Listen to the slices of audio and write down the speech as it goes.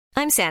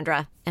I'm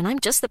Sandra, and I'm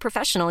just the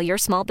professional your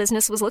small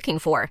business was looking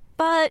for.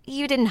 But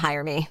you didn't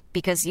hire me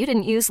because you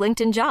didn't use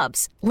LinkedIn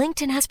Jobs.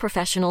 LinkedIn has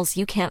professionals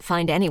you can't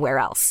find anywhere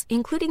else,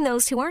 including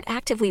those who aren't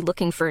actively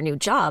looking for a new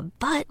job,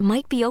 but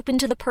might be open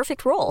to the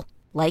perfect role,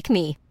 like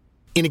me.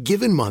 In a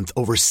given month,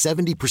 over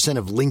 70%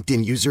 of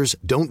LinkedIn users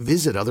don't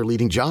visit other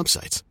leading job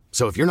sites.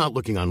 So if you're not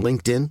looking on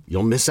LinkedIn,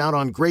 you'll miss out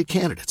on great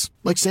candidates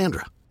like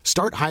Sandra.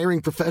 Start hiring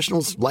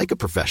professionals like a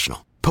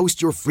professional.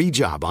 Post your free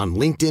job on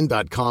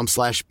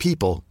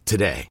linkedin.com/people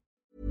today.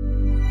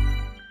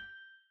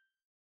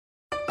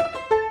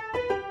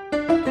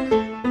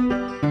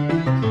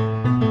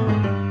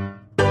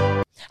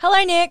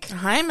 Hello, Nick.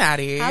 Hi,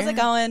 Maddie. How's it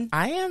going?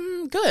 I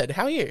am good.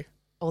 How are you?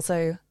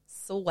 Also,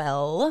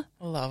 swell.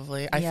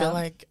 Lovely. I feel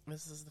like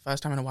this is the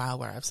first time in a while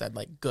where I've said,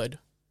 like, good,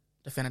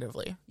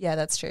 definitively. Yeah,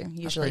 that's true.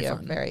 Usually you're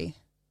fun. very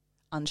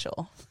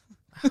unsure.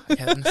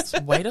 Okay, then it's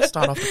way to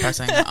start off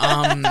depressing.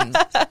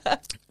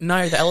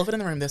 No, the elephant in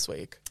the room this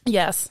week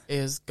Yes.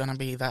 is going to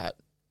be that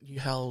you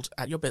held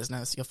at your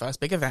business your first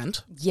big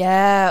event.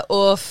 Yeah,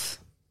 oof.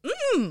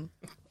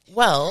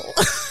 Well,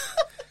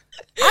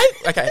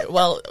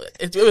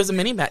 it was a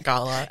mini Met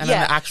Gala, and then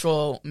the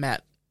actual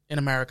Met in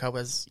America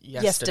was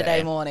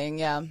yesterday morning,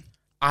 yeah.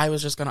 I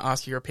was just going to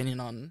ask your opinion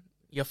on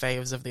your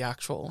faves of the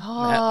actual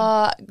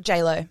Met.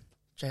 J-Lo.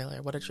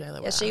 J-Lo, what did J-Lo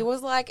wear? Yeah, she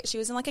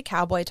was in like a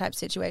cowboy type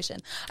situation.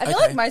 I feel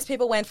like most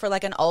people went for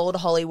like an old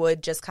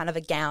Hollywood, just kind of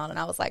a gown, and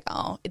I was like,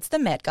 oh, it's the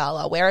Met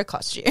Gala, wear a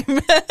costume.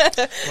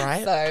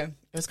 Right? So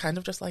it was kind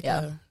of just like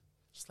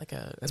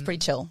it's pretty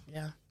chill.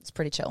 Yeah. It's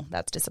pretty chill.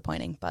 That's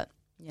disappointing, but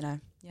you know,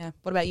 yeah.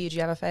 What about you? Do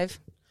you have a fave?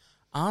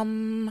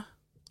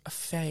 A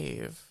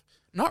fave.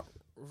 Not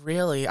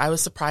really. I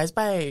was surprised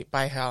by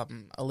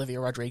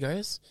Olivia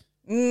Rodrigo's.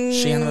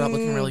 She ended up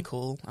looking really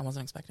cool. I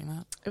wasn't expecting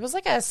that. It was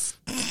like a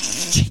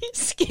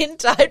skin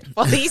tight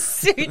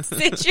bodysuit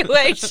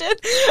situation.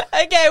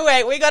 Okay,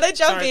 wait, we got to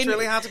jump in. It's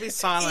really hard to be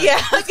silent. Yeah.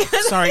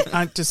 Sorry,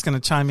 I'm just going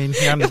to chime in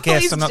here. I'm the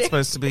Please guest. I'm not do.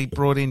 supposed to be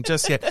brought in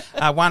just yet.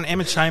 One,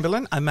 Emma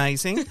Chamberlain,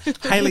 amazing.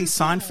 Haley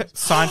Steinfeld.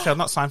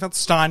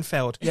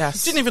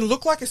 Yes. Didn't even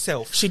look like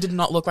herself. She did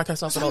not look like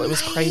herself at all. It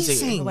was crazy.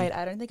 Amazing. Wait,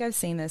 I don't think I've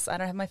seen this. I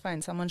don't have my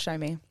phone. Someone show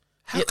me.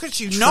 How could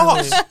you truly.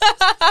 not?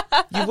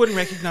 You wouldn't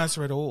recognise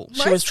her at all.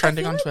 She was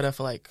trending on Twitter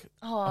for like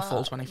a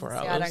full 24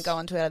 hours. Yeah, I don't go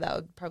on Twitter. That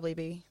would probably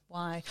be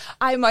why.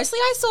 I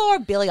saw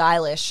Billie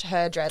Eilish,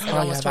 her dress.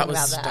 Everyone was talking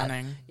about that.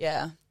 Stunning.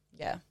 Yeah.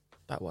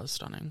 That was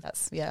stunning.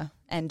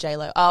 And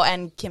J-Lo. Oh,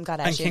 and Kim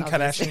Kardashian. And Kim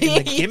obviously. Kardashian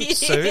in the gimp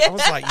suit. I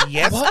was like,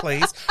 yes,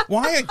 please.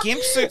 Why are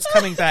gimp suits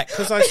coming back?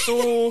 Because I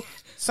saw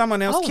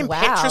someone else. Oh, Kim wow.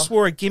 Petras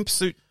wore a gimp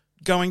suit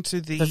going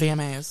to the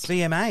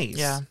VMAs.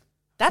 Yeah.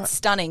 That's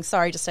stunning.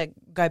 Sorry, just to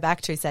go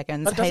back 2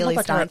 seconds. That doesn't Haley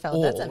look like her at Steinfeld.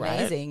 all, That's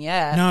right? amazing.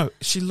 Yeah. No,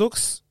 she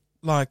looks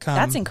like...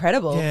 That's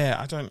incredible. Yeah,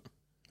 I don't...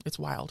 It's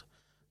wild.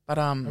 But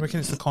I reckon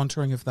it's the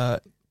contouring of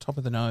the top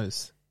of the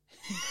nose.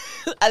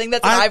 I think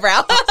that's an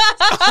eyebrow.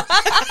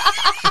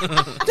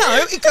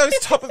 No, it goes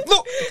top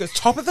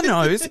of the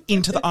nose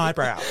into the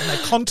eyebrow, and they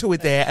contour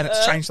it there, and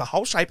it's changed the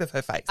whole shape of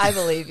her face. I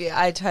believe you.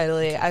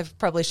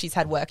 She's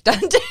had work done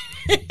too.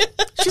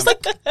 she's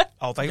like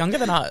younger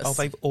than us. Oh,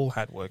 they've all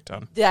had work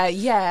done.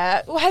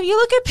 Yeah. Well, have you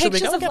looked at Should we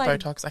pictures go of get like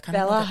Botox? I kind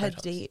Bella of want to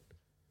get Botox. Hadid?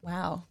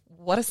 Wow,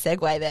 what a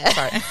segue there.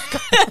 Sorry.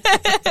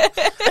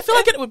 I feel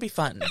like it would be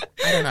fun.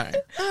 I don't know.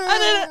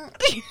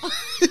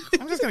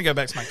 I'm just going to go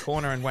back to my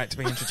corner and wait to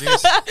be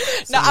introduced.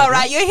 No, all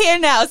right, you're here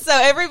now. So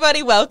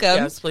everybody, welcome.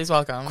 Yes, please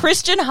welcome.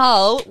 Christian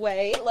Hull.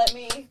 Wait, let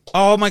me.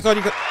 Oh my God,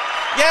 you got...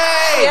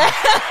 Yay!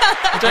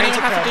 You don't even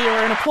have to do your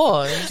own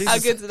applause. How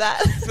good's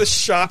that? The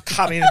sharp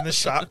cut in and the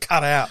sharp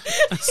cut out.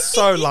 It's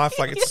so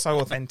lifelike. It's so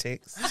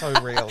authentic. So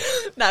real.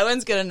 No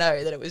one's going to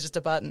know that it was just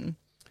a button.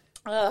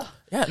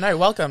 Yeah, no,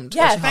 welcome. To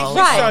Yeah, Christian thank Hull.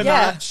 you. So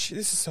Yeah. much.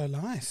 This is so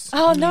nice.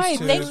 Oh no! Used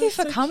to- Thank you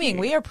for So coming. cute.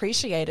 We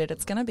appreciate it.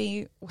 It's gonna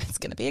be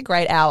a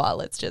great hour.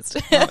 Let's just.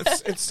 Well,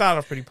 it started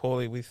off pretty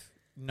poorly with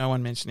no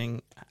one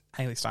mentioning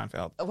Haley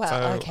Steinfeld. Wow, So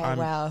okay, I'm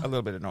wow. a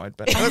little bit annoyed,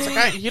 but that's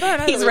okay. You don't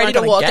know. He's that we ready weren't to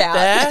gonna walk get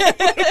out.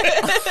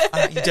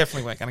 there. You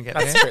definitely weren't going to get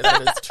That's there. true.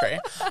 That is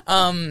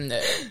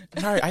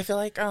true. No, I feel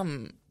like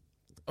and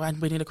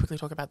we need to quickly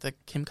talk about the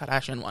Kim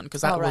Kardashian one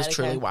because that was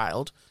truly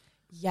wild.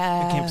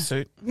 Yeah. The gimp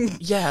suit.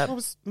 Yeah, It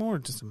was more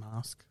just a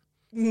mask.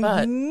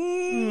 but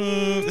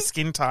The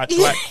skin tight,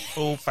 black,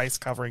 full face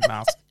covering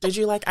mask. did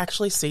you like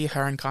actually see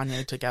her and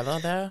Kanye together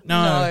there?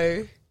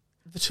 No.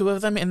 The two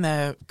of them in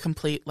their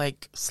complete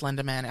like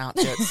Slender Man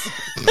outfits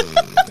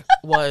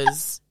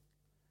was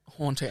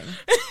haunting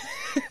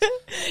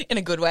In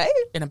a good way?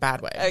 in a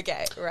bad way.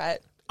 Okay, right.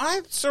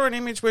 I saw an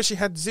image where she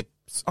had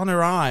zips on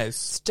her eyes.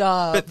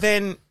 Stop. But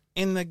then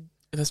in the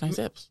There's no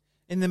zips.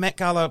 Met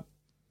Gala,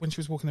 when she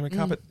was walking the red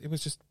carpet, it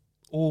was just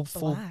all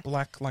full Black.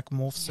 black like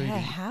morph suit. Yeah,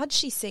 how'd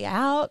she see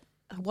out?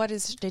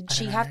 Did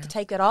she have to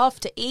take it off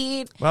to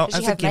eat? Well, Did she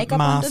as a have gimp makeup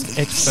mask on?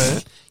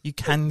 expert, you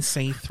can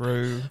see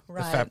through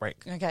the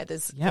fabric. Okay,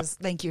 Yep.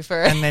 thank you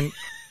for... And then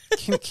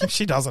Kim,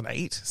 she doesn't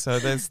eat, so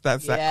that's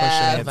that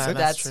Yeah, question answered.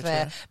 that's true,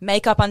 fair. true.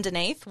 Makeup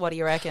underneath, what do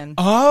you reckon?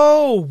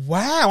 Oh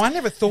wow! I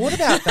never thought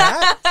about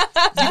that.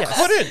 You Yes.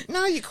 couldn't.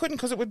 No, you couldn't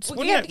because it would. You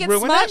Wouldn't get it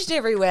ruin smudged it?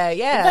 everywhere,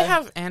 yeah. They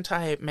have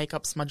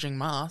anti-makeup smudging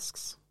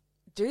masks.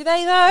 Do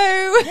they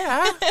though?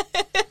 Yeah.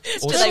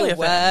 Do Or they she-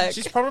 work?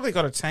 She's probably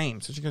got a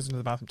team, so she goes into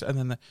the bathroom, and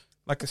then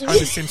like a Homer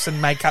Simpson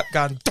makeup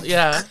gun,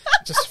 Yeah.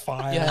 just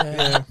fire.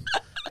 Yeah.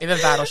 Either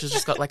that or she's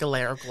just got like a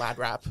layer of Glad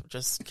wrap,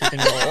 just keeping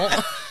it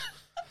all.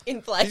 In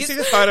Did place. you see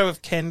the photo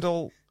of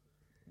Kendall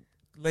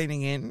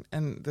leaning in,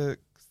 and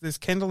there's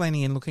Kendall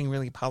leaning in, looking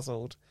really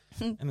puzzled,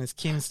 and there's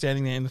Kim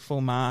standing there in the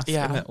full mask,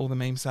 Yeah. and all the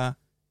memes are,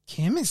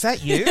 Kim, is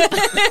that you?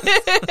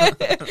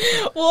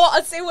 Well,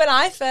 I see when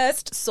I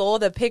first saw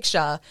the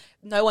picture,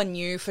 no one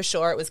knew for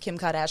sure it was Kim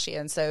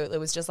Kardashian. So it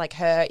was just like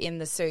her in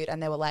the suit,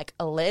 and they were like,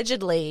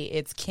 allegedly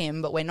it's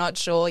Kim, but we're not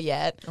sure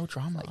yet. Oh,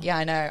 drama. Yeah,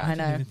 I know. I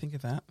didn't even think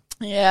of that.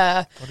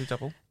 Yeah. Body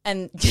double.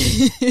 And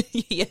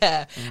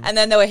yeah. And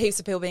then there were heaps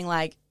of people being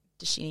like,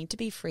 does she need to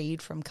be freed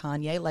from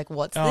Kanye? Like,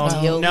 what's the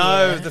Oh deal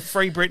no, here? the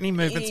Free Britney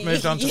movement's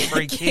moved on to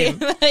Free Kim.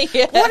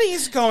 Yeah. What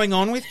is going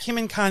on with Kim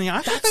and Kanye?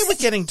 I thought they were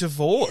getting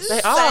divorced.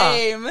 They are.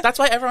 Same. That's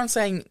why everyone's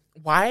saying,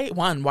 why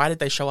did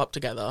they show up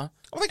together?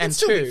 Well, they can and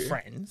still two, be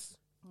friends.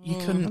 you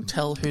couldn't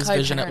tell whose Co-parent,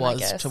 vision it I was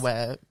guess. to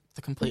wear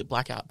the complete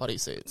blackout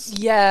bodysuits.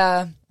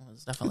 Yeah. It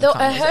was definitely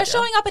Kanye's Her idea.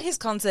 showing up at his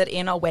concert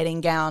in a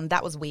wedding gown,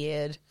 that was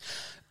weird.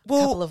 A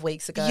couple of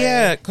weeks ago.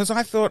 Yeah, because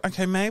I thought,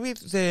 okay, maybe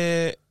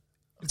they're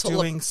To look-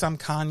 doing some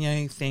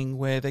Kanye thing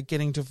where they're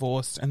getting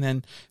divorced and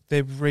then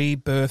they're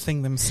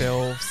rebirthing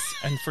themselves,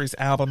 and for his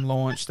album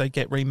launch, they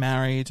get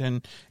remarried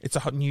and it's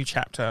a hot new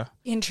chapter.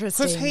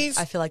 Interesting. 'Cause he's-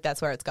 I feel like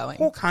that's where it's going.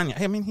 Poor Kanye.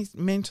 I mean, he's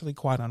mentally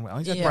quite unwell.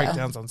 He's had Yeah.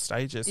 breakdowns on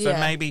stages. So Yeah.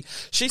 maybe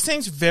she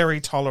seems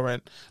very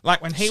tolerant.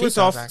 Like when he She was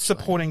does, off actually.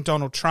 supporting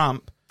Donald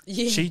Trump,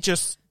 Yeah. she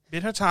just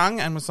bit her tongue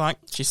and was like,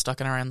 She's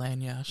stuck in her own lane,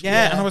 yeah.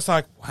 yeah. And I was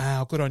like,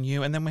 wow, good on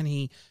you. And then when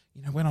he,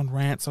 went on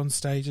rants on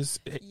stages,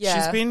 Yeah.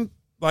 she's been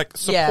like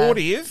Yeah.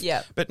 supportive,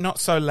 Yeah. but not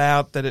so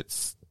loud that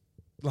it's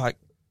like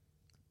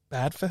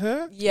bad for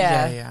her.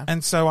 Yeah.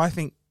 And so I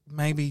think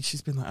maybe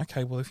she's been like,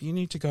 okay, well, if you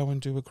need to go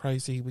and do a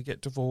crazy, we get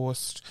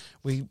divorced,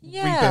 we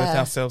Yeah. rebirth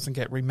ourselves and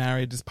get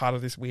remarried as part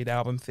of this weird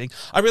album thing.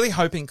 I'm really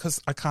hoping,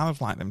 because I kind of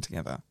like them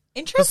together.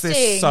 Because Interesting.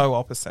 they're so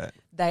opposite.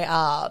 They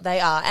are.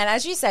 And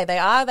as you say,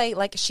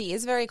 she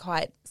is very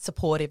quite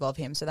supportive of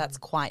him, so that's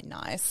quite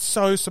nice.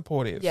 So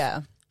supportive.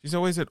 Yeah. She's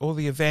always at all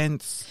the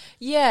events.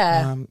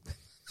 Yeah.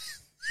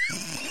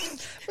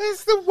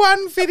 There's the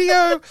one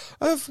video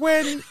of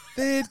when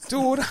their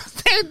daughter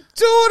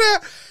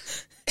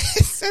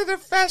is at a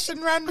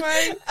fashion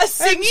runway.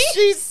 Singing? And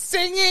she's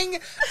singing,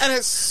 and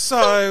it's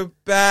so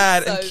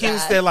bad. So and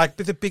Kim's bad. there, like,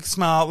 with a big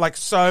smile, like,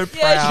 so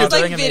Yeah, proud. she's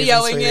like doing amazing,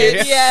 videoing sweetie.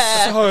 it.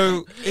 Yeah.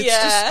 So it's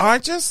Yeah. just, I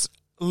just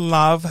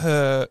love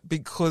her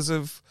because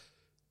of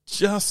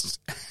just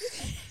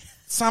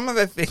some of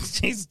the things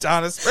she's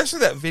done, especially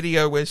that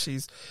video where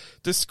she's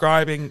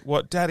describing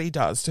what daddy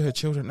does to her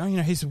children. Oh,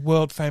 he's a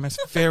world famous,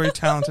 very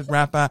talented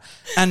rapper,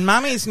 and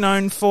mummy's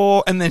known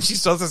for, and then she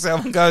stops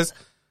herself and goes,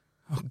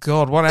 oh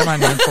God, what am I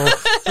known for?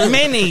 Too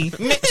many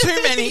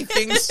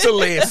things to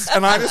list.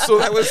 And I just thought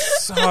that was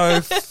so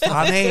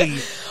funny.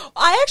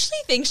 I actually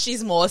think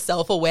she's more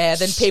self-aware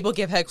than people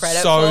give her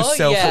credit So for.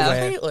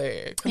 self-aware.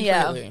 Completely.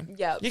 Yeah.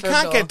 Yeah. You for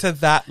can't sure. get to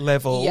that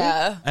level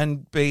Yeah.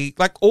 and be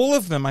like all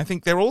of them. I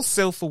think they're all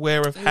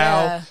self-aware of how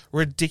Yeah.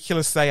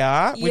 ridiculous they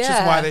are, which is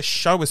Yeah. why their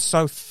show is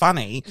so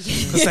funny,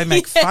 because they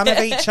make fun of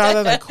each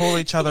other, they call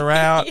each other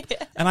out,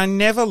 and I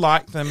never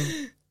liked them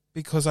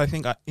because I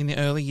think in the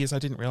early years I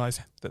didn't realize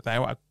that they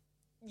were.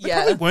 They Yeah.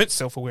 probably weren't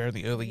self-aware in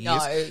the early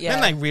years. No, yeah.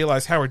 Then they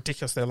realize how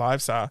ridiculous their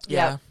lives are.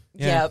 Yeah.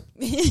 Yeah.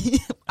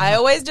 I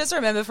always just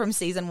remember from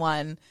season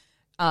 1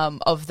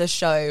 of the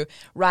show,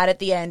 right at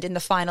the end in the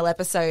final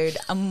episode,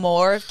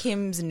 more of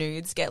Kim's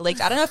nudes get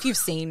leaked. I don't know if you've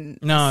seen.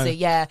 No.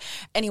 Yeah.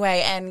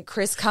 Anyway, and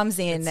Chris comes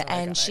in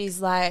and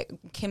she's like,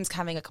 Kim's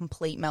having a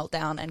complete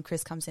meltdown, and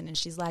Chris comes in and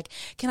she's like,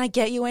 can I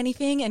get you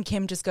anything? And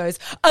Kim just goes,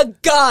 a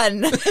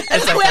gun. And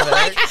we're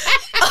like,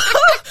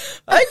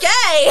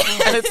 okay.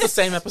 And it's the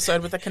same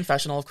episode with the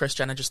confessional of Kris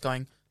Jenner just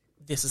going,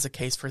 this is a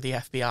case for the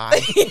FBI.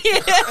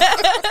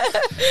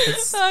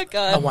 It's Oh,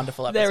 God. a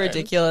wonderful episode. They're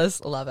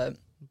ridiculous. Love it.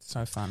 It's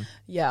so fun.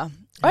 Yeah.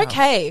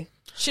 Okay.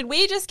 Should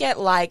we just get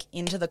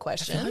into the I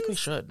questions? feel like we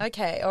should.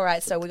 Okay. All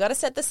right. So we got to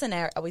set the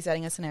scenario. Are we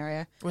setting a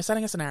scenario? We're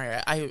setting a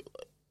scenario.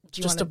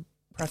 Just to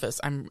preface,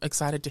 I'm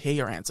excited to hear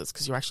your answers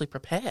because you're actually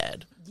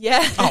prepared.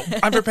 Yeah. Oh,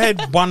 I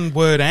prepared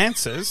one-word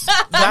answers.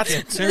 That's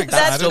too excited.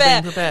 That's still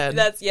fair. being prepared.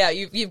 That's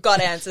you've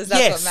got answers.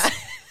 That's Yes. what matters.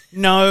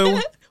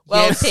 No.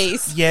 Well, yes,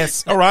 peace.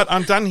 Yes. All right,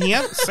 I'm done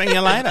here. See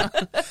you later.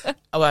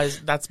 Otherwise,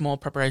 that's more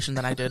preparation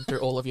than I did through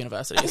all of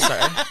university. So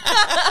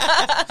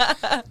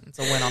it's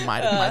a win on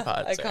my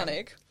part. so.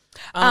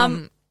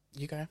 Iconic.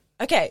 You go.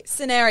 Okay.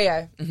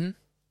 Scenario.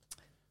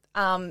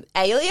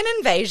 Alien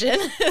invasion,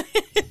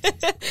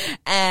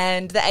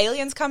 and the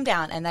aliens come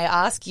down and they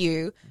ask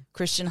you,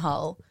 Christian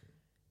Hull,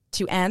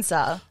 to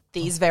answer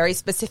these very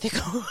specific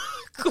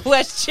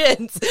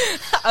questions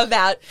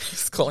about.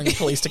 Just calling the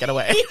police to get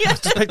away. I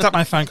just picked up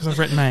my phone because I've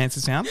written my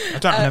answers down. I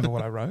don't remember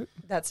what I wrote.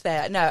 That's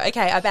fair. No,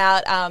 okay.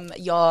 About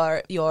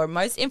your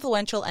most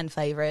influential and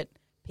favorite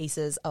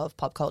pieces of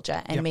pop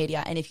culture and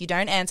media, and if you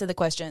don't answer the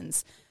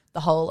questions, the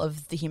whole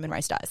of the human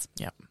race dies,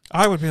 Yep.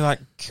 I would be like,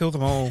 kill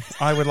them all.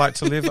 I would like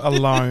to live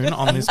alone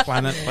on this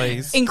planet,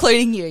 please.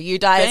 including you. You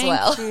die as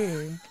well.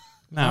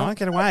 No, I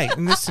get away.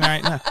 In this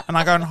scenario, no. And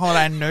I go on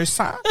holiday in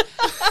Noosa,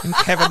 in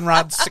Kevin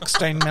Rudd's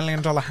 $16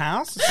 million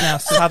house. It's now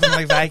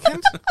suddenly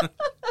vacant.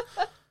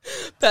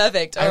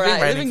 Perfect. All I've been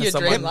right, waiting living for your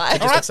someone dream life. to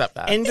just accept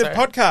that. End so. of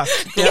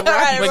podcast. Yeah, all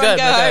right, We're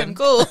everyone good,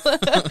 go we're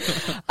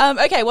home.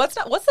 Cool. Okay, what's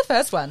the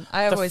first one?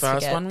 I The always first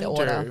forget one we the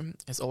order. do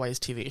is always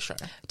TV show.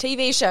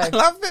 TV show. I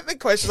love that the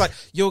question's like,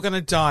 you're going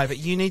to die, but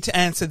you need to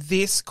answer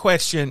this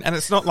question. And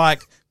it's not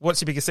like,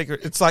 what's your biggest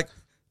secret? It's like,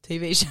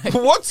 TV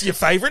show. what's your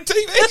favourite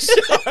TV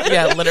show?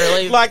 Yeah,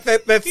 literally. Like,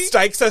 the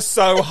stakes are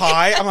so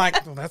high. I'm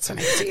like, well, that's an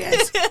easy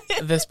answer.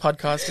 This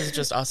podcast is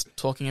just us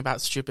talking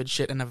about stupid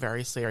shit in a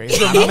very serious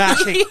manner.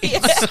 Dramatic,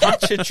 in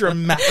such a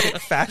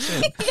dramatic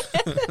fashion.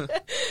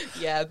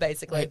 Yeah,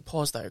 basically. Wait,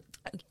 pause though.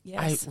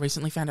 Yes. I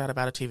recently found out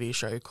about a TV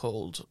show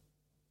called...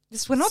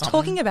 We're not something.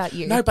 talking about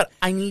you. No, but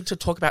I need to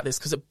talk about this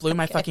because it blew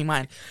my fucking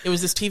mind. It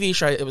was this TV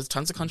show. It was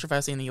tons of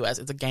controversy in the US.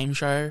 It's a game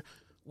show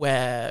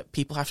where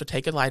people have to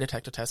take a lie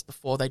detector test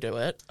before they do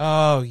it.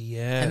 Oh,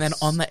 yes. And then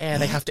on the air,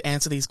 they have to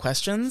answer these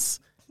questions.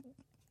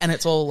 And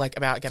it's all like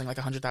about getting like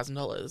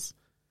 $100,000.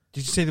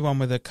 Did you see the one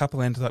where the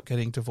couple ended up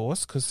getting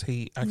divorced because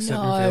he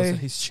accidentally No. reveals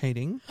that he's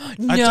cheating?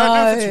 No. I don't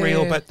know if it's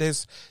real,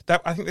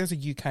 but I think there's a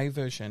UK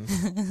version,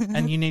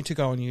 and you need to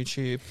go on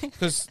YouTube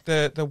because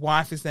the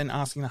wife is then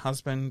asking the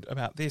husband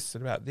about this,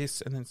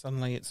 and then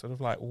suddenly it's sort of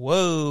like,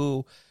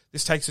 whoa,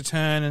 this takes a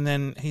turn, and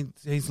then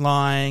he's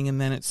lying, and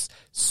then it's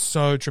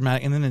so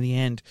dramatic, and then in the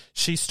end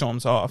she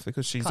storms off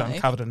because she's Connie.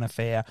 uncovered an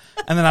affair,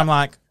 and then I'm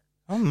like,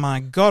 oh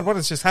my God, what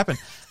has just happened?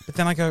 But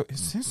then I go,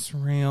 is this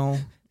real?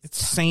 It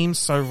seems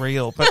so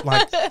real, but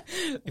like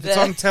if it's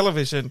on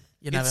television,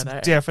 You never it's know.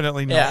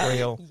 definitely not Yeah.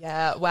 real.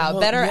 Yeah, wow. Well,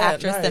 Better yeah,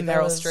 actress no, than that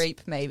Meryl was- Streep,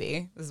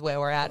 maybe, is where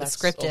we're at. It's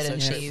That's scripted also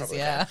and true, she's, probably,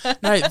 yeah.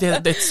 No,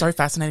 it's so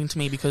fascinating to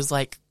me because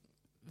like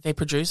they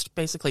produced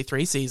basically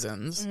 3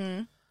 seasons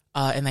and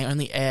they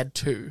only aired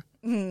 2.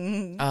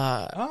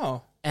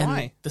 Oh, And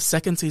why? the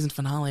second season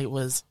finale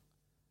was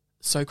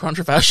so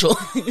controversial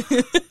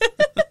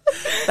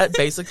that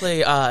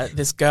basically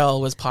this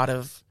girl was part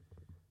of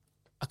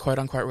a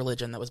quote-unquote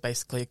religion that was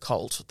basically a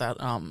cult that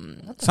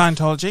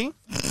Scientology?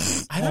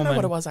 I don't know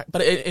what it was,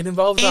 but it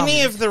involved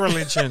Any of the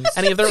religions.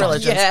 any of the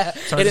religions. Yeah.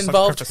 Sorry, It just like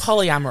involved preface.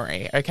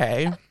 polyamory.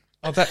 Okay,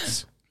 Oh,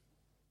 that's...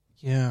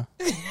 Yeah.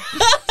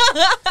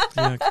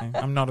 Yeah, okay.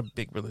 I'm not a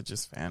big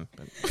religious fan.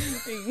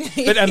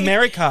 But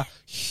America,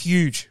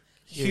 huge.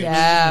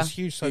 Yeah. It was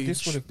huge. So this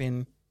Huge. would have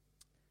been...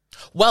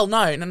 well,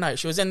 no.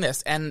 She was in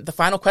this, and the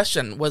final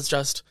question was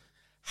just: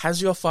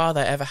 has your father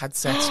ever had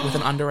sex with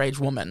an underage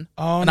woman,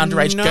 Oh, an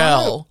underage no.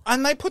 girl?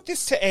 And they put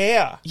this to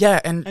air.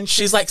 Yeah, and And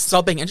she's like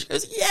sobbing, and she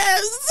goes,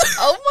 "Yes."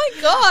 Oh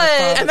my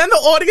God. And then the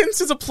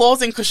audience is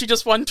applauding because she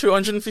just won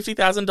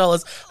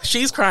 $250,000.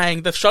 She's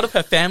crying. The shot of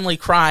her family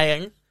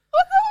crying.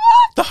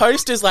 The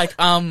host is like,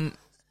 what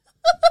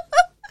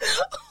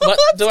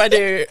do I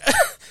do?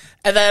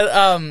 And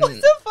then, What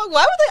the fuck?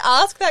 Why would they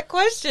ask that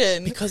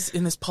question? because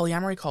in this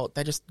polyamory cult,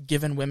 they're just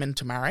given women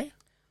to marry.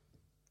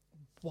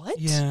 What?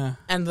 Yeah.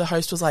 And the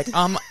host was like,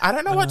 I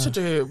don't know what to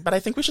do, but I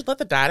think we should let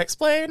the dad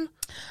explain.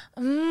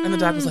 And the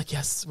dad was like,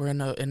 yes, we're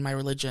in my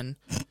religion.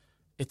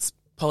 It's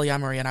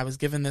polyamory, and I was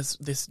given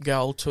this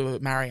girl to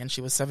marry, and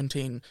she was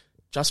 17,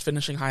 just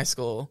finishing high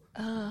school,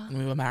 and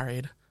we were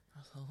married.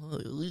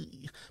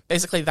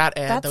 Basically, that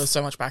aired. That's- There was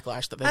so much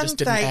backlash that they And just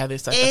didn't they air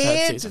this at the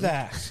aired third season.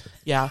 that.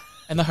 Yeah,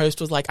 and the host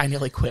was like, I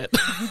nearly quit.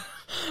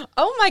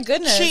 Oh my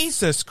goodness.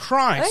 Jesus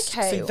Christ.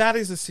 Okay. See, that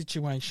is a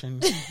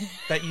situation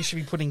that you should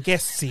be putting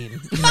guests in,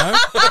 you know?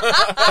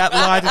 That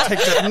lie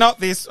detector, not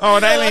this. Oh,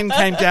 an alien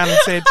came down and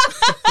said,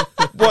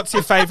 what's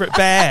your favourite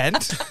band?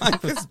 Like,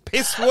 this is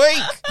piss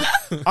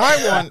weak.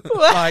 I want,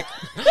 like,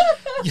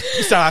 you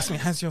start asking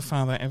me, has your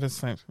father ever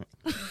slept with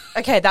me?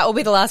 Okay, that will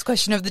be the last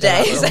question of the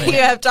day, so you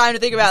have time to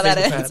think about that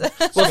answer.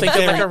 We'll think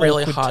of like a Very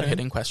really awkward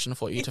hard-hitting question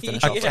for you to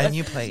finish off. Can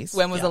you please?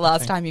 When was the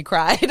last time you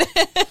cried?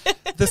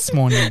 This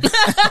morning.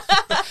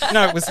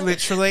 No, it was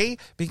literally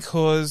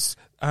because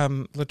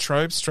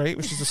Latrobe Street,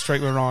 which is the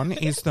street we're on,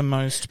 is the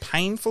most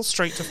painful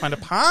street to find a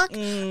park.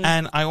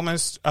 And I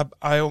almost,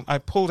 I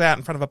pulled out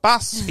in front of a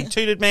bus. He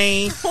tooted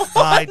me.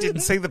 I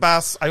didn't see the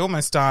bus. I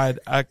almost died.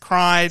 I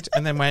cried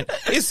and then went,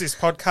 is this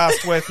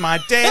podcast worth my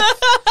death?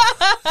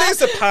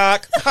 There's a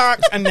parked,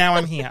 and now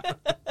I'm here.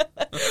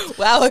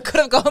 Wow, it could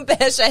have gone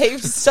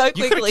pear-shaped so You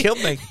could have quickly.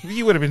 killed me.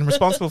 You would have been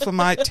responsible for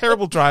my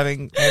terrible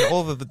driving and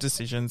all of the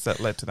decisions that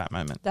led to that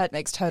moment. That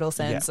makes total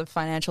sense. Yeah. Of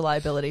financial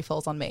liability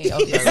falls on me,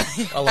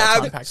 obviously. A lot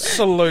to unpack there.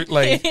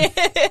 Absolutely.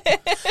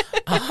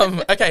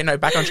 Okay, no,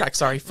 back on track.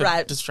 Sorry for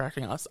Right.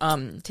 distracting us.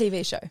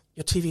 TV show.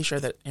 Your TV show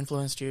that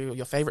influenced you,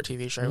 your favorite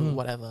TV show,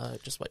 whatever,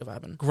 just what you're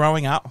vibing.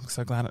 Growing up, I'm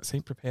so glad it's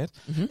prepared.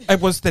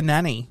 It was The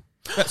Nanny.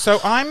 But so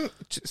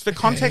for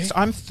context,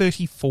 I'm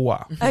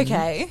 34.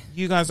 Okay.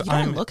 You guys, You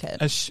don't look it.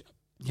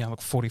 I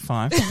look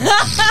 45.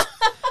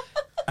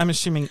 I'm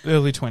assuming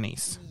early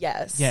 20s.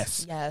 Yes.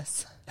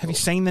 Yes. Have you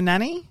seen The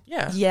Nanny?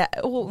 Yeah. Yeah.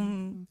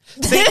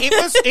 See,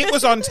 it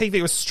was on TV.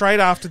 It was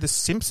straight after The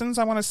Simpsons,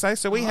 I want to say.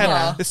 So we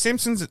had The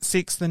Simpsons at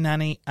 6, The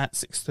Nanny at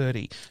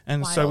 6:30.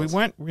 And so we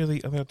weren't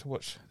really allowed to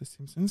watch The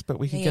Simpsons, but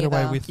we could get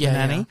away with The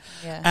Nanny.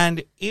 Yeah.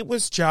 And it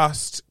was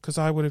just, because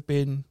I would have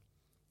been,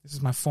 this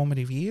is my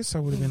formative years, so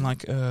I would have been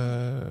like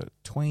a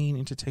tween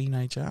into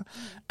teenager.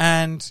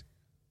 And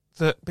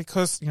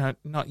because,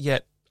 not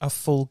yet a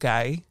full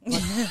gay.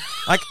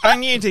 Like I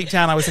knew deep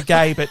down I was a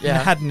gay, but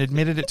hadn't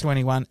admitted it to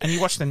anyone. And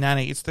you watch The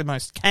Nanny; it's the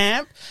most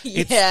camp.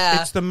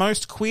 It's the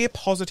most queer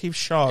positive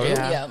show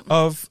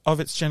of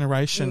its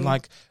generation.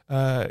 Like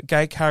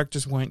gay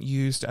characters weren't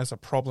used as a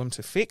problem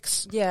to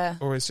fix,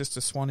 or as just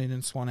a swan in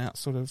and swan out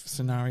sort of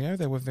scenario.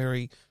 They were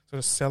very sort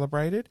of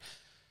celebrated.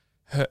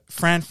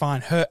 Fran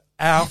Fine, her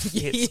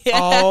outfits,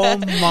 oh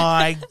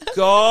my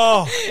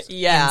God.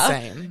 Yeah.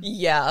 Insane.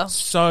 Yeah.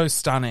 So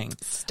stunning.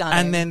 Stunning.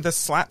 And then the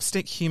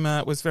slapstick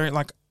humor was very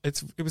like,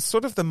 it was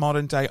sort of the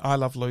modern day I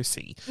Love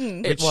Lucy.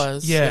 It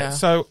was. Yeah.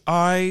 So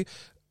I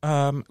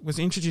was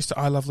introduced to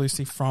I Love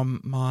Lucy from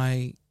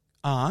my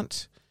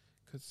aunt.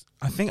 Because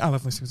I think I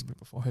Love Lucy was a bit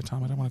before her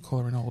time. I don't want to call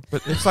her an old,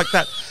 but it's like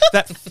that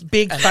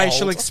big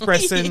facial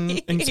expression,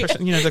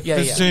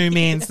 the zoom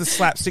ins, the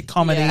slapstick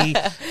comedy,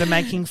 the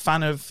making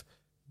fun of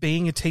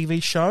being a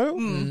TV show.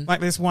 Like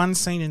there's one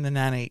scene in The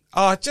Nanny.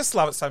 Oh, I just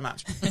love it so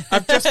much.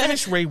 I've just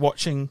finished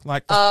rewatching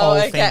like the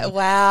whole thing.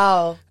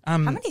 Wow. How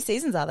many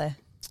seasons are there?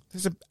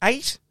 There's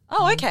 8.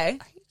 Oh, okay.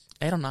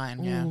 8 or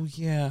 9, yeah. Oh,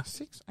 yeah.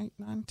 6, 8,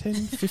 9, 10,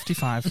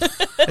 55.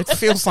 It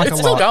feels like It's a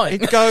still lot. going.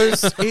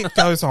 It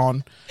goes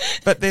on.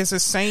 But there's a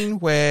scene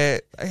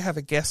where they have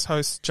a guest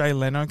host, Jay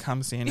Leno,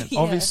 comes in, and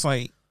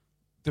obviously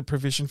the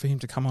provision for him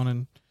to come on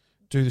and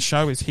do the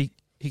show is he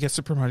gets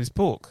to promote his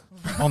book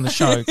on the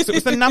show. Because it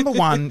was the number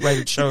 1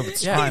 rated show of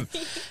its time.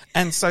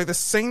 And so the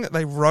scene that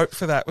they wrote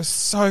for that was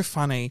so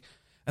funny.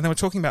 And they were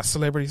talking about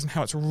celebrities and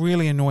how it's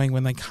really annoying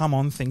when they come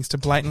on things to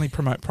blatantly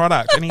promote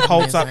product. And he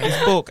holds up his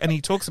book and he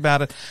talks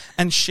about it.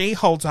 And she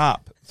holds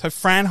up, so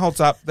Fran holds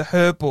up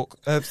her book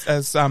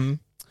as oh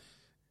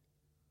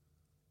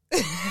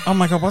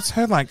my God, what's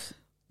her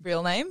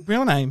Real name?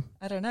 real name?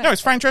 I don't know. No,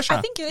 it's Fran Drescher.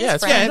 I think it is. Yeah,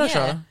 it's Fran. Fran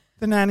Drescher.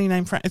 The nanny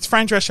named Fran. It's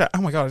Fran Drescher.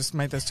 Oh my God, I just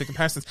made those two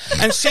comparisons.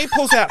 And she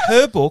pulls out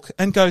her book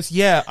and goes,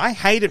 yeah, I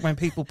hate it when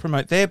people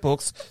promote their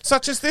books,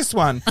 such as this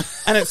one.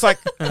 And it's like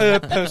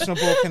her personal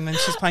book, and then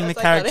she's playing the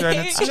character,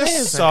 and it's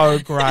just so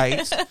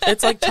great.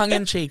 It's like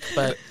tongue-in-cheek,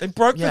 but... It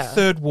broke the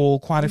third wall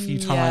quite a few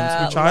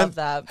times, which I love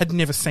that. had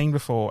never seen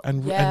before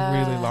and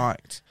really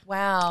liked.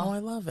 Wow. Oh, I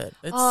love it.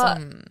 It's,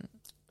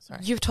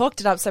 sorry. You've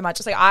talked it up so much.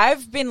 It's like,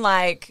 I've been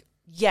like...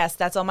 Yes,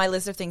 that's on my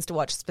list of things to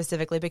watch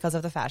specifically because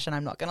of the fashion,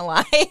 I'm not going to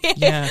lie.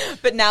 Yeah.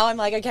 But now I'm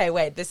like, okay,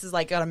 wait, this is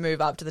like going to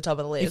move up to the top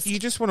of the list. If you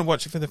just want to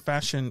watch it for the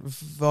fashion,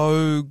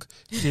 Vogue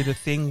did a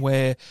thing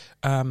where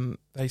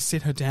they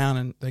sit her down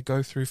and they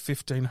go through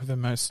 15 of her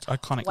most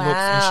iconic looks,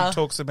 and she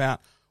talks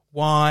about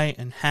why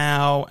and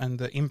how and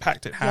the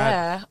impact it had.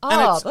 Yeah. And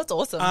Oh, it's that's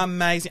awesome.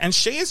 amazing. And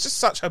she is just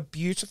such a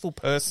beautiful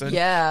person.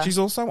 Yeah. She's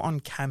also on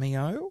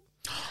Cameo,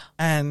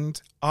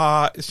 and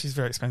she's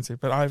very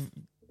expensive, but I've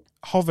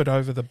hovered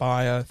over the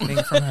buyer thing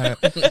from her.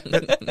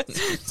 But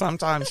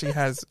sometimes she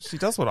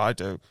does what I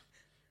do.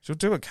 She'll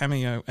do a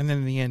cameo and then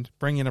in the end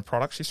bring in a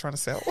product she's trying to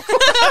sell.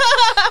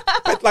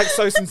 But like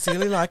so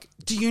sincerely, like,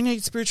 do you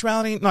need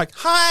spirituality? Like,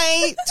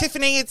 hi,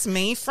 Tiffany, it's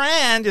me,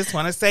 Fran. Just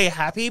want to say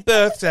happy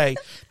birthday.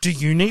 Do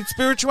you need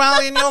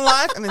spirituality in your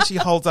life? And then she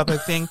holds up her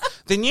thing.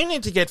 Then you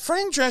need to get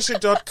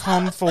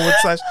frandrescher.com /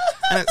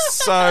 and it's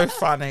so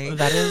funny.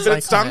 That is But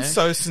it's done iconic.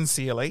 so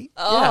sincerely.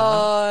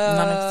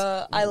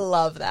 I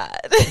love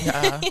that.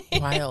 Yeah,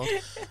 wild.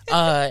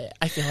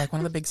 I feel like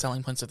one of the big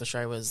selling points of the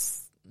show was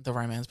the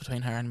romance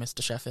between her and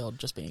Mr. Sheffield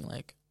just being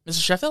like,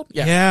 Mr. Sheffield?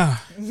 Yeah.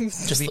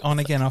 Just the on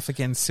again, off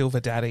again silver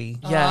daddy.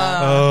 Yeah.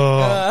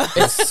 Oh,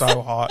 it's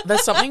so hot.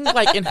 There's something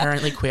like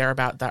inherently queer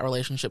about that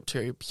relationship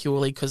too,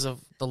 purely because of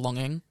the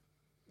longing.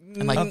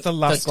 And like Of the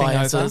lusting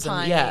glances over.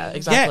 and- yeah,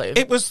 exactly. Yeah,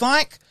 it was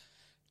like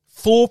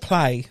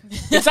foreplay.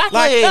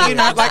 Exactly.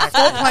 Like, like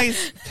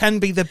foreplay can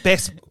be the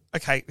best.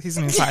 Okay, here's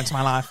an insight into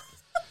my life.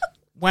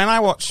 When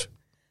I watch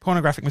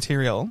pornographic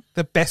material,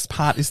 the best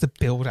part is the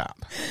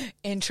build-up.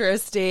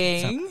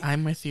 Interesting.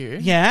 I'm with you.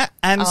 Yeah,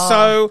 and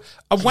so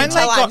when they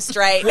I'm got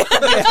straight.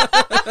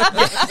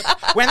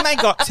 when they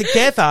got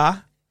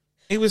together,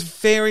 it was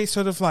very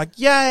sort of like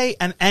yay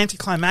and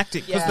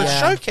anticlimactic because the Yeah.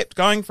 show kept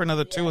going for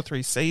another 2 or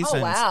 3 seasons.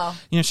 Oh, wow.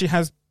 You know, she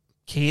has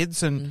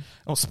kids and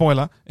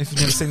spoiler if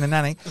you've never seen The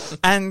Nanny,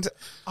 and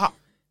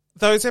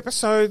those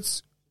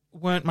episodes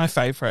weren't my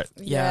favorite.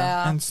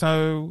 Yeah. And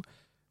so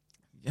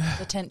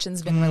The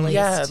tension's been released.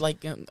 Yeah,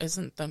 like don't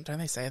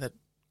they say that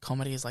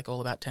comedy is like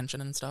all about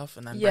tension and stuff,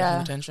 and then Yeah.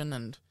 breaking the tension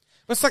and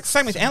it's like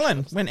same with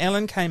Ellen. When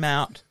Ellen came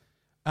out,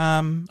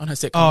 On her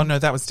sitcom. Oh, no,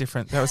 that was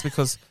different. That was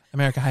because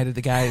America hated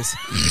the gays.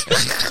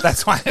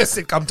 That's why her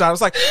sitcom died. I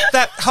was like,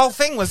 that whole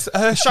thing was,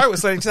 her show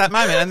was leading to that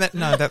moment. And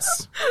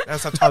that's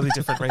a totally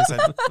different reason.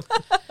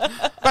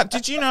 But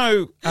did you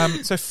know,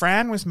 so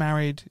Fran was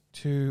married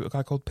to a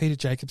guy called Peter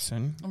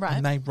Jacobson. Right.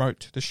 And they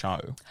wrote the show.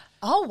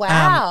 Oh,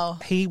 wow.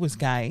 He was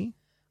gay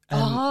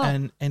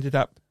and ended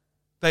up,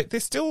 they're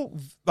still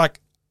like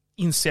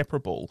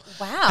inseparable.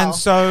 Wow. And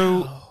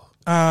so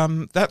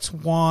that's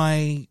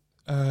why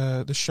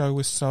the show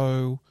was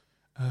so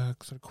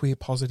sort of queer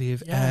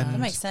positive, and That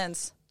makes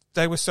sense.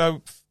 they were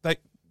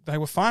they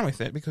were fine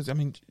with it because I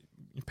mean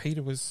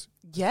Peter was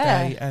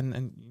Yeah. gay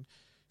and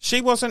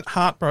she wasn't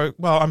heartbroken.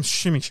 Well, I'm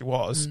assuming she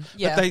was,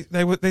 Yeah.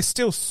 but they're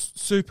still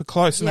super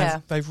close. And Yeah.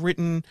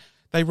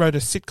 they wrote a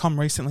sitcom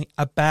recently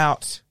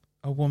about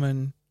a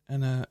woman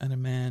and a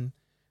man,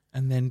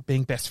 and then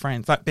being best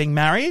friends, like being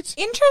married.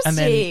 Interesting. And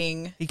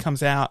then he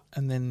comes out,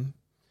 and then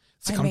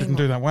sitcom mean, didn't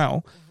do that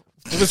well.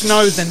 It was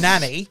No the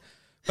Nanny,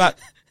 but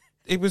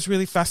it was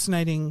really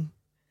fascinating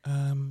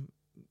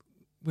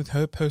with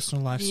her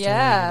personal life story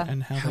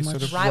and how they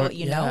sort of Write wrote, what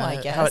you know,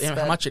 I guess. How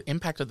but- much it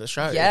impacted the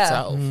show Yeah.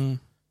 itself.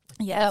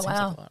 Yeah, Seems like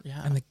wow. a lot,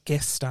 yeah. and the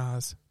guest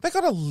stars. They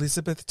got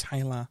Elizabeth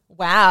Taylor.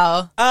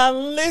 Wow.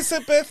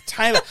 Elizabeth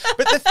Taylor.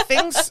 But the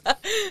things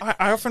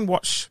I often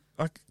watch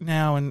like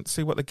now and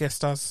see what the guest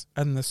stars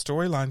and the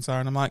storylines are,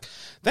 and I'm like,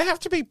 they have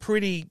to be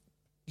pretty,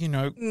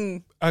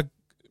 a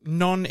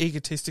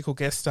non-egotistical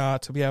guest star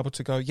to be able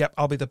to go, yep,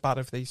 I'll be the butt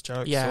of these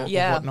jokes or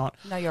whatnot.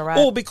 No, you're right.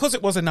 Or because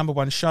it was a number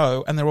one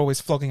show and they're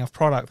always flogging off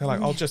product, they're like,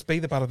 I'll just be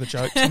the butt of the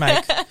joke to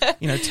make,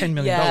 $10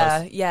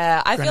 million.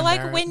 Yeah. I feel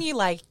like Barrett. when you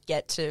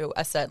get to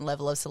a certain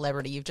level of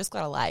celebrity, you've just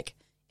got to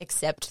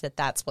accept that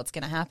that's what's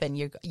going to happen.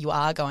 You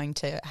are going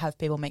to have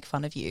people make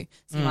fun of you,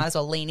 so you might as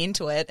well lean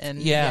into it.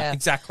 And Yeah,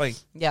 exactly.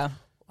 yeah.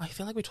 I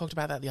feel like we talked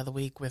about that the other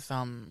week with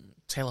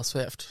Taylor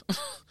Swift.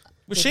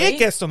 Was Did she we? a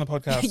guest on the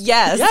podcast?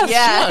 Yes, Yeah.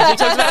 yeah. We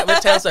talked about it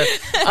with Taylor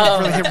Swift.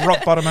 Really hit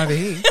rock bottom over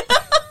here.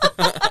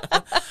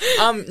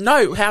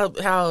 No,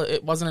 how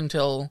it wasn't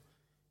until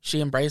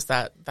she embraced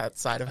that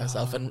side of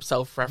herself and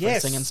self-referencing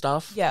Yes. and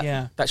stuff Yeah.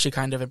 Yeah. that she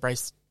kind of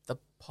embraced the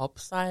pop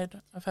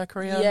side of her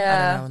career.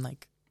 Yeah. I don't know, and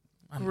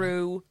I don't know.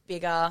 Grew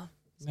bigger,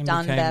 Then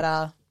done became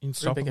better, Grew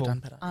Unstoppable. bigger, done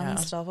better. Yeah.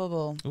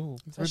 unstoppable. Ooh,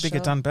 For Grew bigger,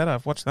 sure. done better.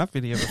 I've watched that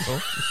video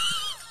before.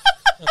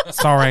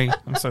 Sorry.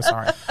 I'm so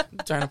sorry.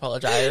 Don't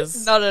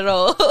apologize. Not at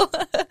all.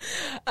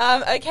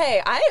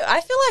 Okay,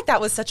 I feel like that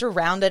was such a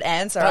rounded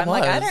answer. That I'm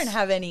like, I was. don't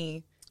have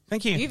any.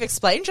 Thank you. You've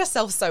explained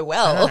yourself so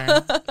well.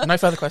 No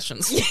further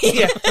questions.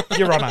 Yeah,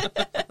 Your Honour.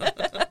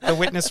 The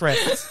witness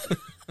rests.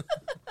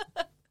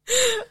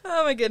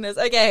 Oh my goodness.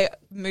 Okay,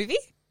 movie?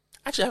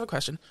 Actually, I have a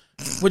question.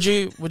 Would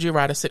you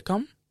write a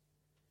sitcom?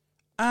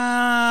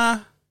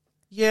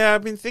 Yeah,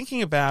 I've been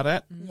thinking about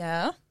it.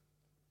 Yeah.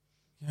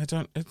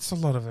 It's a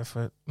lot of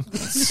effort.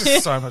 It's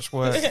just so much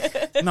work.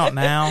 Not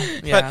now.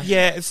 Yeah. But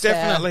yeah, it's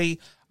definitely,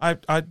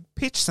 I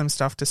pitched some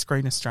stuff to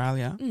Screen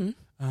Australia.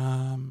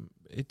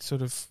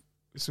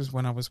 This was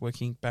when I was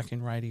working back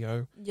in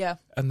radio. Yeah.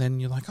 And then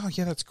you're like, oh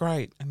yeah, that's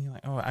great. And you're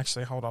like, oh,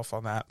 actually hold off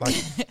on that. Like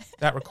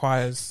that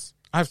requires,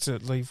 I have to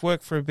leave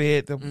work for a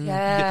bit. You get the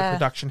Yeah.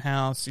 production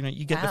house, you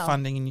get the Wow.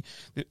 funding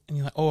and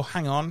you're like, oh,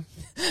 hang on.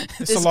 There's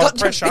a There's lot got of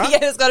pressure. To, yeah,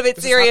 it's got a bit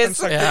This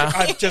serious. happened so Yeah.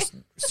 quick. I've just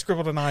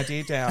scribbled an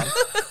idea down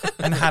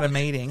and had a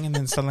meeting, and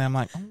then suddenly I'm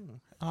like, oh,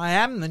 I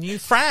am the new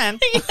Fran.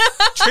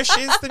 Trish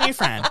is the new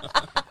Fran.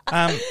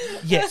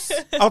 Yes.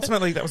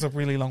 Ultimately, that was a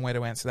really long way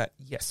to answer that.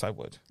 Yes, I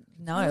would.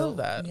 No. I love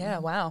that. Yeah,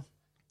 wow.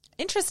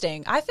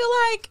 Interesting. I feel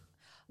like,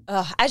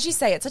 as you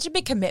say, it's such a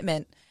big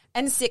commitment.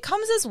 And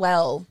sitcoms as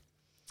well.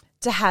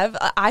 To have,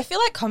 I feel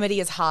like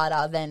comedy is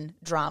harder than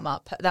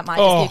drama. That might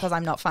just be because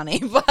I'm not funny,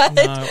 but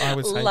No, I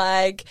would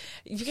say.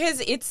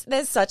 because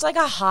there's such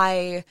a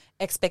high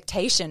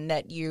expectation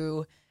that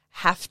you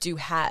have to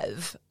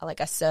have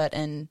a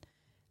certain,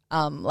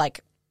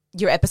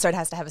 your episode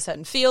has to have a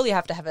certain feel. You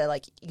have to have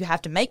you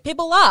have to make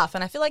people laugh,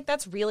 and I feel like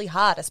that's really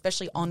hard,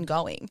 especially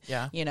ongoing.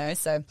 Yeah.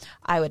 So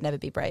I would never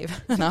be brave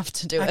enough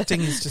to do it.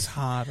 Acting is just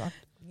hard.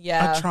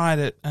 Yeah. I tried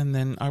it, and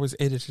then I was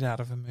edited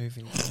out of a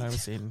movie that I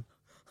was in.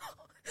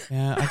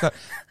 Yeah,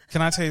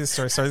 can I tell you the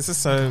story? Sorry, this is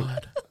so...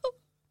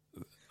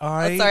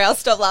 Sorry, I'll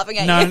stop laughing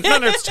at No, you.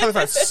 no, it's totally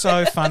fine. It's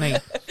so funny.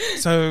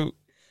 So,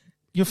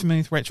 you're familiar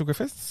with Rachel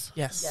Griffiths?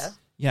 Yes. Yeah.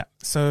 Yeah.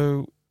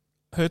 So,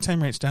 her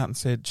team reached out and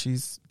said,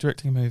 she's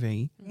directing a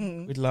movie.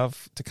 We'd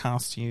love to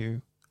cast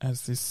you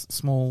as this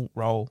small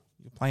role.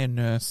 You play a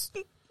nurse.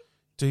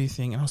 Do you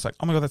think? And I was like,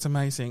 oh my God, that's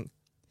amazing.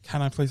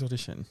 Can I please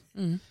audition?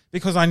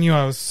 Because I knew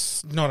I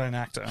was not an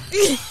actor.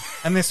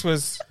 And this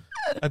was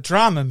a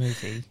drama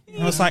movie.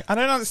 And I was like, I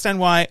don't understand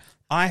why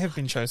I have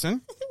been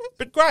chosen,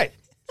 but great.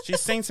 She's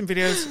seen some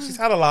videos, she's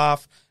had a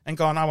laugh and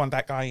gone, I want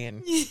that guy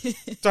in.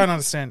 Don't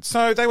understand.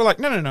 So they were like,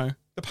 no,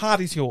 the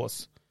party's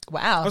yours.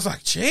 Wow. I was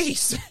like,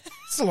 geez,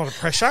 it's a lot of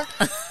pressure.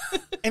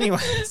 Anyway,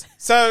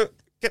 so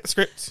get the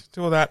script,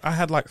 do all that. I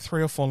had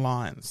 3 or 4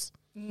 lines.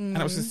 And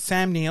it was with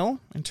Sam Neill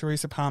and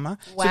Teresa Palmer.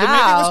 So the movie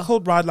Wow. was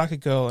called Ride Like a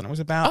Girl, and it was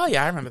about Oh,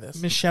 yeah, I remember this.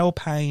 Michelle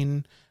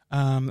Payne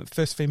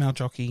First female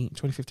jockey in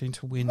 2015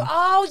 to win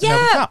Oh, the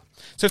Melbourne yeah. Cup.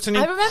 So it's an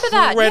I remember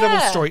that, incredible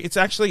yeah. story. It's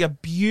actually a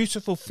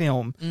beautiful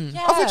film,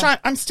 Yeah. of which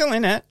I'm still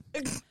in it,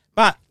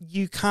 but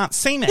you can't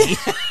see me.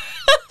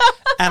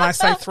 And I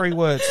say 3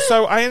 words.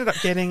 So I ended up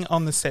getting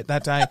on the set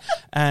that day,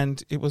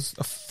 and it was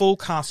a full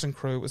cast and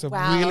crew. It was a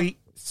Wow. really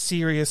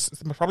serious,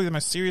 probably the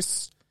most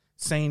serious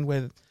scene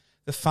where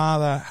the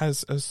father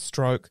has a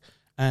stroke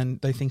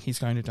and they think he's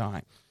going to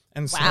die.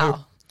 And so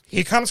Wow.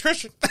 here comes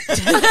Christian.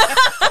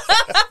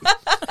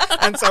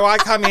 And so I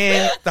come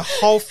in, the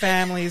whole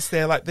family is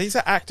there. Like, these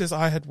are actors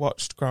I had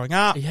watched growing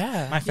up.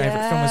 Yeah. My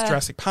favourite film was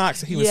Jurassic Park,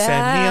 so he was Yeah.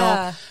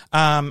 Sam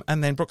Neill.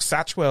 And then Brooke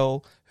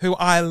Satchwell, who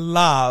I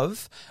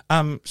love,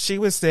 she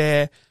was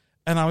there,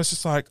 and I was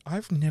just like,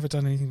 I've never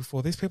done anything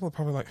before. These people are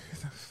probably like, who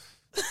the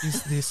f-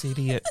 is this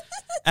idiot?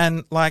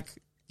 And like,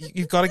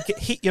 you've got to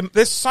hit your...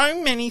 There's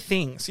so many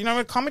things. You know,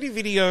 a comedy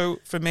video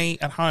for me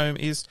at home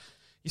is...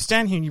 You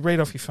stand here and you read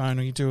off your phone,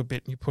 or you do a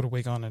bit and you put a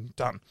wig on and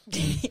done.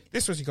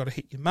 This was, you got to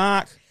hit your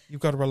mark. You've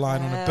got to rely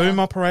on a boom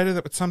operator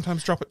that would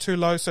sometimes drop it too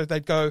low, so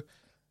they'd go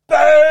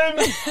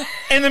boom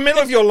in the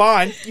middle of your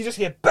line. You just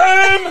hear boom,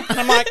 and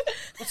I'm like,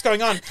 what's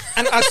going on?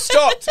 And I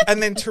stopped,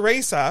 and then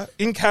Teresa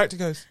in character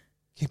goes,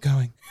 keep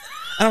going,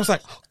 and I was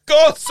like, oh,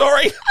 God,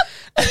 sorry.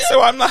 And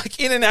so I'm like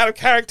in and out of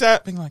character,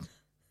 being like,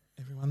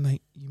 everyone,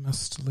 you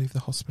must leave the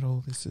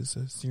hospital. This is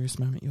a serious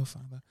moment. Your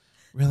father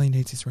really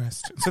needs his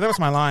rest. So that was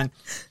my line.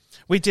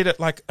 We did it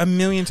like a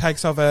million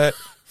takes of it,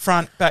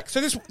 front, back.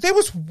 So there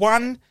was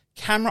one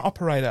camera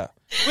operator,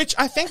 which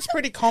I think is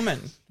pretty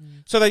common.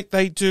 So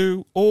they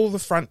do all the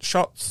front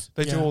shots.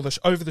 They do all the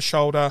over the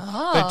shoulder.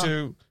 Oh. They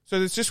do. So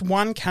there's just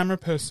one camera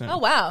person. Oh,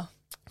 wow.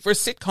 For a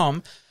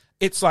sitcom,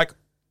 it's like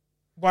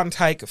one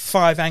take,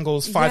 5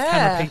 angles, 5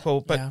 camera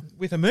people. But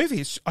with a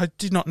movie, I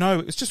did not know.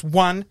 It was just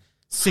one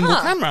single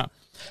camera.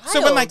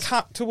 So when they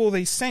cut to all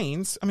these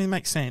scenes, I mean, it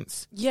makes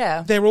sense.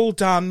 Yeah. They're all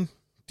done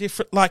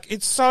different. Like,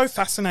 it's so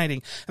fascinating.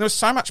 And there was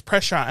so much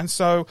pressure. And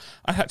so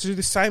I had to do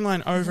the same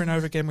line over and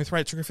over again with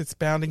Rachel Griffiths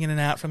bounding in and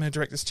out from her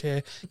director's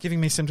chair, giving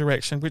me some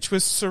direction, which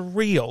was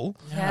surreal.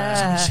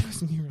 Yeah. She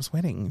was in Muriel's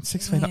wedding,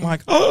 6 feet. I'm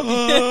like,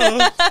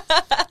 oh.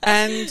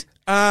 And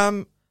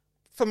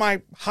for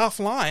my half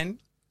line,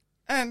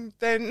 and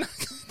then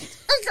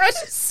I got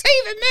to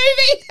see the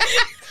movie.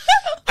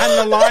 And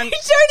the line,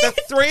 the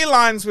 3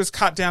 lines was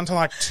cut down to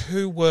like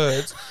 2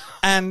 words,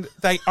 and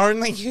they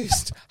only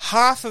used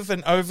half of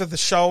an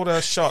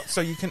over-the-shoulder shot,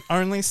 so you can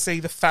only see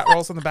the fat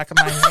rolls on the back of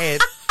my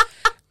head.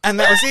 And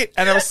that was it.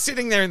 And I was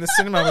sitting there in the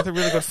cinema with a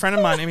really good friend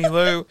of mine, Emmy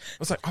Lou. I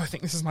was like, oh, I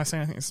think this is my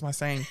scene. I think this is my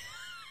scene.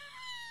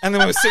 And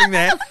then we were sitting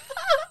there,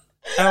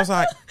 and I was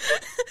like,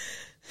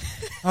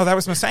 oh, that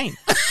was my scene.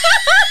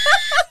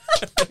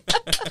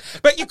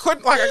 But I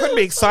couldn't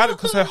be excited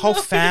because her whole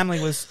family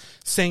was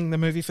seeing the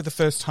movie for the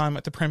first time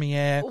at the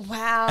premiere.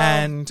 Wow.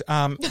 And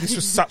this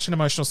was such an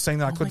emotional scene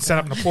that I couldn't stand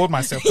up and applaud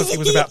myself because he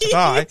was about to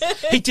die.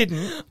 He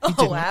didn't.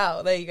 Oh,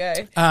 wow. There you go.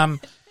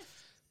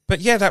 But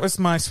yeah, that was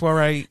my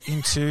soiree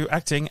into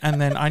acting, and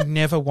then I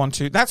never want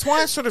to. That's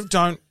why I sort of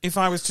don't. If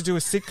I was to do a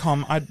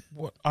sitcom,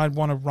 I'd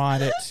want to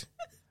write it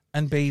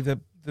and be the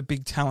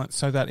big talent,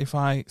 so that if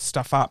I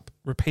stuff up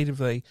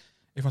repeatedly,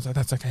 everyone's like,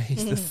 "That's okay.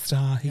 He's the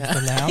star. He's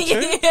allowed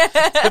to."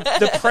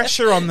 The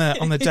pressure on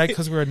the day,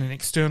 because we were in an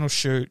external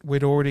shoot,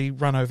 we'd already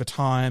run over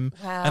time,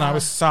 and I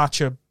was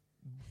such a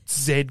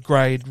Z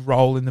grade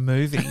role in the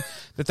movie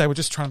that they were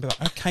just trying to be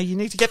like, okay, you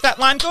need to get that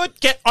line good,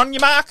 get on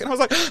your mark. And I was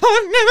like, I've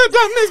never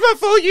done this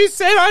before. You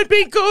said I'd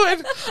be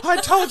good.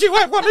 I told you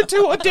I wanted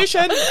to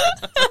audition.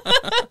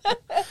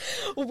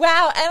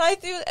 Wow. And I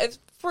think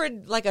for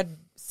like a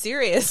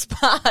serious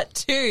part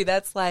too,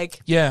 that's like,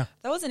 Yeah.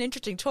 that was an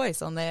interesting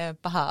choice on their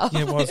behalf.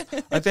 Yeah, it was.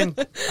 And then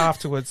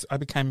afterwards, I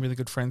became really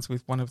good friends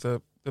with one of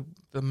the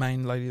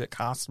main lady that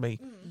cast me.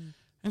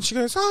 And she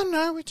goes, oh,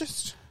 no, I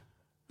just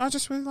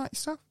really like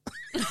your stuff.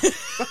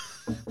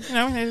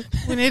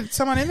 We needed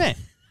someone in there.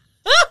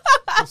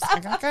 I was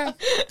like, okay.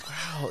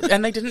 Wow.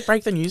 And they didn't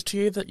break the news to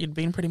you that you'd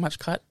been pretty much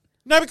cut?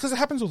 No, because it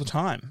happens all the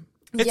time.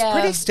 It's Yeah.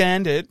 pretty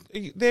standard.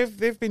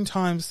 There've been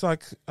times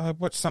like I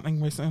watched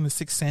something recently on The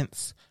Sixth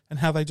Sense, and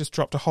how they just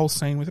dropped a whole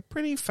scene with a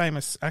pretty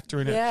famous actor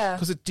in it Yeah.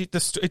 because it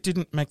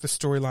didn't make the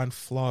storyline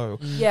flow.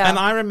 Yeah. And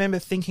I remember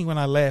thinking when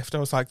I left, I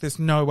was like, "There's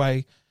no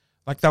way,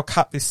 like they'll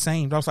cut this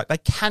scene." But I was like, "They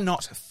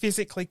cannot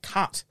physically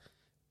cut.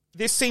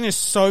 This scene is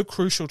so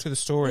crucial to the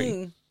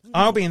story.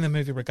 I'll be in the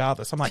movie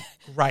regardless." I'm like,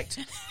 "Great,"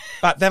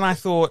 but then I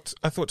thought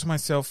to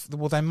myself,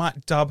 "Well, they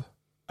might dub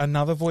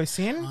another voice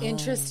in."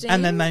 Interesting.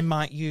 And then they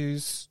might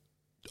use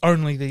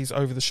only these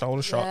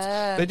over-the-shoulder shots.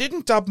 Yeah. They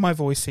didn't dub my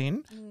voice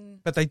in,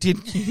 but they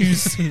did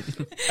use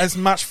as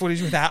much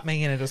footage without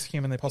me in it as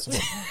humanly possible.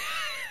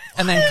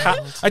 And then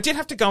cut. I did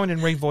have to go in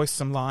and revoice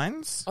some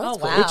lines, Oh,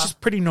 wow. which is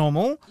pretty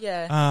normal.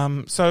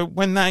 Yeah. So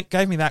when they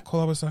gave me that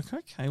call, I was like,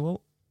 okay,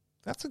 well,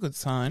 that's a good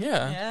sign.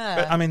 Yeah. Yeah.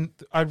 But I mean,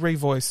 I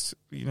revoiced,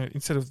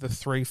 instead of the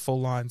 3 full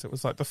lines, it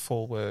was like the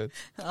 4 words.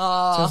 Oh. So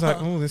I was like,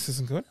 oh, this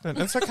isn't good, but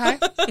it's okay.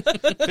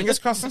 Fingers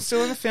crossed I'm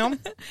still in the film.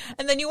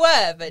 And then you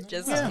were, but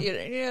just, Yeah.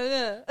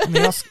 yeah.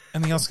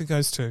 And the Oscar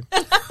goes to.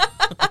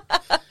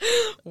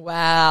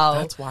 Wow.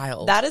 That's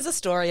wild. That is a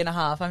story and a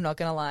half, I'm not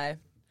going to lie.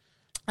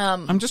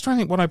 I'm just trying to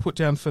think what I put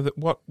down for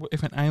what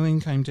if an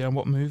alien came down,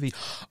 what movie?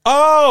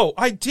 Oh,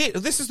 I did.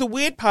 This is the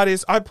weird part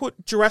is I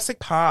put Jurassic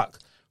Park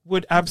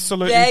would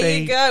absolutely There be.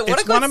 you go. What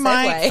it's a good one of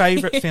my segue.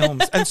 favorite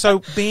films, and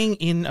so being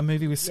in a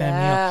movie with Sam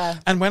Yeah.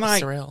 Neill, and when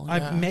Surreal, I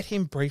yeah. met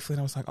him briefly, and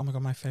I was like, oh my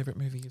god, my favorite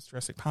movie is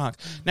Jurassic Park.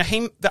 Now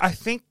I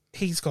think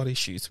he's got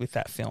issues with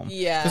that film.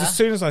 Yeah. because as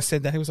soon as I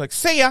said that, he was like,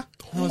 "See ya."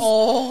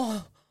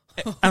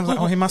 And I was like,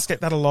 oh, he must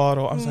get that a lot.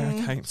 Or I was like,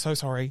 okay, I'm so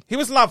sorry. He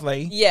was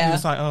lovely. Yeah. He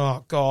was like,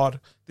 oh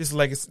god, this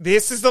legacy.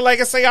 This is the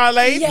legacy I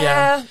leave.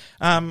 Yeah.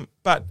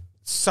 But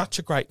such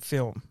a great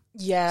film.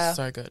 Yeah.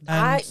 So good.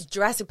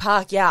 Jurassic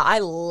Park, yeah, I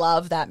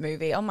love that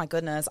movie. Oh my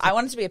goodness. I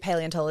wanted to be a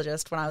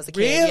paleontologist when I was a kid.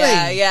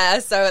 Really? Yeah.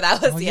 So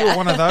that was, Oh, you were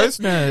one of those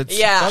nerds.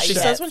 Yeah. She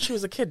yeah. says when she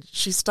was a kid,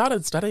 she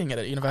started studying it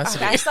at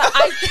university. Okay, so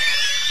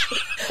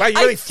Wow, you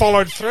really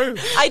followed through.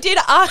 I did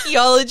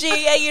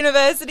archaeology at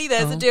university.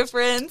 There's a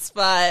difference,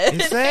 but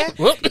Is there?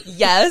 Whoop.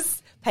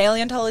 yes,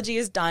 paleontology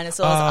is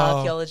dinosaurs, Oh.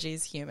 archaeology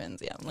is humans.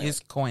 Yeah, I'm like,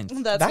 Is coin.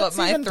 that's That's what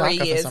my even 3 darker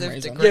for years some of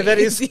reason. degree. Yeah, that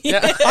is.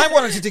 Yeah. I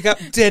wanted to dig up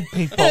dead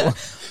people.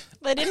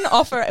 They didn't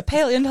offer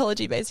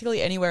paleontology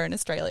basically anywhere in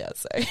Australia,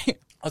 so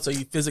Oh, so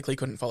you physically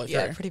couldn't follow through.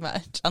 yeah, pretty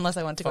much. Unless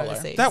I wanted to go Follow.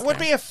 overseas. That would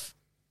be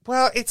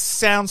well, it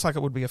sounds like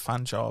it would be a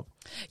fun job.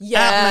 Out in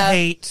yeah. the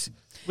heat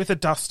with a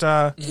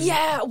duster.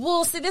 Yeah,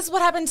 well, see, this is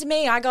what happened to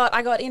me. I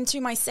got into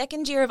my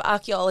second year of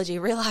archaeology,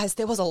 realized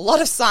there was a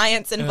lot of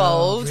science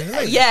involved.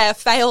 really? Yeah,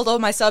 failed all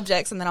my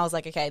subjects, and then I was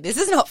like, okay, this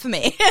is not for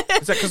me.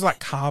 Is that because like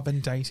carbon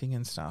dating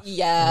and stuff?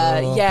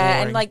 yeah, Oh, yeah,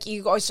 boring. and like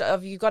you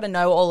got to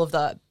know all of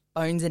the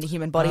bones in a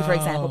human body, for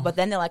example. Oh. But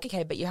then they're like,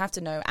 okay, but you have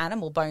to know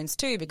animal bones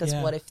too, because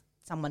Yeah. what if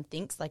someone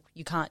thinks like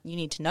you can't? You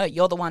need to know.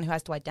 You're the one who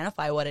has to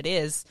identify what it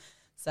is.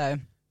 So.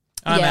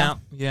 I'm yeah. out.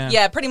 Yeah.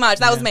 Yeah, pretty much.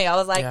 That was me. I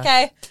was like, Yeah.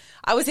 okay,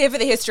 I was here for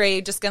the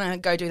history, just going to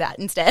go do that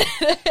instead.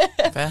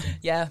 Fair.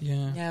 yeah.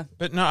 Yeah. Yeah.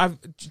 But no,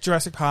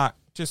 Jurassic Park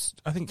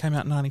I think came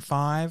out in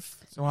 95.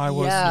 So I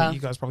was, Yeah. you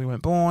guys probably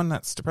weren't born.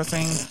 That's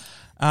depressing.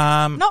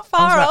 Not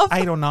far I was off. about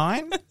 8 or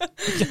 9.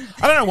 I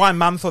don't know why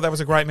Mum thought that was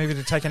a great movie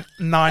to take a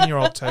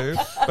 9-year-old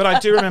to, but I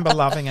do remember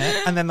loving it.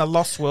 And then The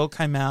Lost World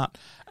came out,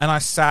 and I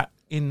sat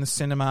in the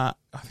cinema,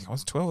 I think I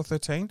was 12 or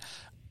 13,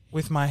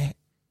 with my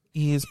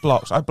ears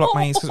blocked. I blocked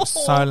my ears because it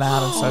was so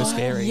loud and so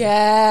scary.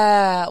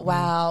 Yeah.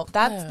 Wow.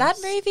 That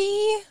Yes.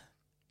 movie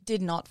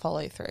did not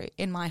follow through,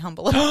 in my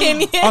humble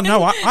opinion. Oh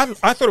no, I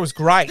thought it was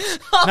great.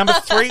 Number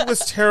 3 was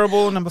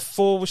terrible. Number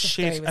 4 was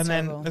shit, 3 was and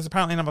then terrible. there's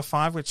apparently number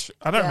 5, which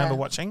I don't Yeah. remember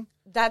watching.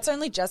 That's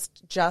only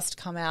just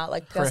come out,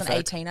 like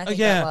 2018, I think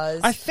yeah, that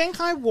was. I think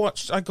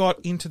I got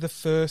into the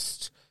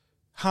first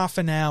half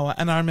an hour,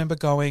 and I remember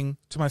going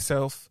to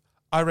myself,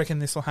 I reckon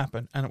this will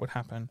happen, and it would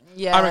happen.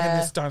 Yeah. I reckon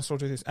this dinosaur will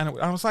do this, and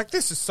I was like,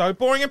 this is so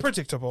boring and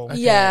predictable. Okay,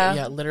 Yeah.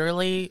 Yeah,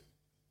 literally,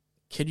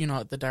 kid you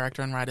not, the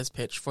director and writer's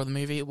pitch for the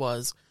movie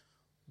was,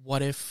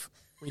 what if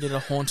we did a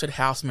haunted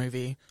house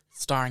movie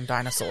starring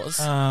dinosaurs?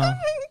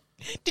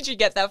 Did you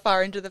get that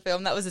far into the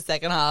film? That was the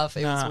second half.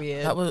 It was Nah,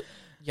 weird. That was,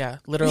 yeah,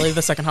 literally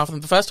the second half.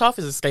 The first half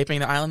is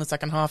escaping the island. The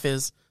second half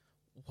is,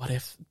 what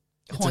if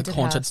it's Haunted a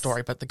haunted house.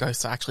 story, but the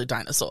ghosts are actually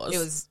dinosaurs?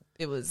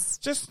 It was It's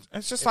just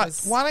It like,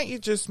 was- why don't you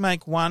just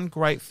make one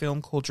great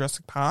film called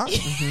Jurassic Park,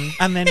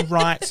 and then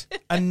write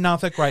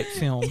another great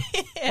film?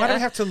 Why do we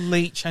have to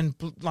leech and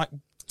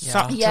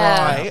suck Yeah.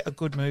 dry a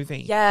good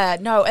movie? Yeah,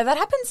 no, and that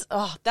happens.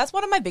 Oh, that's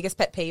one of my biggest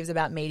pet peeves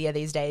about media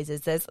these days.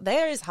 Is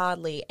there is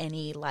hardly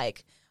any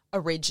like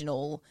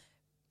original,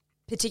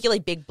 particularly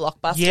big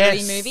blockbuster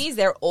Yes. movies.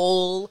 They're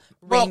all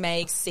Well,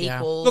 remakes, yeah.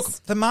 sequels. Look,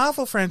 the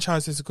Marvel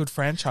franchise is a good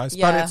franchise, but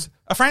Yeah. it's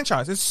a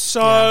franchise. It's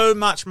so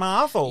much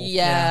Marvel.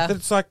 Yeah. That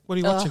it's like, what are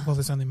you watching? Well,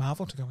 there's only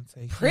Marvel to go and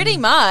see. pretty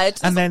much.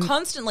 And There's then-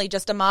 constantly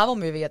just a Marvel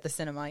movie at the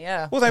cinema.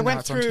 Yeah. Well, they Now went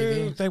it's on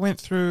through. TV. They went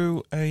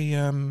through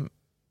a.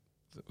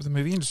 The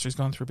movie industry's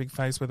gone through a big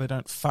phase where they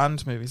don't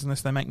fund movies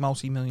unless they make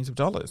multi-millions of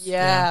dollars.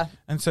 Yeah.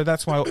 And so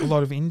that's why a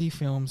lot of indie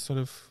films sort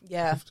of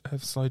Yeah.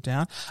 have slowed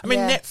down. I mean,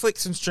 Yeah.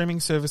 Netflix and streaming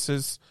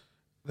services,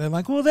 they're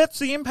like, well, that's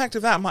the impact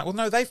of that. I'm like, well,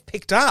 no, they've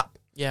picked up.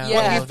 yeah, Yeah.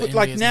 all You've of the put,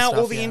 like indies and now stuff,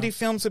 all the yeah. indie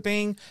films are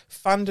being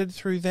funded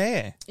through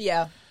there.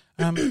 Yeah.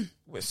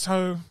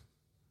 So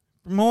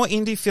more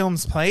indie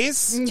films,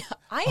 please.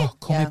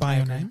 Call Me By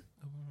Your Name.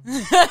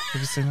 Have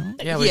you seen that one?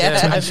 Yeah, we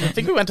Yeah. did. I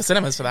think we went to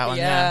cinemas for that one.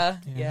 Yeah.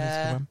 Yeah.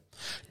 that's a good one.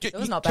 It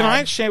was not Can bad.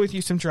 I share with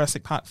you some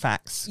Jurassic Park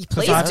facts? You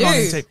 'Cause please I've gone do.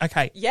 into-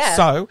 okay. Yeah.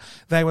 So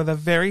they were the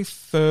very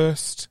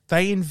first.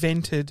 They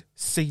invented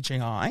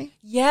CGI.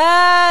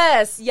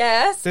 Yes.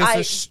 Yes.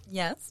 There's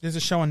yes. There's a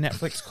show on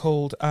Netflix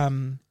called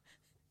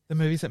The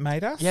Movies That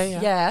Made Us. Yeah,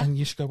 yeah. Yeah. And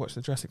you should go watch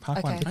the Jurassic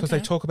Park one Okay. because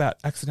they talk about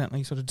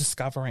accidentally sort of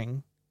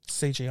discovering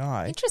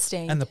CGI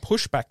Interesting. and the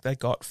pushback they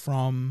got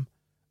from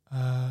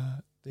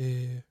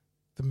the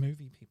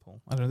movie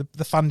people. I don't know,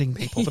 the funding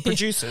people, the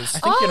producers. I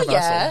think Universal.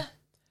 Yeah.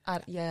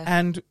 Yeah.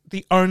 And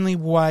the only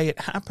way it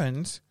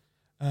happened,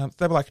 they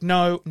were like,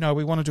 no,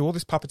 we want to do all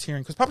this puppeteering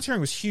because puppeteering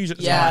was huge at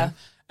the Yeah. time,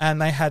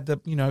 and they had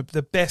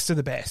the best of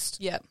the best.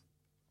 Yeah.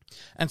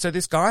 And so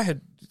this guy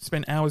had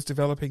spent hours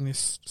developing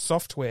this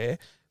software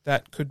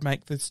that could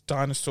make this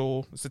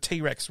dinosaur, it's a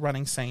T-Rex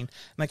running scene, and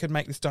they could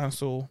make this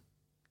dinosaur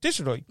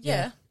digitally.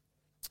 Yeah.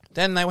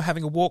 Then they were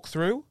having a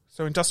walkthrough,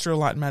 so Industrial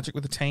Light and Magic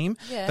with the team.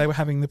 Yeah. They were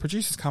having the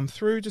producers come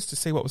through just to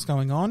see what was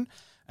going on.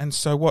 And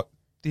so what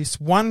this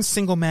one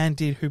single man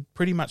did, who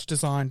pretty much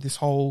designed this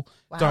whole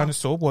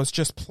dinosaur, was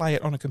just play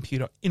it on a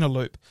computer in a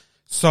loop.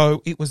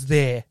 So it was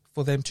there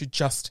for them to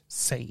just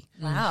see.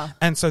 Wow.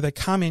 And so they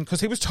come in,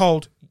 because he was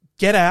told,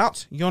 get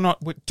out,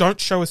 don't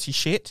show us your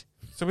shit.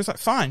 So he was like,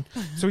 fine.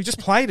 So he just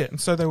played it. And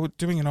so they were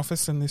doing an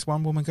office, and this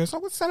one woman goes, oh,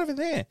 what's that over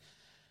there?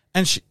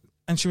 And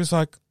she was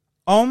like,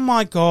 oh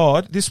my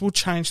God, this will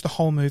change the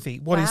whole movie.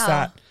 What is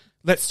that?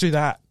 Let's do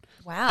that.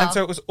 Wow. And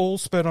so it was all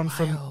spurred on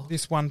from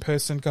this one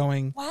person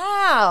going,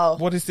 wow.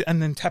 what is it?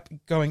 And then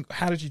going,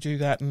 how did you do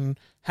that? And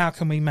how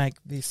can we make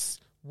this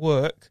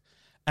work?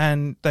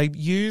 And they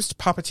used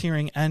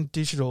puppeteering and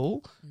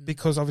digital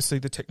because obviously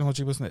the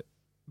technology wasn't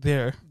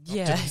there to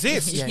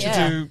exist to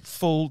do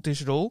full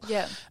digital.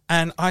 Yeah.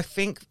 And I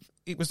think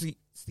it was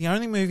the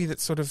only movie that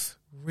sort of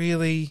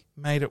really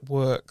made it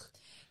work.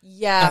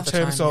 Yeah. In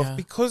terms of,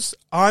 because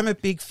I'm a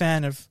big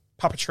fan of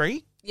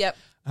puppetry. Yep.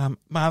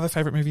 My other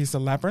favourite movie is The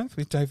Labyrinth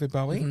with David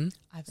Bowie. Mm-hmm.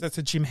 So that's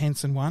a Jim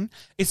Henson one.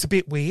 It's a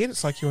bit weird.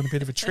 It's like you're on a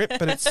bit of a trip,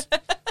 but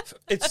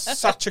it's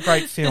such a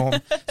great film.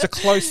 It's a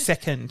close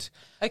second.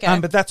 Okay.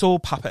 But that's all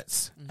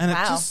puppets. And it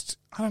just,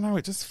 I don't know,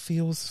 it just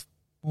feels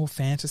more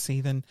fantasy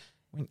than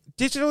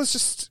digital is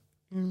just,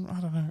 I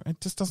don't know,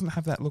 it just doesn't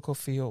have that look or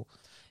feel.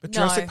 But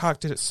Jurassic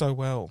Park did it so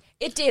well.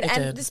 It did.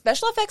 And the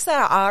special effects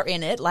that are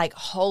in it, like,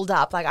 hold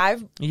up. Like,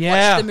 I've watched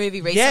the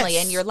movie recently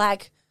and you're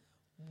like,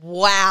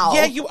 wow.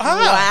 Yeah, you are,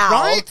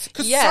 right?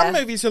 Because some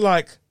movies are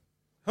like,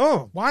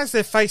 oh, why is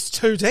their face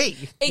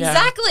 2D?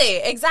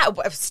 Exactly.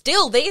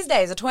 Still these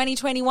days, a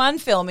 2021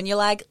 film, and you're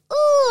like,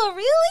 oh,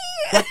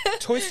 really? Like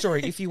Toy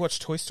Story, if you watch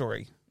Toy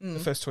Story, the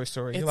first Toy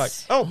Story, you're like,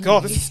 oh,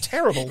 God, this is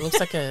terrible. It looks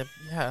like a,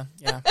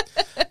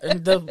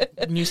 And the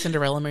new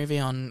Cinderella movie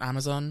on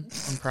Amazon,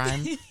 on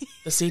Prime,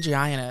 the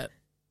CGI in it.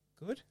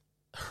 Good?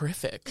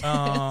 Horrific.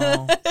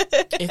 Oh.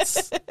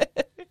 It's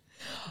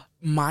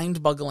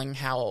mind-boggling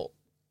how...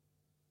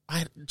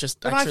 I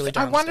truly don't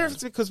I wonder if understand.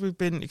 it's because we've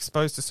been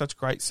exposed to such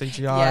great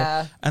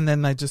CGI and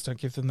then they just don't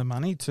give them the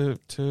money to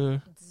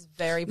It's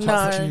very No,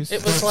 possible.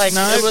 it was like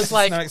it was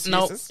like no no,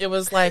 excuses. it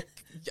was like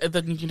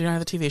you know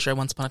the TV show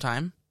Once Upon a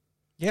Time.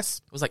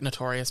 Yes. It was like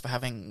notorious for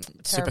having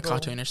super Terrible.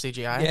 cartoonish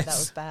CGI. Yes. That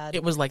was bad.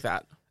 It was like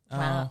that.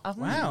 Wow.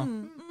 Wow.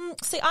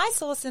 See, I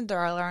saw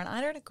Cinderella and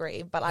I don't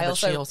agree, but I But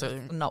she also, also-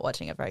 am not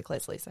watching it very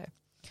closely, so.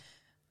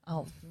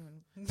 Oh.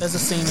 There's a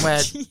scene where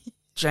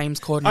James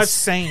Corden. I've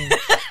seen.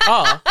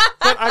 Oh,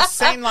 But I've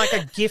seen like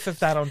a gif of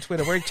that on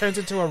Twitter where he turns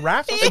into a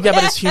rat. yeah,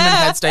 but his human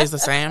head stays the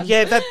same.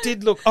 Yeah, that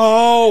did look.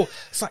 Oh,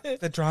 it's like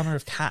the drama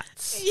of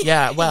Cats.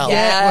 Yeah, well,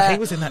 Yeah. Well, he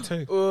was in that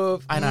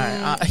too. I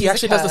know. He He's a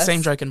actually does the curse.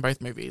 same joke in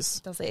both movies.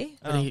 Does he?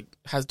 But he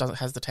has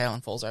the tail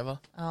and falls over.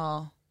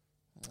 Oh.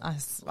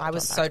 I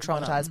was so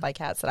traumatized by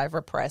Cats that I've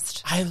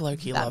repressed. I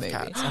low-key That love movie.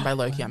 Cats, and by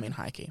low-key I mean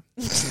high-key.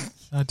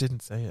 I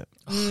didn't see it.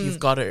 You've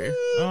got to.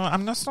 Oh,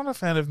 I'm just not a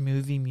fan of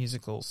movie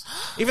musicals.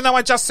 Even though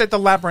I just said The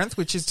Labyrinth,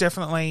 which is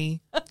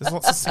definitely, there's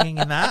lots of singing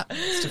in that.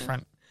 It's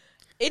different.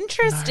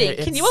 Interesting.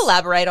 No, Can you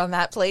elaborate on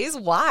that, please?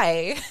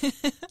 Why?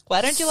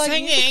 Why don't you like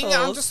singing? musicals?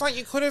 I'm just like,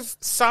 you could have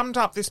summed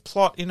up this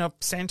plot in a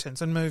sentence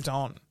and moved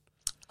on.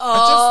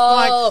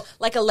 Oh,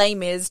 like a Les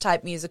Mis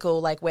type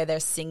musical, like where they're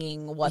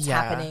singing what's Yeah,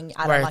 happening.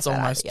 I where don't it's like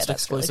that. almost Yeah, that's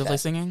really exclusively fair.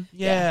 singing.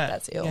 Yeah.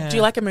 that's ill. yeah. Do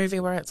you like a movie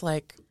where it's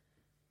like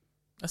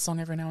a song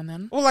every now and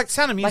then? Well, like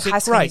Sound of Like Music, High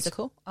School great.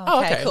 Musical? Oh,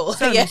 Okay, okay. cool.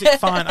 Sound of Yeah. Music,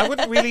 fine. I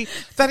wouldn't really.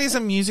 That is a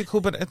musical,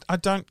 but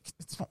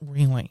it's not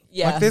really.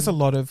 Yeah. Like, there's a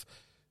lot of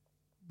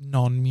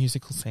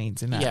non-musical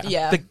scenes in that. Yeah.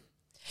 Yeah. The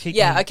kicking-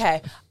 Yeah,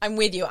 okay. I'm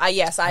with you.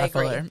 Yes, I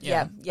agree. follow,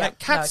 Yeah, yeah. Like,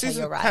 Cats no, okay, is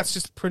you're right. Cats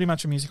just pretty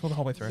much a musical the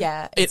whole way through.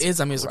 Yeah. It it's is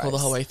a musical the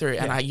whole gross. way through,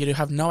 and you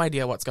have no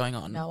idea what's going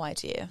on. No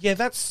idea. Yeah,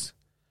 that's.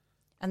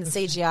 And the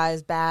CGI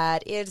is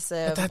bad. It's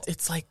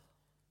It's like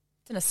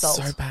an assault.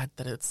 so bad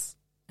that it's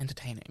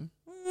entertaining.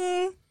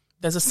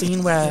 There's a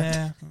scene where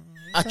Yeah.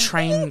 a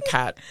train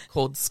cat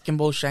called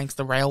Skimble Shanks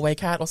the Railway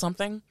Cat or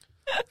something.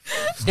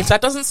 If that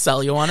doesn't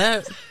sell you on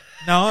it,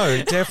 No,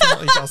 it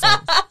definitely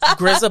doesn't.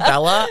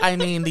 Grisabella, I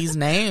mean, these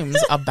names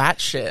are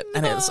batshit,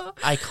 and it's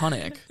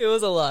iconic. It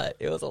was a lot.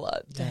 It was a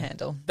lot to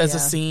handle. There's Yeah. a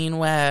scene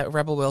where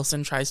Rebel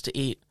Wilson tries to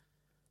eat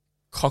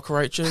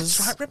cockroaches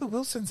That's right, Rebel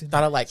Wilson's in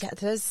that that. are like Yeah,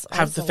 there's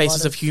have the a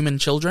faces lot of human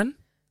children.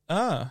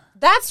 Oh.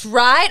 That's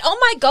right. Oh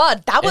my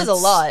god, that was a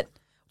It's lot.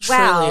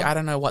 Wow. Truly, I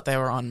don't know what they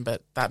were on,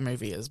 but that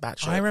movie is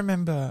batshit. I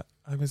remember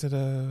I was at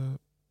a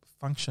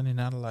function in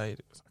Adelaide.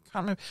 I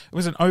can't remember. It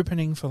was an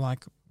opening for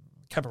like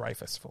Cabaret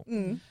Festival.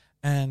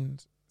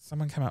 And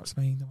someone came up to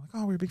me and they're like,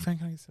 oh, we're a big fan.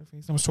 Can I get selfies?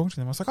 And I was talking to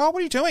them. I was like, oh, what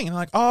are you doing? And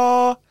they're like,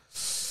 oh,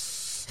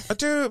 I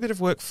do a bit of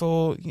work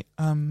for,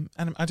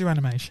 I do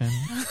animation.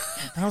 And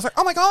I was like,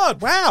 oh my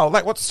God, wow.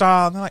 Like, what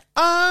style? And they're like,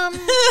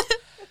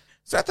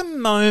 so at the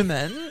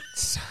moment,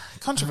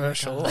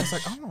 controversial. I was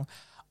like, oh,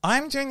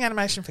 I'm doing the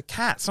animation for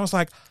Cats. And I was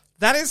like,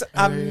 that is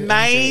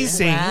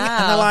amazing. Wow.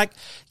 And they're like,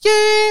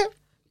 yeah,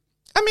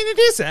 I mean, it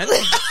isn't.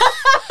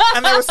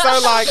 And they were so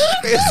like,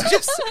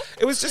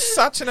 it was just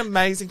such an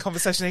amazing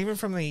conversation, even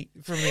from the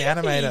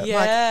animator.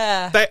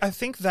 Yeah. Like, I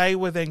think they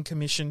were then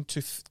commissioned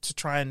to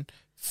try and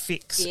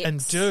fix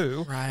and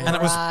do, Right. and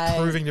it was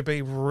proving to be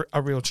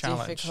a real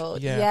challenge.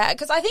 Difficult. Yeah. Yeah,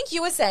 because I think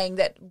you were saying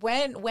that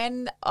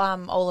when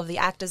all of the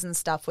actors and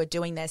stuff were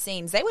doing their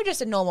scenes, they were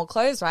just in normal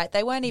clothes, right?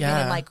 They weren't even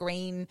in like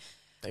green.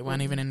 They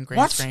weren't even in green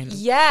What? screen.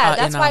 Yeah,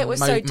 that's why it was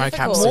so mocap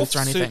difficult. suits or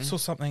anything. Suits or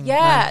something.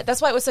 Yeah,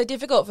 that's why it was so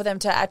difficult for them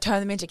to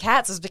turn them into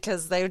cats, is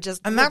because they were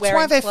just And that's wearing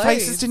why their clothes.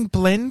 faces didn't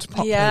blend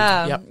properly.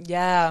 Yeah, Yep.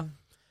 yeah.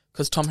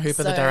 Because Tom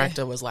Hooper, the So-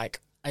 director, was like,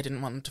 I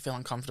didn't want them to feel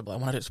uncomfortable. I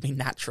wanted it to be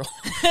natural.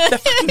 They're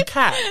fucking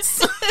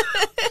cats.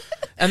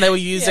 And they were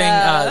using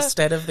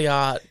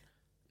state-of-the-art,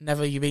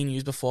 never been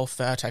used before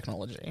fur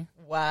technology.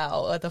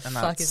 Wow, what the And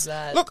fuck that's- is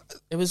that? Look,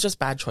 It was just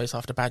bad choice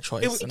after bad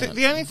choice. it was,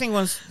 the only thing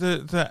was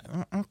the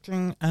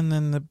acting and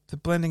then the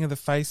blending of the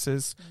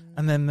faces,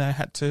 and then they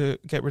had to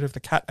get rid of the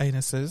cat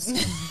anuses.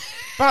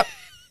 But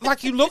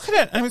like you look at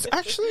it, and it was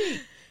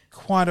actually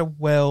quite a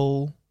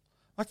well.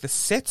 Like the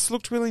sets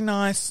looked really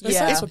nice. The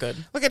Yeah. sets were good.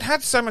 Like it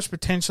had so much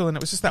potential, and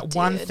it was just that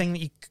one thing that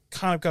you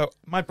kind of go,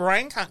 my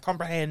brain can't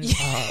comprehend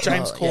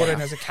James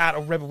Corden as a cat,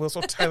 or Rebel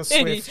Wilson, or Taylor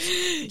Swift,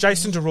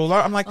 Jason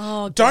Derulo. I'm like,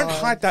 don't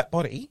hide that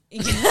body.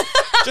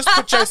 Just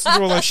put Jason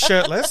Derulo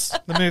shirtless.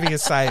 The movie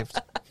is saved.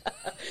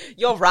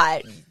 You're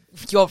right.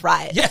 You're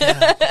right.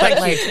 Yeah.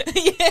 Like,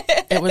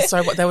 it was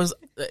so. There was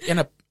in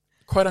a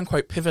quote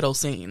unquote pivotal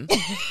scene,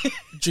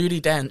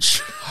 Judi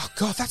Dench. Oh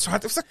God, that's right.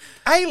 It was an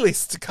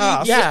A-list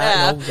cast.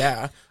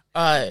 Yeah.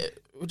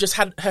 Just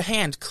had her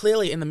hand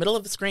clearly in the middle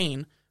of the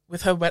screen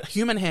with her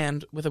human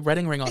hand with a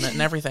wedding ring on it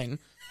and everything,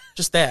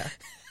 just there,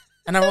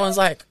 and everyone's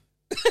like,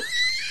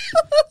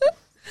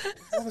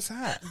 What was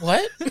that?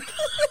 "What?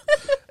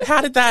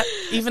 How did that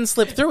even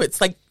slip through?" It's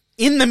like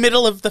in the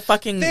middle of the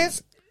fucking.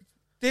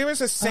 There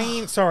is a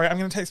scene. Sorry, I'm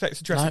going to take us back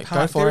to Jurassic No,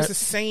 Park. go for There is it. a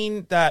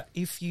scene that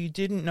if you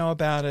didn't know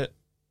about it,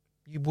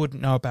 you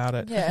wouldn't know about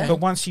it. Yeah. But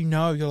once you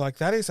know, you're like,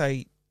 that is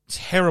a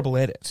terrible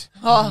edit.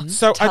 Oh,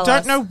 So I tell don't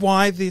us. know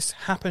why this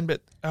happened,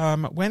 but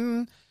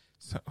this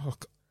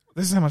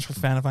is how much of a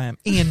fan of I am.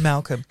 Ian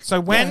Malcolm. So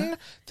when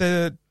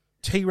the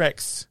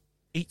T-Rex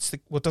eats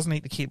doesn't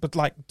eat the kid, but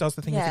like does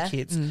the thing with the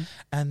kids,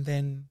 and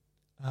then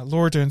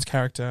Laura Dern's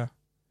character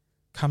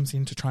comes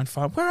in to try and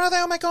find, where are they?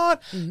 Oh my God.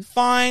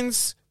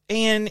 Finds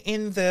Ian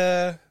in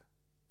the...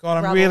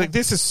 God, Rubble.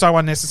 this is so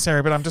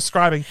unnecessary, but I'm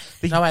describing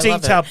the No, I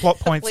love detailed it. plot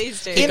points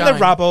Please do. in Keep the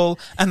going. rubble,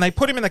 and they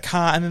put him in the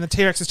car, and then the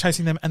T-Rex is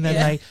chasing them, and then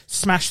they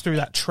smash through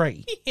that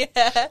tree.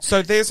 Yeah.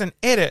 So there's an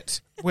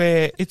edit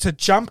where it's a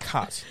jump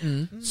cut.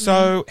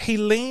 So he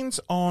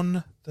leans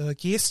on the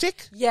gear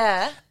stick,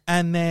 Yeah.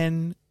 and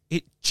then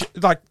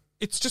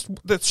it's just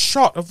the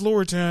shot of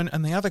Laura Dern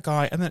and the other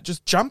guy, and then it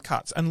just jump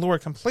cuts, and Laura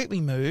completely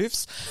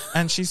moves,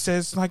 and she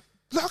says, like,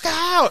 look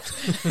out!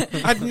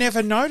 I'd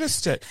never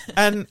noticed it.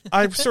 And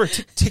I saw a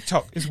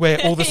TikTok is where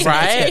all the secrets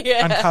Right?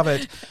 get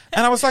uncovered.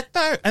 And I was like,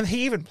 no. And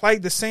he even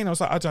played the scene. I was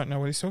like, I don't know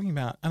what he's talking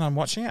about. And I'm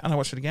watching it, and I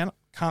watch it again.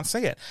 Can't see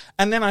it.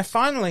 And then I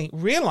finally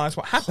realised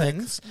what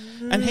happens.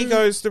 And he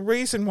goes, the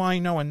reason why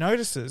no one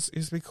notices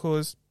is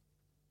because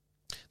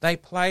they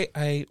play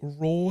a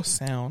roar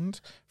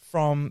sound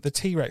from the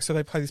T-Rex. So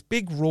they play this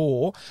big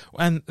roar,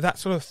 and that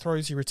sort of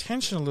throws your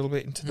attention a little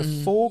bit into the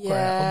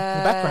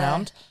foreground, the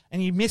background,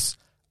 and you miss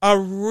a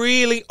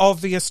really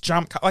obvious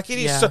jump cut. Like it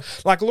is so,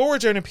 like Laura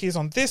Dern appears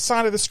on this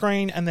side of the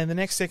screen, and then the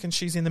next second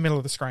she's in the middle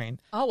of the screen.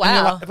 Oh, And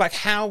you're wow. like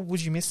how would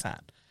you miss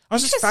that? I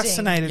was just Interesting.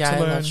 fascinated Yeah, to I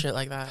learn. love shit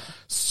like that.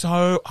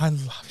 So I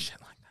love shit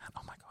like that.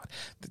 Oh my God.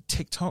 The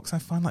TikToks I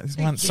find like this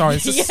one. Sorry,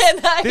 Yeah,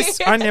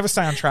 I never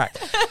stay on track.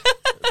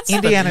 the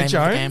Indiana name of the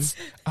Jones,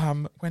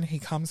 when he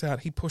comes out,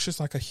 he pushes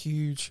like a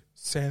huge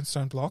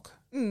sandstone block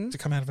to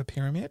come out of a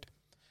pyramid.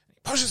 He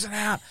pushes it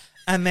out,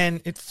 and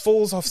then it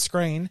falls off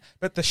screen,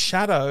 but the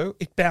shadow,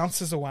 it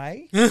bounces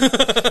away. So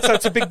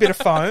it's a big bit of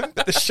foam,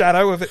 but the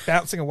shadow of it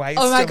bouncing away is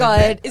Oh my still in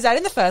there. God. Is that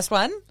in the first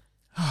one?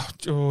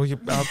 Oh, you're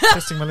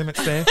testing my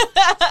limits there.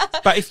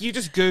 But if you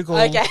just Google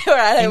Okay, all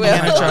right, I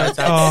Indiana will. Jones,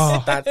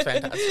 That's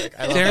fantastic.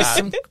 I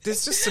love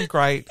there's just some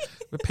great,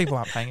 but people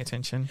aren't paying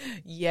attention.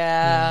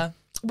 Yeah.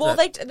 Well,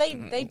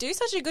 they do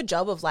such a good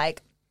job of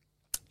like,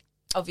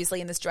 obviously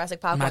in this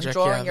Jurassic Park one, Magic,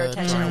 drawing yeah, your the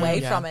attention drawing,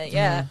 away yeah. from it.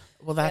 Yeah.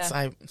 Well, that's Yeah.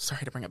 I'm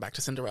sorry to bring it back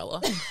to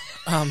Cinderella.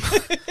 I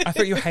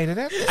thought you hated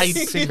it. I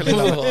secretly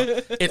love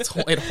it.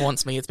 it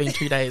haunts me. It's been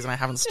 2 days and I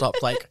haven't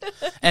stopped. Like,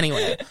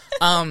 anyway,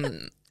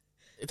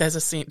 there's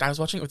a scene. I was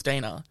watching it with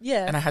Dana,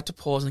 Yeah. and I had to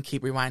pause and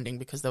keep rewinding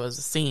because there was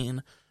a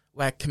scene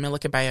where Camila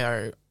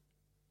Cabello.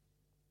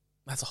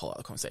 That's a whole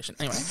other conversation.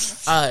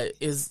 Anyway,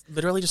 is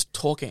literally just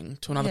talking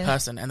to another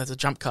person, and there's a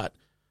jump cut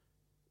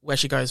where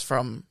she goes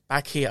from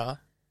back here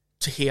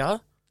to here,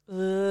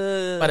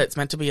 but it's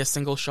meant to be a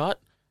single shot,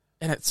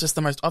 and it's just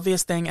the most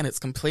obvious thing, and it's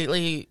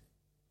completely.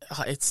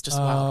 It's just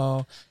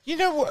wow. Oh, you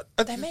know what?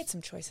 They made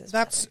some choices. for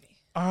That's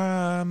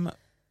that movie.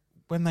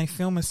 when they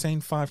film a scene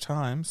 5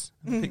 times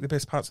and pick the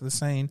best parts of the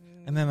scene,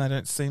 and then they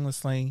don't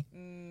seamlessly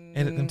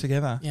edit them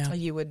together. Yeah. Oh,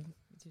 you would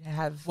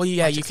have Well,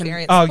 yeah, much you can-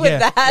 experience Oh, with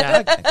yeah.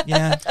 that.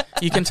 Yeah.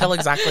 You can tell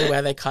exactly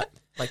where they cut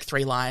like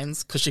 3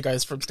 lines because she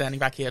goes from standing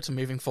back here to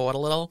moving forward a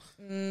little.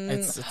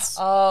 It's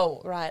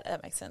Oh, right.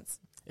 That makes sense.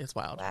 it's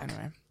wild. Whack.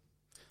 Anyway,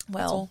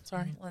 Well, all.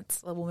 Sorry.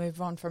 we'll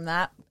move on from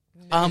that.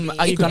 are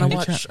you gonna Movie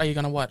watch? chat. Are you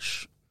gonna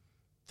watch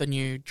the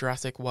new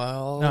Jurassic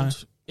World? No.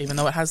 Even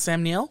though it has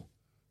Sam Neill.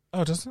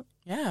 Oh, does it?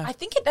 Yeah. I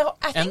think it.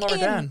 I think Laura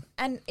Ian Dern.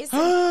 and is it,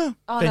 Then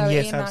no,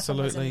 yes, Ian Malcolm was in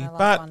absolutely. the last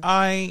But one.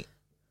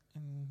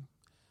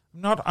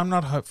 I'm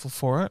not hopeful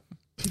for it.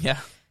 yeah.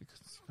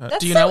 That's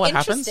do you so know what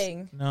happens?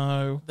 interesting.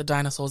 No. The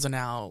dinosaurs are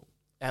now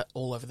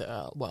all over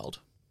the world.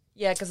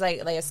 Yeah, because they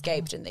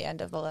escaped in the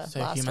end of the So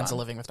last humans one. are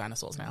living with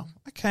dinosaurs now.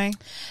 Okay.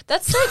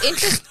 That's so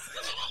interesting.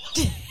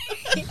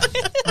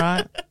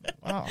 Right.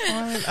 Well,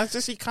 I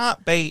just you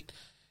can't beat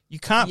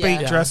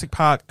Yeah. Jurassic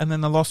Park, and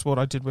then The Lost World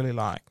I did really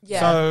like. Yeah.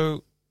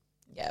 So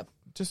Yeah.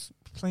 just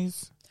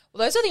please.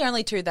 Well, those are the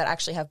only two that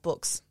actually have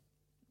books.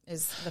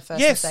 Is the first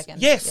Yes, and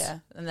second. yes. Yeah.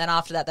 And then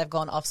after that, they've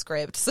gone off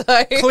script. So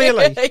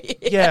Clearly.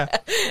 Yeah.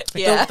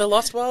 Yeah. The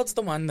Lost World's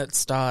the one that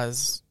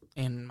stars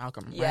in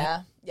Malcolm, right?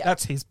 Yeah. Yeah.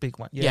 That's his big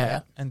one. Yeah. Yeah.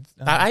 And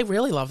I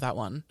really love that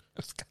one. I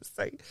was going to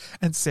say,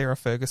 and Sarah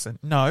Ferguson.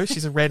 No,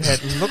 she's a redhead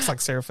who looks like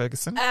Sarah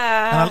Ferguson.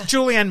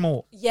 Julianne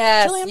Moore.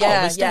 Yes. Julianne Moore,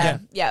 Yeah. we still- Yeah.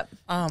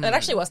 Yeah. It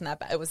actually wasn't that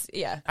bad. It was,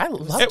 yeah. I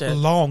loved It was it.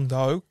 long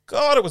though.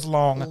 God, it was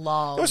long.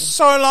 Long. It was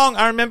so long.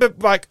 I remember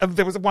like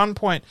there was one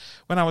point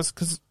when I was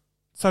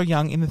so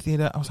young in the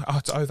theater. I was like, oh,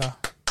 it's over.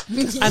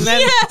 And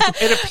then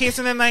it appears,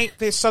 and then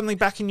they're suddenly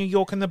back in New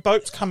York, and the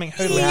boat's coming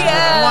hurtling.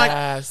 Yeah. I'm like,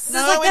 Yes. no,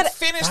 There's like it's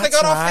that- finished. They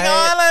That's got off the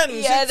right.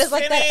 island. Yeah, It's there's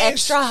like that finished.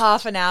 extra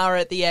half an hour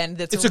at the end.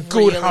 That's It's a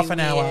good really half an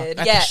hour. weird.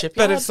 At Yeah. the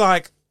shipyard? But it's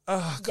like,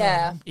 oh God.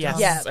 Yeah.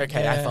 Yes. Yeah.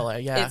 Okay, Yeah. I follow.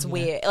 Yeah. It's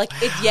weird. Like,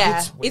 it's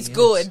It's weird.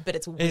 good, but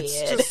it's weird.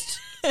 It's just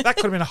that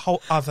could have been a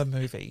whole other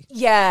movie.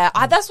 Yeah,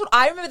 that's what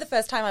I remember the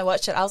first time I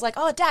watched it. I was like,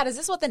 "Oh, Dad, is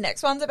this what the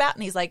next one's about?"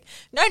 And he's like,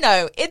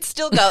 "No, it's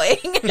still going.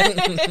 We're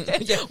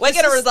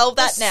going to resolve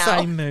that now."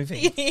 Same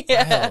movie.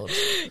 Yeah, Wild.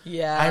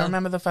 yeah. I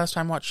remember the first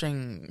time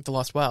watching The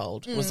Lost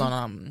World Mm. was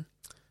on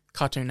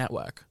Cartoon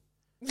Network,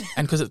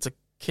 and because it's a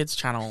kids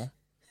channel,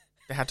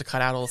 they had to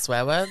cut out all the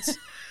swear words.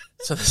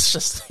 So there's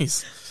just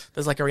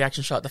there's like a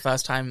reaction shot the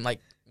first time like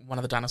one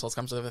of the dinosaurs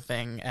comes over the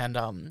thing, and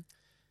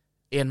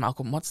Ian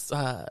Malcolm, what's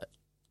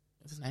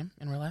his name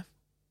in real life?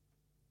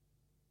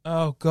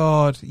 Oh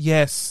God,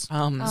 yes. This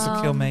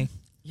will kill me.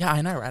 Yeah,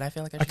 I know, right? I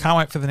feel like I can't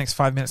wait for the next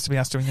 5 minutes to be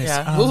us doing this.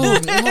 Yeah.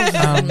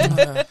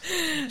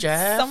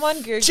 Jeff. Someone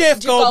Google Jeff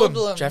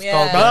Goldblum. Jeff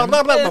yeah. Goldblum.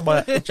 Blah, blah,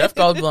 blah, blah. Jeff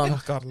Goldblum.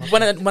 Oh God, I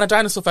love when a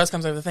dinosaur first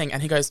comes over the thing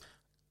and he goes,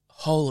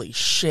 "Holy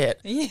shit!"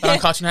 But on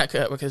Cartoon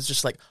Network, it's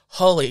just like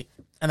 "holy,"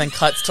 and then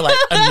cuts to like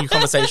a new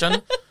conversation.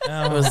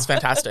 It was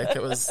fantastic.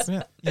 It was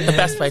Yeah. the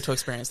best way to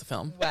experience the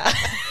film. Wow.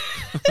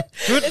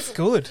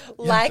 good.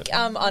 Like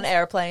on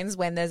airplanes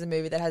when there's a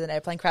movie that has an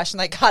airplane crash and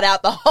they cut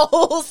out the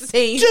whole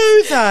scene.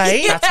 Do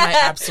they? That's my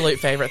absolute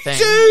favorite thing.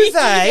 Do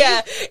they?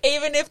 Yeah,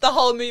 even if the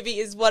whole movie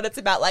is what it's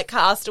about, like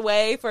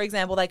Castaway, for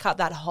example, they cut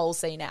that whole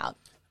scene out.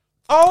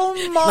 Oh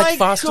my Like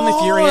Fast God. and the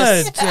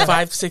Furious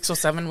 5, 6, or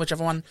 7,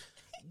 whichever one.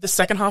 The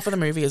second half of the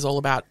movie is all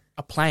about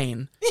a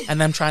plane and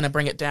them trying to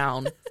bring it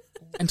down.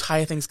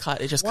 Entire thing's cut.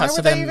 It just Why cuts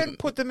would to they them. even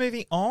put the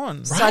movie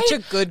on? Such a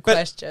good But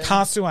question.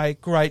 Castaway,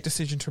 great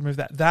decision to remove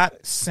that.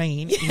 That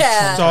scene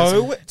Yeah. is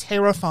so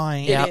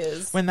terrifying. Yep. It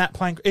is. When that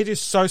plane, it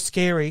is so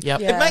scary.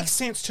 Yep. It Yeah. makes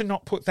sense to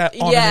not put that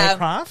on Yeah. an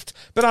aircraft,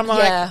 but I'm like,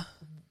 Yeah.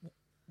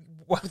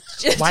 what?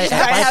 Just Why- don't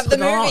why have the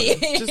put it on?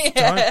 movie. Just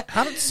Yeah. don't.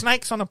 How did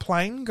snakes on a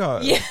plane go?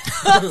 Yeah.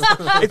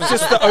 It's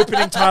just the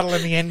opening title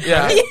and the end.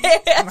 Yeah.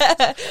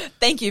 credit.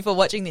 Thank you for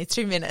watching these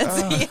 2 minutes.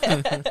 Oh.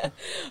 Yeah.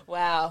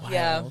 Wow.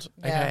 Yeah. Wild.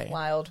 Yeah. Okay.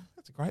 Wild.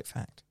 That's a great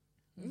fact.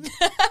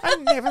 I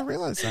never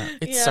realised that.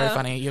 It's so Yeah.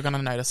 funny. You're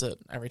gonna notice it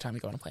every time you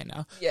go on a plane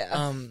now. Yeah.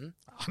 I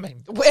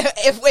mean,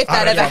 If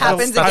that ever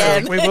happens I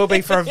again. think we will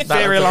be for a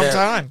very be long it.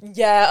 time.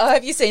 Yeah. Oh,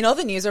 have you seen all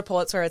the news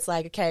reports where it's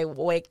like, okay,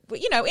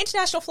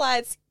 international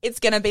flights, it's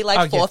going to be like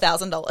Oh, yeah.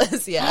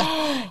 $4,000.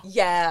 Yeah.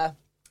 Yeah.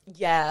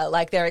 Yeah.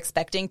 Like they're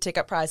expecting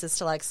ticket prices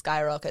to like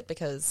skyrocket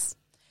because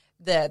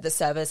the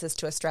services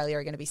to Australia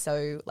are going to be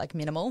so like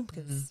minimal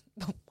because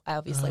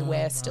obviously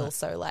we're still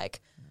so like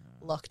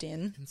locked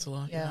in.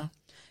 Peninsula, Yeah.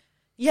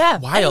 Yeah.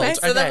 Wild. Anyway,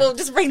 so that Okay. will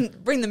just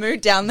bring the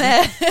mood down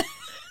there.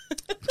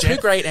 Two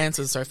great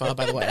answers so far,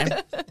 by the way.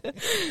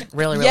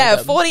 Really, really Yeah,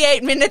 good.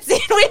 48 minutes in,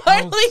 we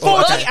only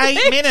Oh, okay.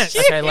 48 minutes.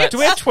 Okay, let's- Do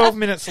we have 12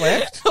 minutes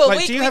left? Well,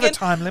 Do you we have a can-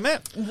 time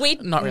limit? We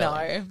Not really.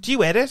 No. Do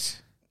you edit?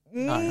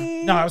 No,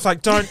 I was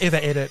like, don't ever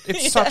edit.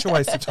 It's such a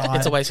waste of time.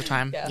 It's a waste of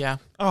time. Yeah. Yeah.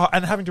 Oh,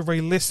 and having to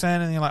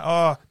re-listen, and you're like,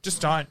 oh, just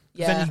don't.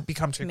 Yeah. Then you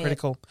become too Me-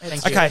 critical.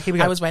 Thank Okay, you. here we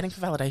go. I was waiting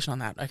for validation on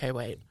that. Okay,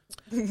 wait.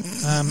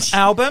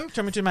 Album. Do you want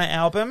me to do my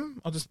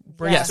album? I'll just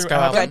breeze Yes, through go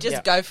album. Go, album. just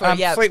Yeah. go for it.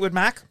 Yeah. Fleetwood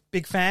Mac,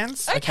 big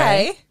fans.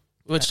 Okay.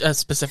 Which a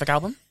specific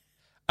album?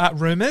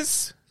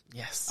 Rumours,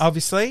 Yes.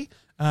 obviously,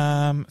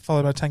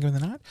 followed by Tango in the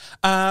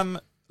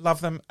Night.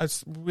 Love them.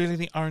 It's really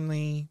the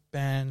only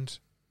band,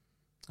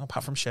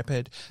 apart from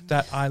Shepherd,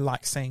 that I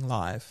like seeing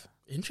live.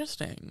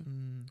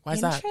 Interesting. Why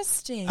is that?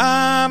 Interesting.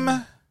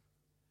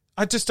 I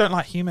I just don't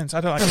like humans.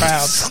 I don't like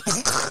crowds.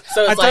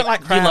 So I it's don't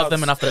like you crowds. love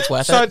them enough that it's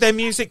worth So it. their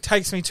music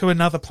takes me to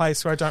another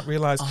place where I don't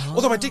realise.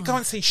 Although I did go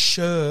and see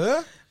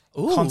Cher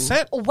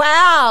concert.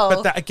 Wow.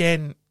 But that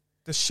again,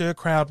 the Cher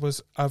crowd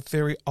was a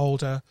very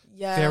older,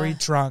 Yeah. very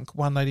drunk,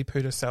 one lady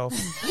pooed herself. So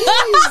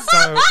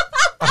I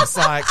was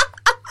like,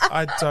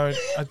 I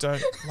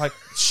don't like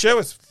Cher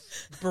was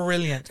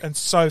brilliant and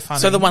so funny.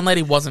 So the one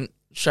lady wasn't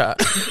sure.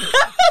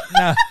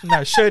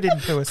 No, Cher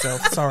didn't poo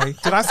herself. Sorry.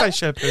 Did I say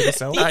Cher pooed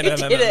herself?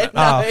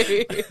 No.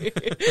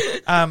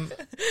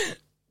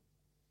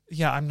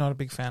 Yeah, I'm not a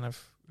big fan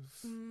of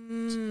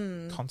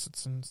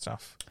concerts and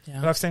stuff. Yeah.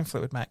 But I've seen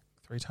Fleetwood Mac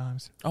 3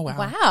 times. Oh wow.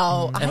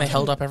 Wow. And they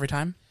held up every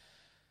time.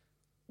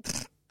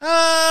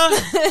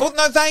 Well,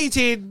 no, they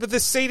did, but the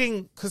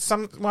seating, because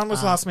one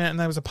was last minute and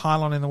there was a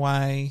pylon in the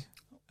way.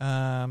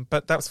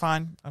 But that was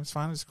fine. I was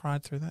fine. I just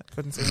cried through that.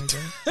 Couldn't see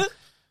anything.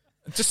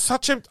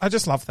 I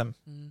just love them.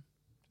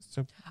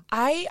 So,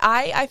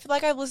 I feel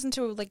like I've listened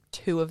to like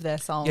 2 of their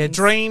songs. yeah,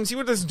 Dreams. You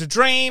would listen to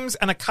Dreams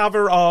and a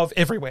cover of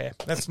Everywhere.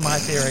 That's my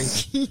theory.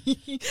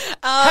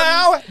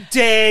 How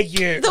dare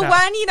you? The No.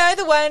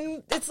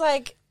 one, it's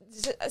like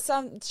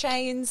some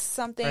chains,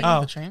 something. Breaking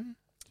Oh. the chain.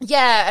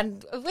 Yeah, and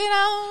we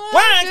don't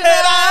Work it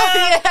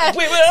out. Yeah.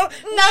 We will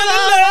never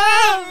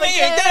love me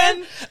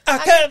again. I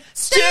can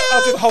still.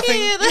 I'll do the whole thing.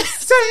 feel the-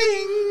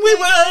 Saying we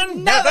will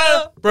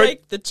never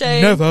break the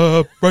chain.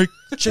 never break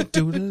the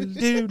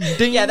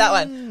chain. Yeah, that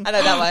one. I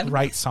know that one.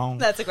 Great song.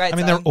 That's a great I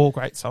mean, song. they're all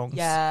great songs.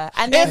 Yeah,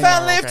 and If then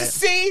I live to great.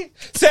 see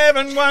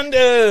 7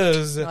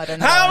 wonders, I don't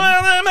know how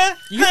that will I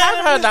You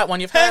have heard that one.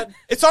 You've heard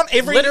It's on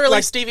every literally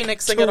like, Stevie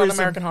Nicks sing it on tourism.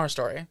 American Horror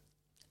Story.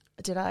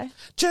 did I?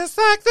 Just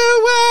like the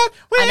world.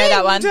 I know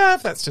that one.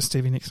 That's just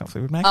Stevie Nicks, not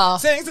Fleetwood Mac. Oh.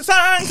 Sings the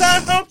songs I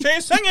hope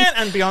she's singing.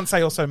 And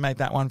Beyonce also made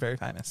that one very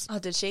famous. Oh,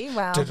 did she?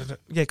 Wow.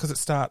 Yeah, because it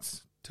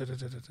starts.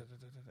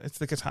 It's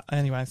the guitar.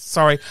 Anyway,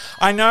 sorry.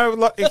 I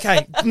know.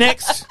 Okay,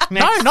 next. No,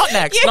 not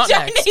next. You not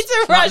don't next. need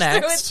to Not rush next.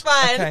 through. It's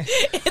fine. Okay.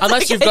 It's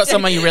Unless okay you've got to-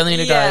 somewhere you really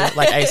need to Yeah. go,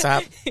 like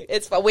ASAP.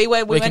 It's fine. We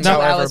went can 2 go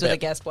over hours a with a bit.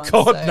 guest once.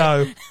 God, so.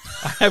 no.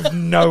 I have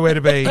nowhere to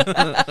be.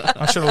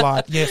 I should have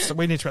lied. Yes,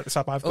 we need to wrap this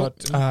up. I've got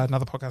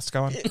another podcast to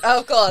go on. Oh,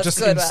 of course. Just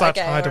good in one. such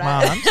Okay, high all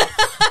right. demand.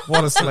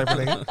 What a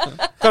celebrity.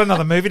 Got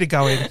another movie to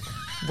go in.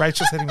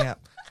 Rachel's hitting me up.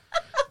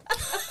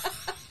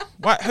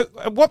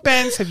 What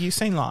bands have you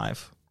seen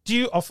live? Do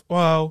you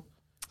well,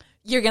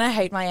 You're going to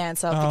hate my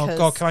answer oh because...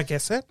 God, can I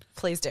guess it?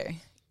 Please do.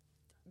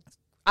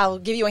 I'll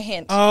give you a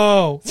hint.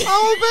 Oh,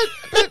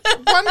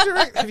 but One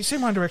Direction. Have you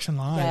seen One Direction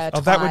live? Yeah,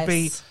 oh, that would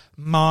be twice.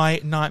 my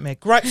nightmare.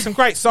 Some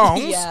great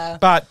songs, Yeah.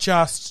 but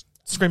just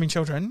screaming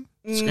children.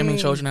 Screaming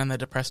children and their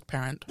depressed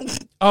parent.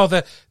 Oh,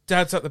 the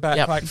dads at the back,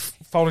 Yep. like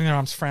folding their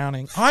arms,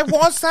 frowning. I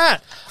was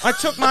that. I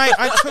took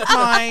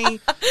my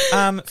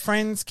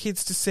friends'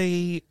 kids to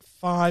see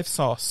Five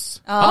Sauce.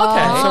 Oh. Okay.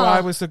 And so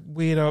I was the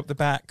weirdo at the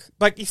back.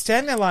 Like you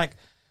stand there, like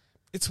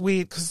it's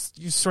weird because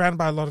you're surrounded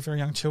by a lot of very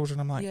young children.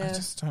 I'm like, I Yeah.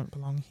 just don't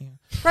belong here.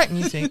 Great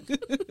music,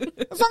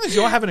 as long as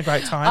you're having a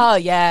great time. Oh,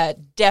 yeah,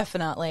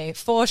 definitely.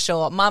 For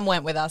sure. Mum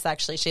went with us,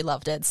 actually. She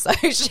loved it. So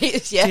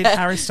she's, yeah. Did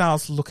Harry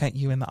Styles look at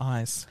you in the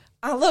eyes?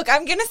 Oh, look,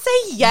 I'm going to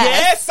say yes.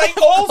 Yes,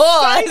 they all Of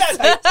course. say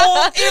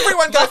that.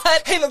 Everyone goes,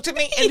 But- he looked at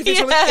me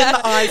individually Yeah. in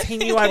the eyes. He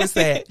knew I was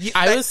there.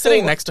 I was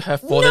sitting next to her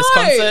for this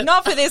No, concert.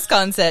 not for this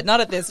concert. Not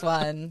at this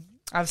one.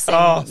 I've seen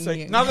Oh, so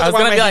you. none of I the was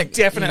one gonna where be he like,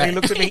 definitely no.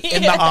 looked at me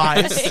in the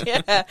eyes.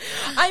 Yeah.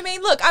 I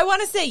mean, look, I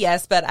want to say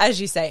yes, but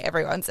as you say,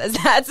 everyone says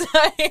that. So.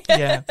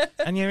 Yeah.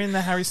 And you're in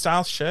the Harry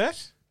Styles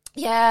shirt?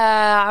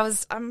 Yeah,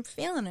 I'm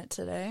feeling it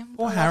today.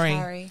 Poor I love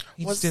Harry.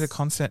 He just did a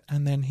concert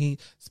and then he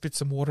spit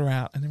some water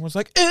out and everyone's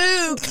like,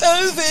 ooh,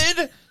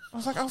 COVID. I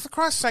was like, oh, for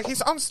Christ's sake,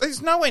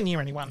 he's nowhere near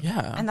anyone.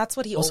 Yeah. And that's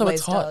what he Also, always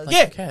it's hot. does. Like,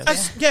 Yeah,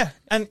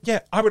 who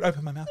cares? I would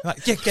open my mouth.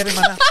 Like, yeah, get in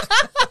my mouth.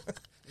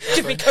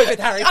 Give me COVID,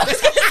 Harry. I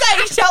was going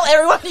to say, tell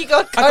everyone you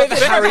got I got COVID the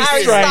from Harry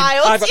Harry strain.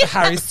 Styles. I got the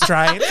Harry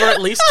strain. For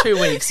at least 2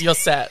 weeks, you're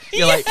set.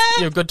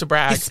 You're good to He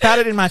brag. spat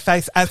it in my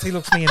face as he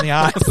looked me in the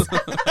eyes.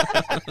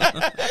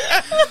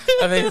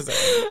 Amazing.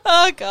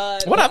 Oh,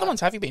 God. What other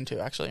ones have you been to,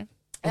 actually?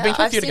 We've been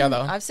to a few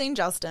together. I've seen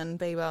Justin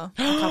Bieber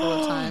a couple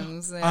of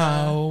times.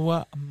 Yeah.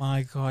 Oh,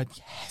 my God,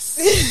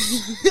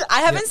 yes.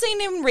 I haven't seen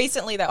him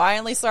recently, though. I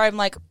only saw him,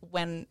 like,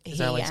 when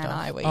he early and stuff.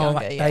 I were Oh, younger.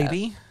 like yeah.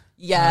 Baby.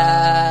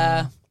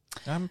 Yeah.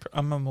 I'm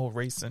a more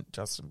recent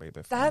Justin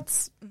Bieber fan.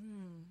 That's...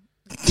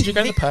 Did you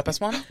go to the Purpose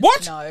one?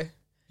 What? No.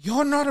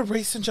 You're not a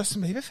recent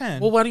Justin Bieber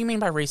fan? Well, what do you mean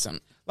by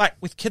recent? Like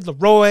with Kid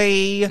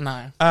Laroi.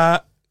 No.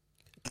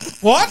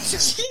 What?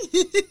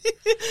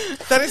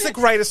 That is the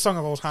greatest song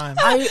of all time.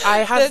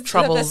 I have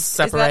trouble Is that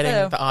separating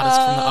the artist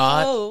from the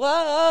art.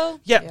 Whoa.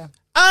 Yep. Yeah.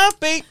 I'll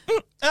be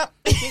up.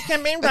 You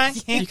can be right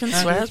here. You can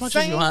swear as much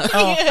as you want.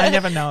 Oh, I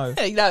never know.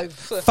 No.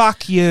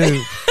 Fuck you.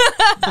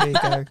 There you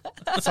go.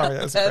 Sorry,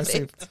 that was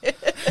aggressive.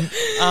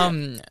 Yeah,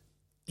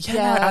 Yeah.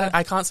 No,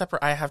 I can't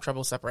separate. I have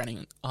trouble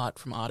separating art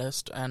from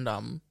artist,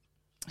 and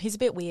He's a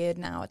bit weird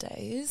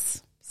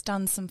nowadays.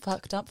 done some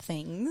fucked up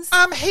things.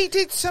 He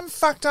did some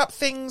fucked up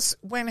things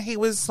when he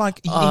was like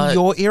in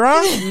your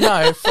era.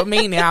 No, for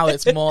me now,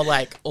 it's more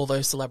like all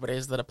those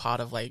celebrities that are part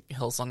of like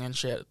Hillsong and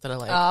shit that are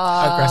like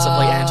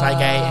aggressively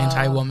anti-gay,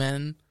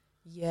 anti-woman.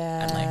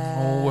 Yeah.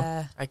 And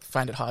like, I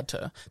find it hard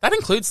to. That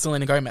includes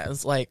Selena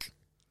Gomez. Like,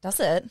 Does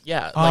it?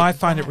 yeah. Oh, like, I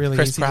find it really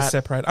Chris easy to Pratt.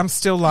 separate. I'm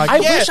still like, I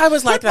wish I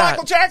was like put that.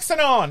 Michael Jackson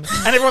on,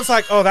 and everyone's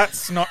like, oh,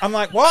 that's not. I'm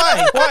like,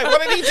 why?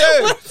 What did he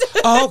do?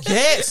 Oh,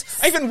 yes.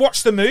 I even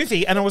watched the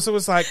movie, and I was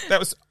like, that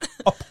was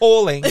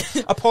appalling,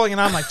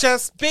 and I'm like,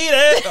 just beat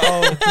it.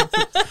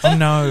 Oh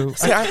no.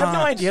 See, I have no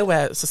can't. idea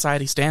where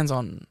society stands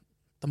on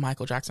the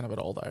Michael Jackson of it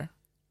all, though.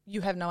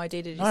 You have no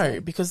idea, did you say?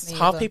 No, because Me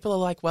half either. people are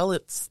like, well,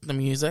 it's the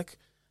music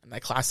and they're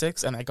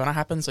classics and they're gonna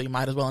happen, so you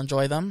might as well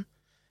enjoy them.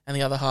 And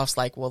the other half's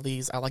like, well,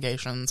 these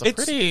allegations are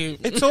pretty.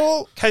 It's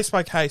all case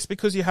by case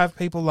because you have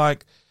people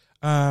like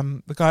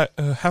the guy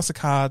House of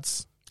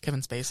Cards,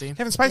 Kevin Spacey.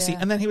 Yeah.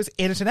 and then he was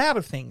edited out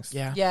of things.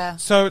 Yeah. Yeah.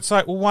 So it's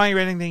like, well, why are you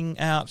editing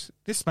out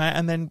this man?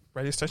 And then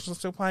radio stations will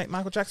still play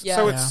Michael Jackson. Yeah.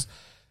 So Yeah.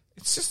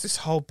 it's just this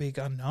whole big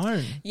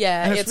unknown.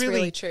 Yeah, And it's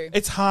really true.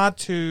 It's hard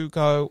to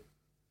go,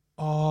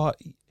 oh,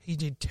 he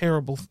did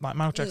terrible. Like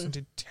Michael Jackson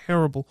did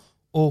terrible,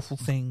 awful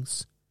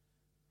things.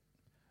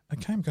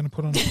 Okay, I'm going to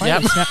put on a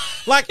playlist now.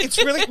 Like, it's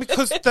really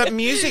because the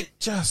music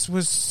just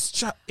was,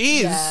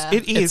 Yeah.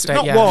 it is, It's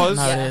not yeah, was.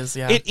 No, it is,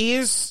 yeah. It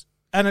is,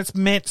 and it's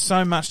meant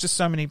so much to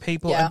so many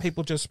people, Yeah. and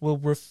people just will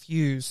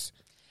refuse.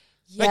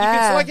 Yeah.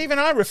 Like, so like even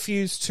I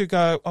refuse to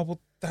go, oh,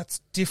 well, that's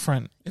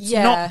different. It's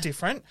Yeah. not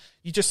different.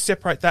 You just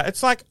separate that.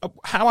 It's like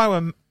how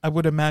I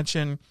would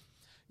imagine,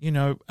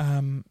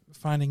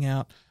 finding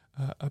out,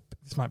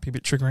 this might be a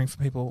bit triggering for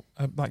people,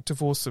 like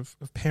divorce of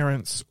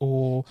parents,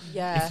 or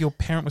Yeah. if your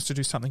parent was to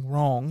do something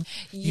wrong,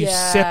 you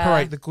Yeah.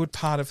 separate the good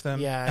part of them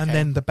Yeah, and okay.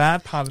 then the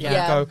bad part of them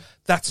Yeah. and go,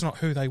 that's not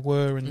who they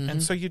were.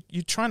 And so you're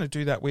trying to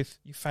do that with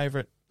your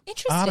favourite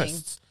Interesting.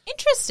 artists.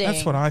 Interesting.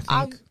 That's what I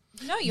think.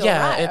 No, you're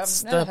yeah, right.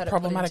 it's I've never the heard it put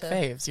problematic into-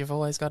 faves. You've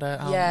always got to.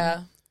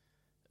 Yeah.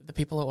 The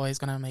people are always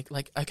going to make,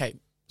 like, okay,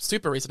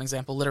 super recent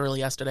example. Literally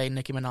yesterday,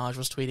 Nicki Minaj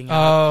was tweeting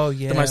out Oh,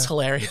 yeah. the most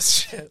hilarious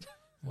shit.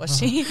 Was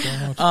she?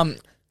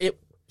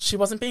 She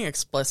wasn't being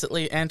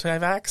explicitly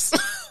anti-vax.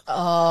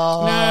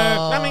 Oh.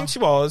 No, I mean, she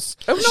was.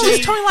 Oh, no,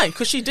 it's totally like,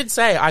 because she did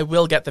say, I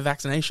will get the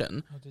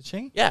vaccination. Oh, did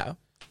she? Yeah.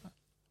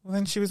 Well,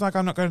 then she was like,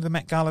 I'm not going to the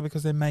Met Gala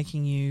because they're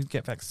making you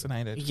get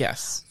vaccinated.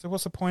 Yes. So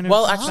what's the point of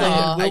Well, actually,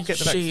 we'll get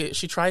the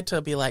she tried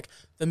to be like,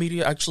 the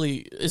media actually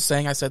is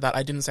saying I said that.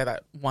 I didn't say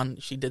that. One,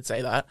 she did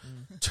say that.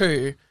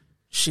 Two,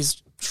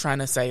 she's trying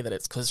to say that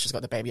it's because she's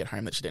got the baby at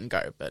home that she didn't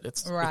go, but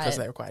it's Right. because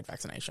they required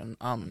vaccination.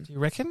 Do you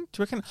reckon?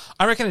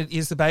 I reckon it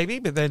is the baby,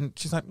 but then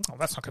she's like, oh,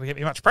 that's not going to get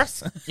me much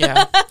press.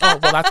 Yeah. Oh,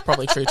 well, that's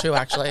probably true too,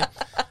 actually.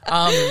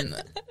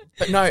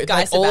 But no,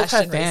 Guy like, all of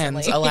her Sebastian fans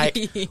recently. are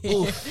like,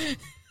 oof,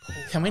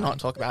 can we not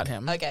talk about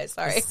him? Okay,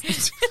 sorry.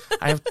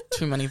 I have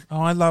too many.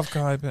 Oh, I love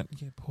Guy, but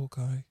yeah, poor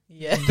Guy.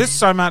 Yeah. There's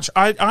so much.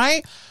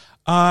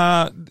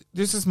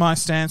 This is my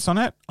stance on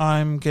it.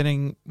 I'm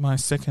getting my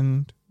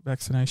second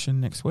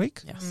vaccination next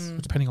week. Yes.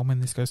 Depending on when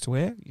this goes to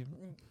air.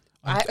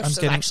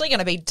 It's actually going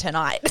to be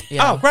tonight.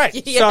 Yeah. Oh,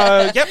 great.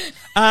 Yeah. So, yep.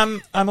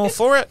 I'm all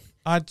for it.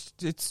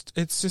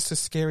 It's just a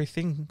scary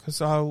thing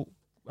because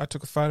I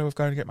took a photo of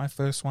going to get my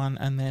first one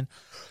and then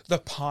the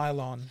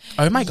pylon.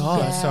 Oh my God.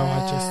 Yeah. So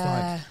I just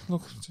like,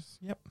 look,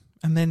 yep.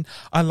 And then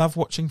I love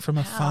watching from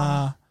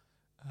afar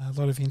a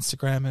lot of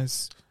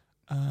Instagrammers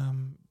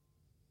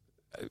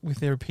with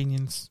their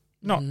opinions,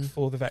 not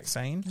for the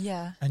vaccine.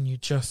 Yeah. And you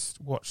just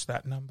watch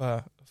that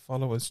number of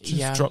followers just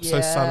Yeah. drop so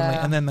Yeah. suddenly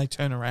and then they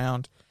turn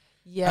around.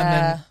 Yeah. And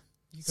then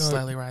you go,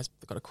 Slowly rise.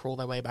 They've got to crawl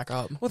their way back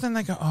up. well, then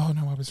they go, oh,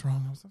 no, I was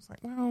wrong. I was like,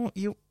 well,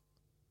 you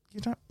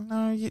don't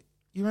know.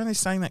 You're only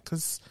saying that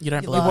because You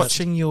don't you're believe it.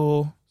 watching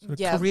your sort of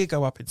Yeah. career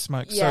go up in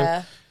smoke.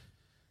 Yeah. So,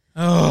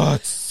 oh,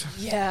 it's...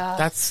 Yeah.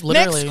 That's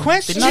literally. Next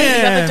question. No,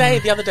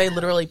 the other day,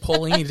 literally,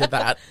 Paulini did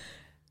that.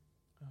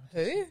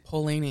 Who?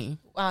 Paulini.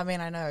 Well, I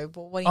mean, I know,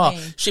 but what do you Oh,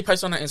 mean? she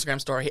posted on her Instagram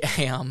story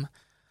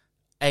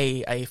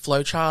a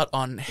flowchart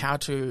on how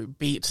to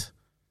beat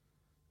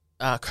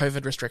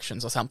COVID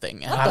restrictions or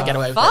something, and how to get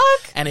away with it.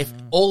 fuck? And if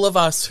all of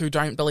us who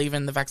don't believe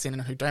in the vaccine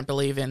and who don't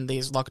believe in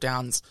these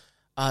lockdowns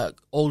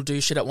all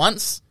do shit at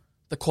once,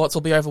 the courts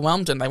will be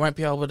overwhelmed and they won't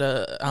be able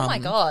to Oh my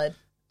God.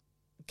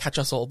 catch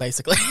us all,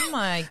 basically. Oh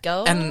my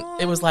God. And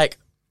it was like,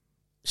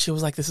 she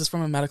was like, this is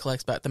from a medical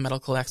expert. The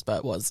medical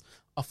expert was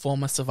a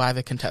former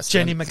Survivor contestant.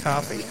 Jenny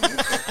McCarthy.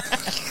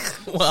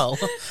 Well,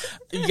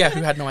 yeah,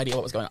 who had no idea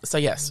what was going on. So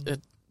yes,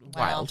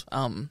 Wow.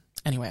 wild.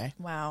 Anyway,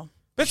 Wow.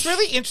 But it's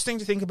really interesting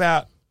to think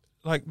about,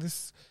 like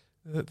this,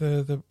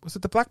 the was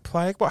it the Black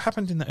Plague? What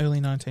happened in the early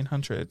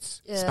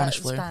 1900s? Yeah, Spanish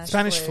flu.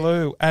 Spanish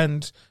flu,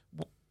 and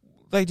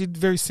they did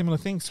very similar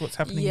things to what's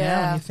happening now.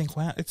 Yeah. And you think,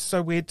 wow, it's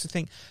so weird to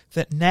think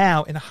that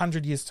now in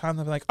 100 years' time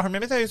they'll be like, I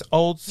remember those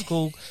old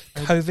school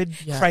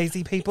COVID Yeah.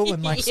 crazy people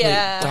and like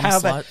Yeah. dumb how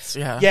they, sluts.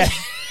 Yeah. yeah,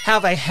 how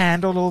they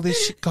handled all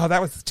this shit. God,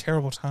 that was a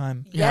terrible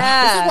time.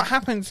 Yeah. This is what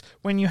happens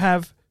when you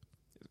have,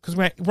 because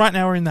right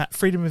now we're in that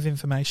freedom of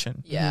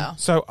information. Yeah.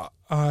 So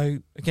I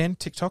again,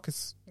 TikTok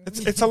is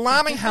It's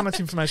alarming how much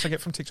information I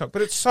get from TikTok,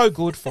 but it's so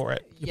good for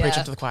it. You're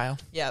preaching to the choir.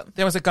 Yeah.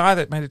 There was a guy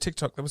that made a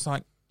TikTok that was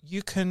like,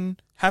 you can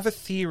have a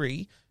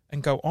theory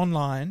and go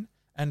online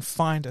and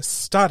find a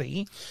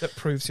study that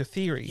proves your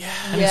theory. Yeah.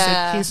 And he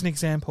said, here's an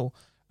example.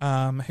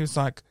 He was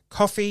like,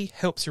 coffee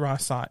helps your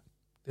eyesight.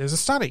 There's a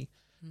study.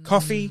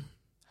 Coffee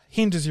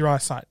hinders your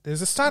eyesight.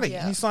 There's a study. Yeah.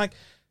 And he's like,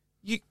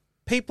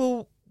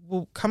 people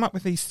will come up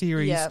with these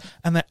theories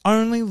and they're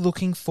only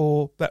looking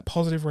for that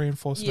positive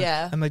reinforcement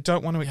and they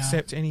don't want to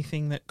accept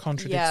anything that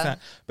contradicts that.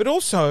 But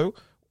also,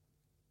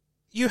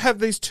 you have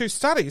these two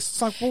studies. It's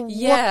like, well,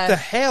 what the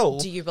hell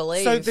do you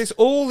believe? So there's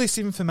all this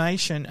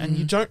information and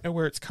you don't know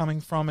where it's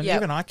coming from. And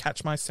even I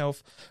catch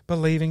myself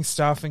believing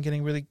stuff and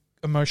getting really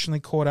emotionally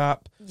caught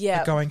up.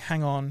 Yeah. Going,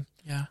 hang on.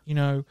 Yeah. You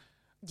know.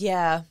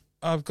 Yeah.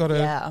 I've got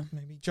to,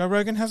 maybe Joe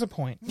Rogan has a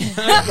point.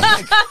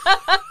 Like,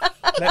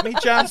 let me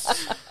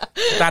just.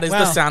 That is the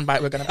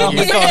soundbite we're going to be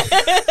using. Oh my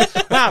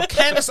God. Wow,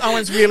 Candace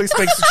Owens really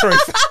speaks the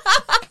truth.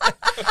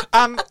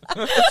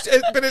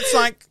 But it's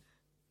like,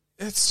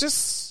 it's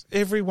just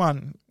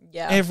everyone.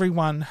 Yeah.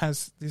 Everyone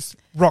has this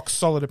rock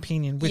solid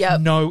opinion with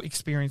no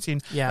experience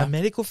in a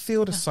medical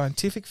field, a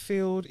scientific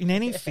field, in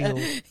any field.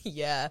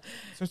 Yeah.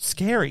 So it's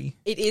scary.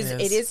 It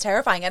is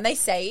terrifying. And they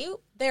say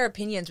their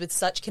opinions with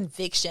such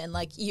conviction.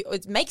 Like,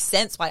 it makes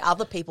sense why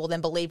other people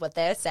then believe what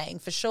they're saying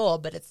for sure,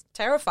 but it's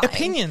terrifying.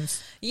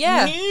 Opinions.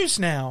 Yeah. News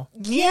now.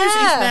 News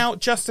is now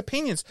just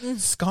opinions.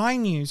 Sky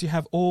News, you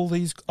have all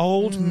these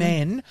old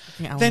men.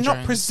 They're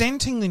not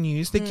presenting the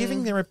news. They're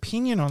giving their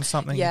opinion on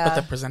something. Yeah. But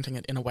they're presenting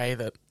it in a way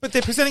that... But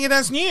they're presenting it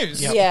as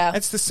news. Yep. Yeah.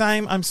 It's the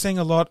same. I'm seeing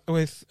a lot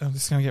with,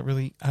 this is going to get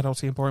really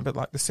adulty and boring, but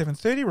like the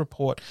 7:30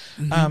 report,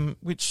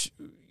 which...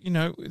 You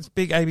know, it's a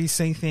big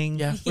ABC thing,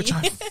 which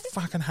I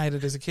fucking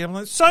hated as a kid. I'm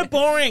like, it's so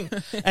boring.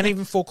 And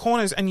even Four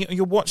Corners, and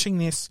you're watching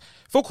this.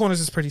 Four Corners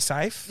is pretty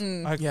safe.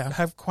 I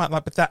have quite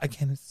like, but that,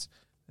 again, it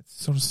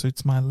sort of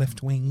suits my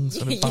left wing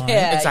sort of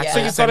vibe. Exactly.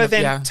 So you've got to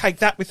then take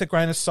that with a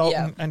grain of salt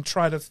and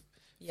try to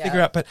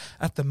figure out. But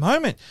at the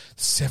moment,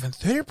 the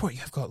 7:30 report,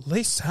 you've got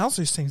Lee Sales,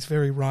 who seems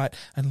very right,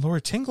 and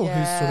Laura Tingle,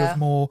 who's sort of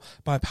more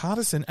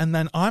bipartisan. And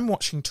then I'm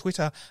watching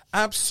Twitter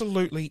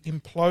absolutely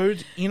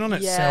implode in on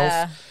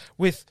itself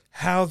with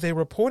how they're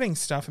reporting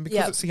stuff. And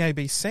because it's the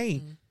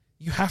ABC,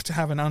 you have to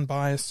have an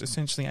unbiased,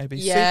 essentially,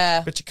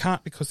 ABC. But you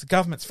can't because the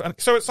government's...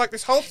 So it's like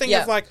this whole thing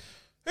of like,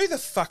 who the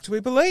fuck do we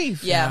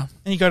believe? Yeah.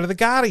 And you go to The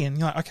Guardian.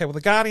 You're like, okay, well, The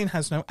Guardian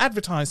has no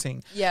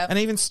advertising. Yeah. And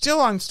even still,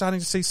 I'm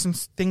starting to see some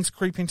things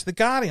creep into The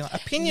Guardian. Like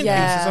opinion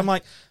pieces. I'm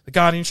like, The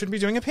Guardian shouldn't be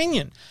doing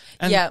opinion.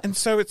 And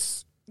so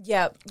it's...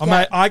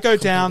 I go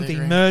down the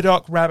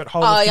Murdoch rabbit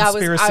hole of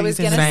conspiracies. I was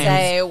going to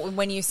say,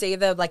 when you see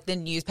the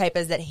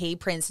newspapers that he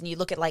prints and you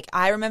look at, like,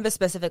 I remember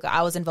specifically,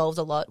 I was involved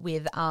a lot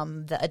with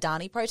the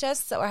Adani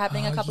protests that were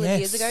happening a couple of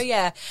years ago.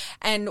 Yeah.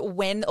 And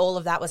when all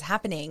of that was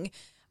happening...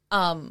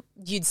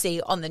 you'd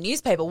see on the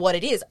newspaper what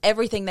it is.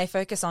 Everything they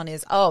focus on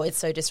is, it's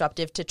so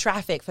disruptive to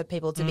traffic for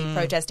people to be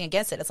protesting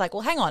against it. It's like,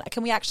 well, hang on.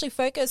 Can we actually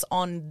focus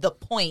on the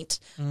point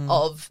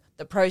of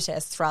the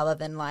protests rather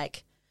than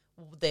like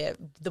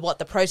what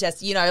the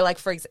protests,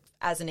 like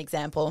as an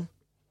example.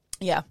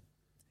 Yeah.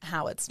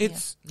 How it's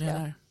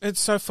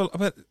so full,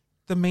 but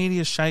the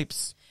media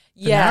shapes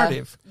the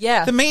narrative.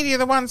 Yeah. The media are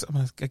the ones,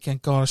 again,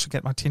 God, I should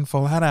get my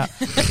tinfoil hat out.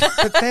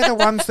 But they're the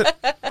ones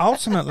that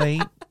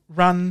ultimately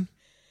run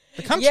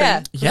the country.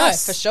 Yeah,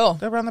 yes, for sure.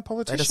 They run the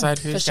politicians. They decide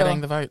who's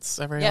getting the votes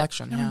every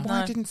election. Yeah.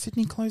 Why didn't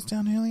Sydney close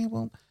down earlier?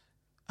 Well,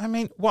 I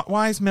mean,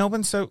 why is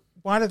Melbourne so...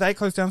 Why do they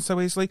close down so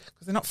easily?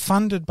 Because they're not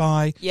funded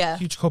by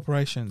huge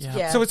corporations.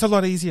 Yeah. So it's a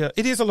lot easier.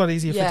 It is a lot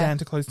easier for Dan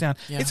to close down.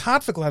 Yeah. It's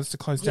hard for Gladys to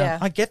close down.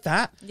 I get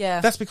that. Yeah.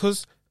 That's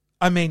because...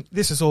 I mean,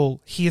 this is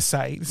all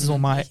hearsay. This is all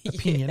my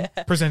opinion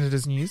presented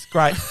as news.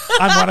 Great.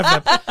 I'm one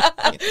of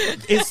them.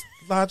 Is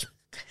large...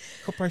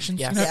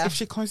 corporations, if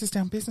she closes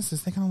down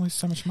businesses, they're going to lose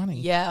so much money.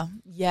 Yeah.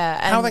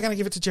 How are they going to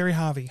give it to Jerry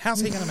Harvey?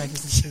 How's he going to make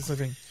his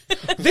living?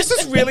 This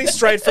is really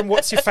straight from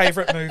What's Your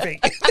Favourite Movie?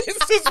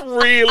 This is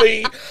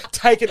really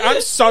taken...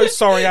 I'm so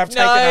sorry I've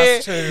taken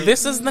us to...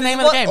 This is the name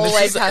of the game.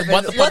 Always this is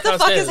what the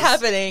fuck is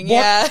happening?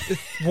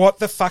 What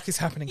the fuck is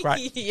happening?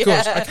 Great. Good.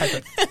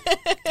 Okay,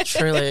 good.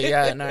 Truly,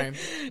 no.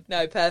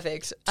 No,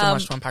 perfect. Too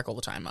much to unpack all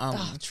the time.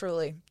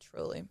 Truly.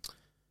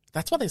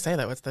 That's what they say,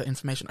 though. It's the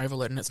information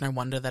overload, and it's no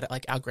wonder that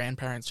like our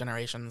grandparents'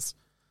 generations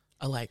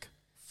are like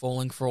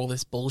falling for all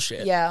this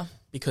bullshit. Yeah,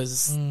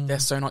 because they're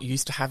so not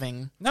used to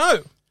having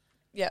like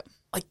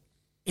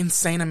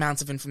insane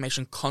amounts of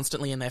information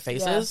constantly in their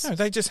faces. No,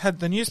 they just had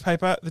the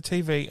newspaper, the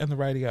TV, and the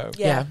radio.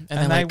 Yeah,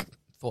 and they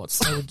thoughts.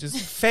 They were just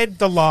fed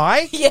the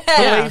lie,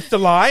 believed the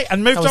lie,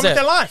 and moved on with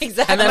their life.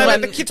 Exactly. And then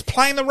let the kids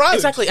play in the road.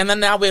 Exactly. And then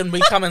now when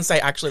we come and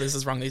say, actually, this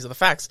is wrong, these are the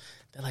facts,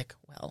 they're like,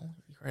 well.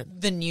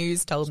 The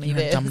news told me You're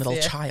this. a dumb little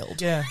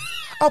child. Yeah.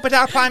 Oh, but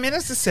our Prime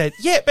Minister said,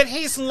 but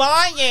he's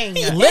lying.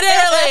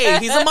 Literally.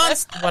 He's a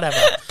monster. Whatever.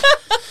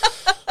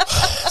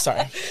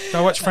 Sorry.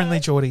 Go watch Friendly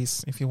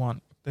Geordies if you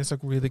want. There's a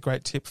really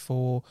great tip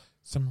for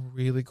some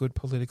really good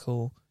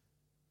political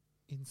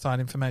inside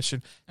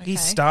information. Okay. He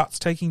starts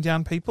taking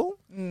down people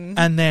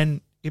and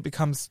then it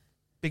becomes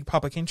big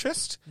public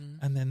interest,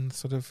 and then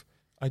sort of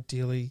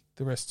ideally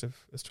the rest of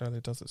Australia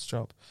does its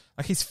job.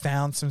 Like he's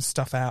found some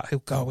stuff out. He'll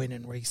go in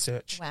and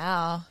research.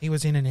 Wow. He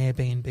was in an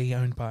Airbnb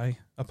owned by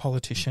a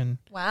politician.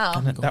 Wow.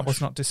 And that was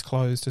not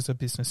disclosed as a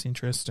business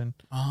interest. And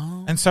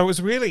Oh. and so it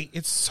was really,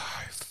 it's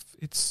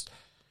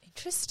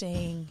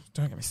Interesting.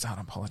 don't get me started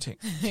on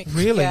politics.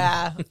 Really?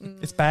 Yeah.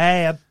 It's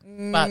bad.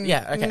 But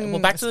yeah, okay. Well,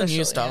 back to the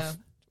news stuff.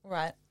 Yeah.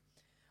 Right.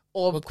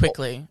 Or Well,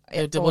 quickly,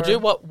 we'll do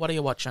what are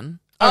you watching?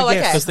 Oh, yes.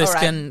 okay. Because this All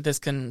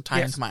right. can tie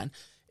Yes. into mine.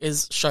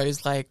 Is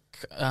shows like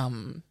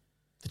the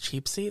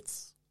Cheap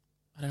Seats.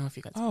 I don't know if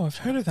you guys. Oh, I've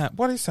heard of that.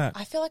 What is that?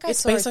 I feel like I It's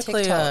saw a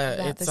basically, TikTok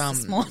about it's,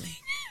 this morning.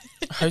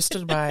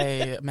 Hosted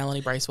by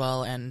Melanie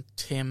Bracewell and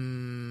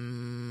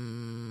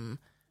Tim.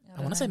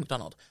 I want to say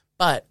McDonald,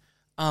 but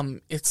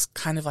it's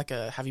kind of like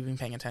a "Have you been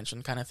paying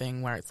attention?" kind of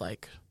thing, where it's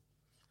like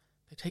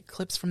they take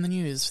clips from the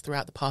news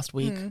throughout the past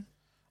week and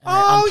they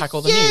unpack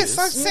all the yes, news.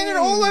 I've seen it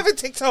all over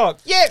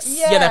TikTok. Yes.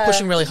 Yeah. Yeah, they're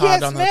pushing really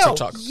hard Yes, on the Mel.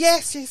 TikTok.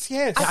 Yes. I I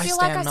feel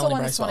like stand I saw Melanie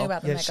one this morning Bracewell.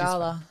 about the Yeah, Met she's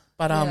Gala.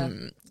 But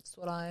That's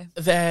what I...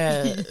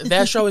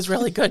 their show is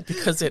really good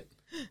because it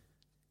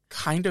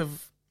kind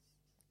of,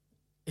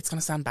 it's going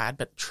to sound bad,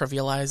 but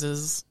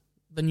trivializes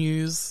the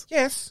news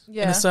Yes.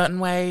 Yeah. in a certain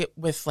way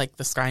with like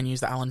the Sky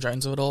News, the Alan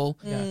Jones of it all.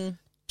 Mm.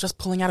 Just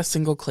pulling out a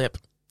single clip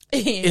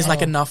is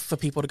like enough for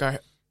people to go,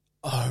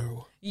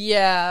 oh,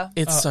 Yeah.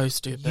 it's so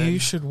stupid. You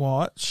should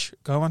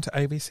go onto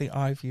ABC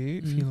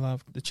iView if you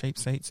love the cheap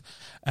seats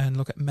and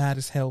look at Mad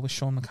as Hell with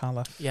Sean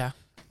McAuliffe. Yeah.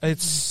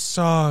 It's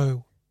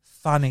so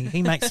funny.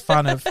 He makes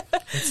fun of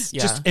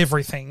Yeah. just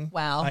everything.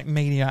 Wow. Like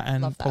media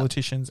and Love that.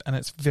 politicians, and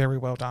it's very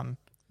well done.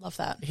 Love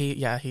that.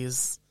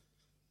 He's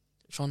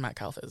Sean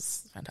McAuliffe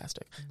is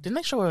fantastic. Didn't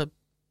they show a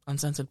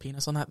uncensored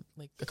penis on that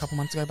like a couple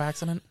months ago by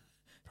accident?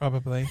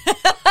 Probably. I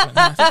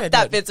think they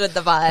That did. fits with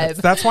the vibe.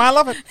 That's why I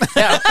love it.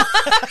 Yeah.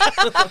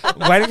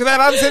 Waiting for that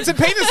uncensored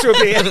penis to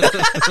appear.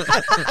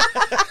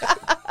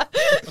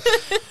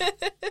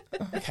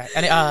 Okay.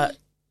 And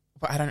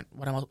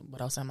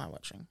what else am I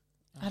watching?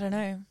 I don't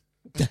know.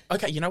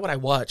 Okay, you know what I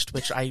watched,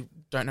 which I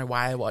don't know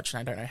why I watched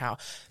and I don't know how.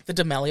 The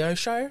D'Amelio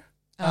Show,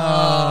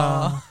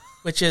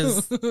 which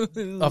is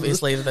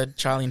obviously the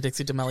Charlie and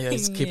Dixie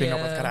D'Amelio's Keeping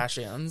Up with Yeah.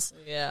 Kardashians.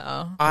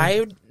 Yeah.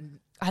 I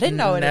didn't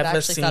know it had never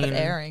actually started seen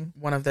airing.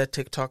 one of their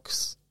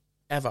TikToks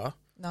ever.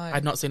 No.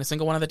 I'd not seen a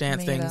single one of the dance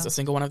Me things, either. a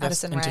single one of their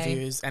Addison Rae.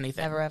 interviews,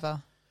 anything. Never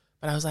ever.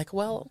 But I was like,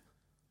 well,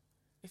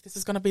 if this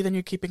is going to be the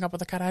new Keeping Up with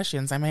the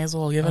Kardashians, I may as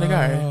well give it a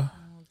go.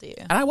 Oh, dear.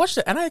 And I watched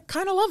it, and I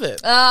kind of love it.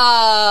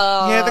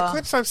 Oh. Yeah, the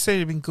clips I've seen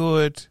have been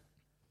good.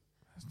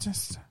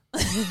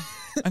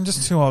 I'm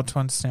just too old to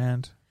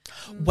understand.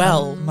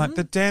 Well, Like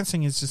the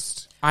dancing is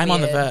just. I'm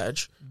on the Weird.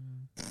 verge.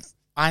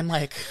 I'm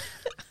like,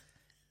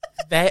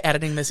 they're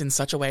editing this in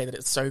such a way that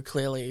it's so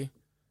clearly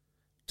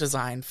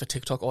designed for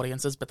TikTok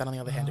audiences, but then on the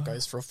other hand, it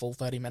goes for a full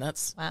 30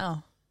 minutes.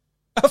 Wow.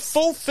 A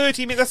full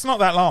 30 minutes. That's not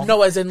that long.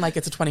 No, as in like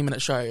it's a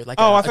 20-minute show. Like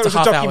Oh, I it's thought it was a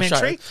half-hour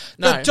documentary. show.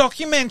 No, The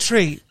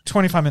documentary,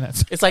 25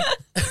 minutes. it's like,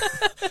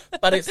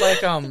 but it's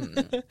like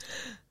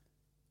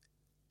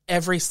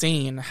every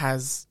scene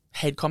has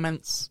hate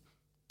comments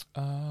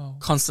Oh.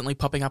 constantly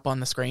popping up on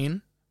the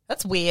screen.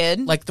 That's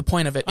weird. Like the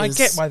point of it is,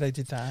 I get why they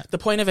did that. the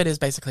point of it is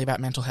basically about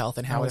mental health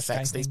and how How it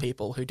affects escaping. these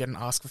people who didn't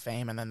ask for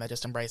fame and then they're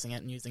just embracing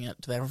it and using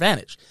it to their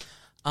advantage.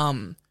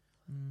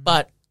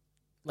 But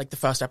like the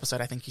first episode,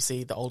 I think you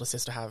see the older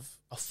sister have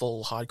a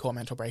full hardcore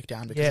mental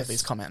breakdown because Yes. of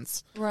these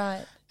comments.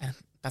 right. And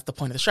that's the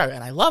point of the show.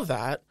 And I love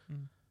that.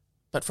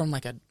 But from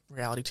like a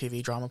reality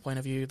TV drama point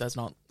of view, there's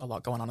not a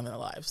lot going on in their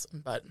lives.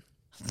 But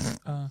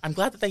I'm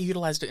glad that they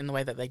utilized it in the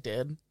way that they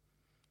did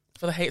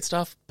for the hate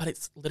stuff, but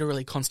it's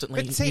literally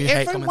constantly But see, new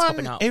hate comments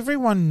popping up.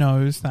 everyone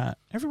knows that.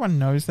 Everyone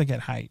knows they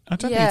get hate. I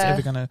don't think it's Yeah.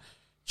 ever going to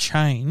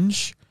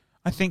change.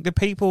 I think the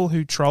people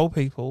who troll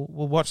people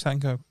will watch that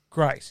and go,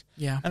 great.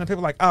 Yeah. And the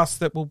people like us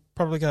that will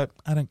probably go,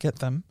 I don't get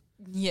them.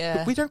 Yeah.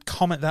 But we don't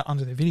comment that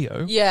under the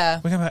video. Yeah.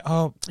 We're going to be like,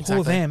 oh, poor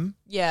Exactly. them.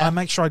 Yeah. I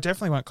make sure I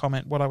definitely won't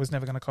comment what I was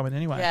never going to comment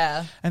anyway.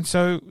 Yeah. And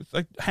so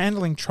like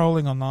handling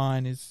trolling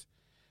online is,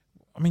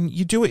 I mean,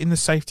 you do it in the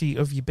safety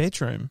of your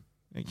bedroom.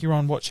 Like, you're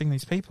on watching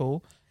these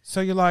people. So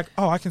you're like,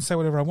 oh, I can say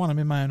whatever I want. I'm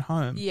in my own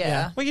home.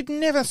 Yeah. Well, you'd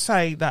never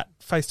say that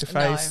face to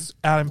face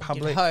out in You'd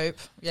public. hope.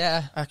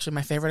 Yeah. Actually,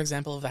 my favorite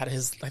example of that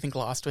is, I think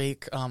last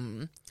week,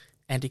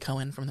 Andy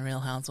Cohen from The Real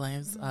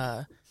Housewives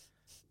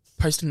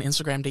posted an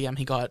Instagram DM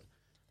he got,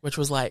 which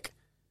was like,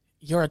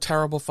 you're a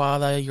terrible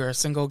father, you're a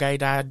single gay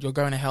dad, you're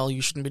going to hell,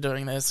 you shouldn't be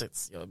doing this,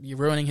 you're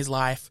ruining his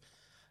life.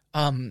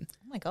 Oh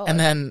my God. And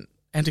then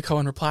Andy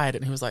Cohen replied,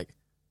 and he was like,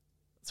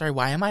 sorry,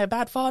 why am I a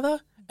bad father?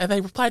 And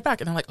they replied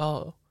back, and they're like,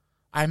 oh,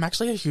 I'm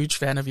actually a huge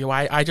fan of you.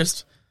 I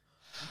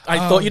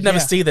thought you'd never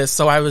yeah. see this,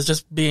 so I was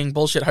just being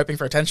bullshit hoping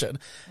for attention.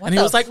 What And he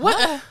the was like, fuck?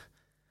 what?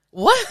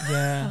 What?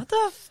 Yeah. What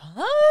the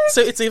fuck? So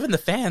it's even the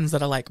fans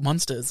that are like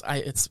monsters.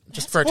 It's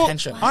just for Well,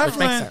 attention, I've which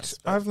makes learned, sense.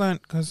 I've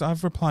learned because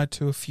I've replied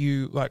to a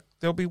few, like,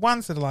 there'll be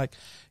ones that are like,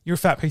 you're a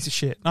fat piece of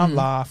shit. And I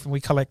laugh and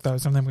we collect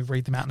those and then we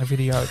read them out in a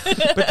video.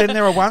 But then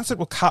there are ones that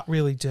will cut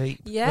really deep.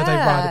 Where they write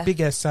Yeah. a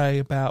big essay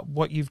about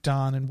what you've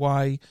done and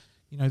why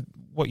you know,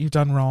 what you've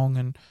done wrong,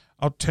 and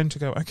I'll tend to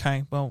go,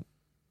 okay, well,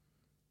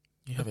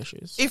 You have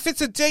issues. if it's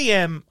a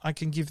DM, I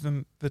can give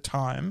them the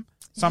time.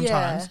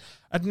 Sometimes Yeah.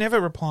 I'd never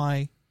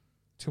reply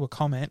to a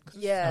comment. 'Cause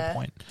there's Yeah. no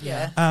point.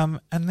 Yeah.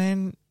 And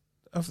then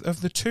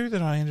of the two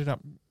that I ended up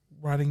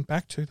writing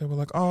back to, they were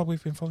like, "Oh,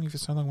 we've been following you for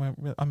so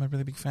long. I'm a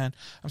really big fan.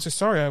 I'm so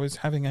sorry. I was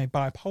having a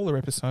bipolar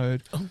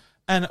episode, or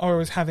I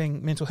was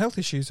having mental health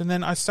issues." And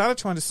then I started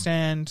to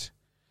understand.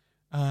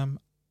 I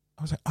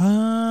was like,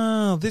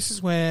 "Oh, this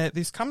is where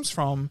this comes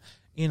from."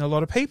 In a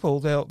lot of people,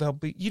 they'll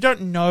be. You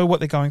don't know what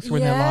they're going through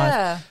in their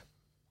life.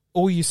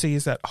 All you see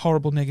is that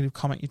horrible negative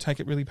comment. You take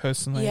it really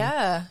personally.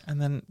 Yeah.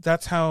 And then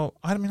that's how,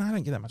 I mean, I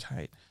don't get that much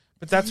hate.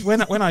 But that's when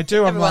I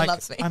do, Everyone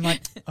loves me. I'm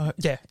like,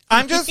 yeah,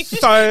 I'm just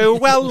so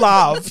well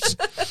loved.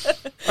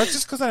 It's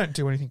just because I don't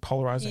do anything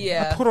polarizing.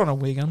 Yeah. I put on a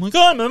wig and I'm like,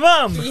 I'm a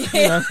mum. You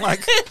know,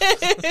 like,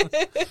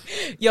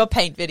 Your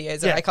paint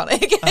videos are Yeah.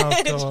 iconic.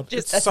 oh God,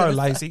 Just it's so as-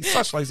 lazy.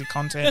 Such lazy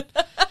content.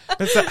 But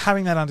it's that,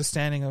 having that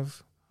understanding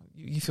of,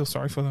 you feel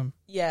sorry for them.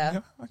 Yeah. You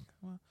go, "Okay,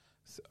 well,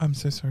 I'm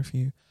so sorry for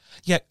you."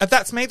 Yeah,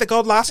 that's me, the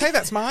gold latte,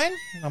 that's mine.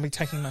 And I'll be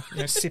taking my,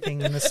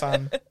 sipping in the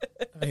sun.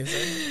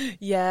 Amazing.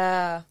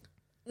 Yeah.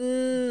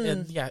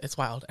 Mm. Yeah, it's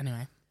wild.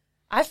 Anyway.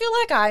 I feel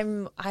like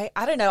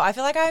I don't know. I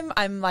feel like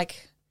I'm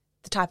like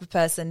the type of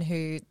person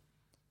who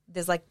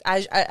there's like,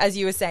 as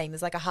you were saying,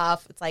 there's like a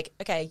half, it's like,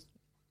 okay,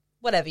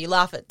 whatever, you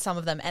laugh at some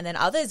of them, and then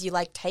others you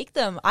like take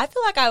them. I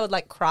feel like I would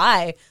like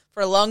cry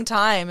for a long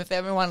time if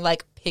everyone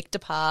like picked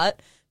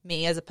apart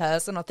me as a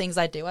person or things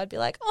I do. I'd be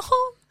like,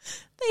 oh,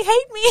 they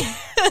hate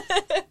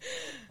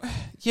me.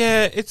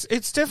 Yeah,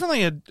 it's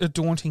definitely a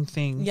daunting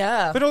thing.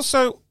 Yeah. But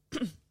also,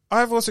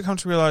 I've also come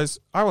to realize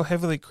I will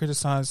heavily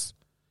criticize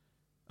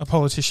a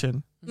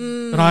politician,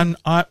 but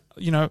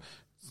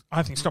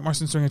I think Scott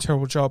Morrison's doing a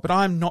terrible job, but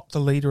I'm not the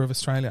leader of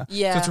Australia.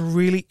 Yeah. So it's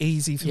really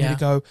easy for me Yeah. to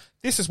go,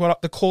 this is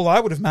what the call I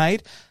would have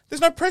made.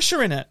 There's no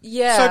pressure in it.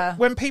 Yeah. So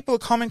when people are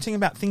commenting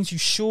about things you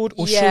should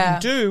or Yeah.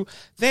 shouldn't do,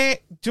 they're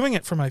doing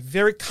it from a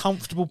very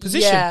comfortable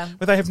position Yeah.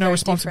 where they have no Very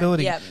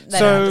responsibility. different. Yeah, they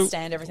so, don't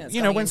understand everything that's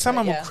going when into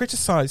someone it, yeah. will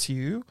criticize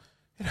you,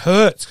 it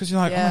hurts because you're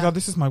like, oh Yeah. my God,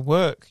 this is my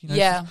work.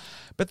 Yeah.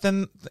 But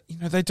then,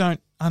 they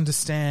don't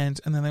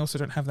understand, and then they also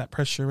don't have that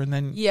pressure, and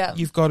then Yeah.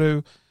 you've got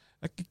to,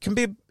 it can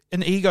be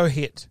an ego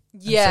hit.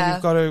 And Yeah. so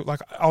you've got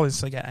to, I'll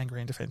instantly get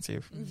angry and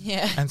defensive.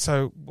 Yeah. And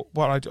so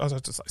what I do is I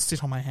just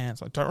sit on my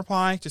hands. Don't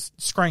reply, just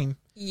scream.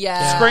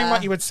 Yeah. Scream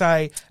what you would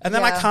say. And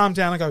then I Yeah. calm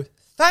down and go,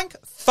 thank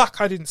fuck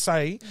I didn't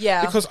say.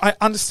 Yeah. Because I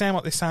understand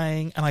what they're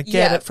saying and I get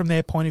Yeah. it from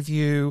their point of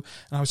view.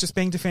 And I was just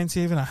being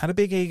defensive and I had a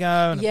big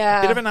ego and Yeah.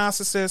 a bit of a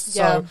narcissist.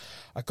 Yeah. So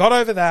I got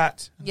over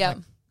that. Yeah. Like,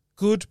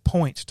 good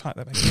point. Type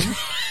that back in.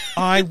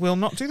 I will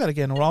not do that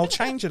again, or I'll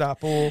change it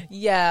up, or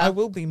Yeah. I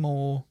will be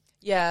more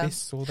Yeah.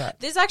 this or that.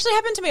 This actually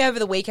happened to me over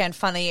the weekend.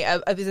 Funny,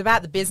 it was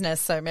about the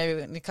business, so maybe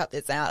we can cut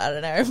this out. I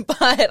don't know,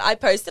 but I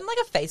posted in like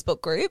a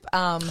Facebook group,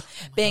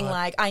 being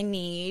like, I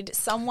need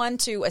someone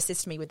to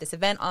assist me with this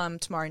event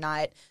tomorrow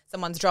night.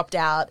 Someone's dropped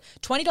out.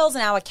 $20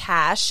 an hour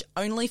cash,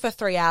 only for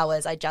 3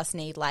 hours. I just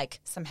need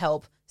like some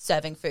help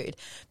serving food.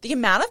 The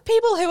amount of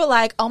people who were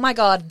like, oh my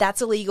God,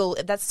 that's illegal.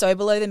 That's so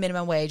below the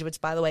minimum wage,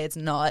 which by the way, it's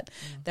not.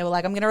 They were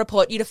like, I'm going to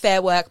report you to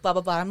Fair Work, blah,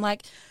 blah, blah. I'm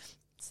like,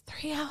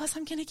 3 hours,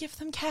 I'm going to give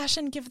them cash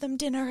and give them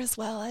dinner as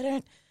well. I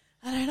don't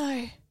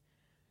know.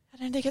 I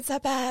don't think it's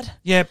that bad.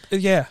 Yeah.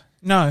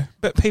 No,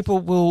 but people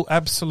will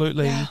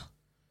absolutely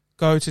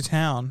go to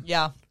town.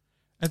 Yeah.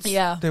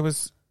 Yeah. There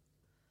was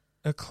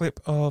a clip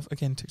of,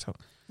 again, TikTok,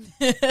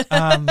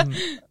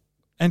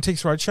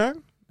 Antiques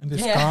Roadshow, and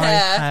this Yeah. guy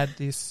had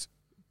this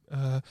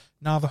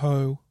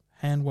Navajo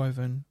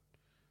hand-woven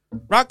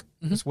rug.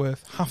 It was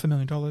worth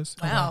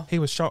 $500,000. Wow. He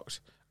was shocked.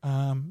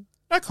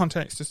 No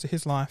context as to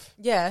his life.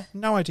 Yeah.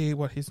 No idea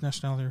what his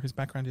nationality or his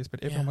background is,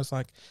 but everyone was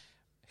like,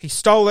 he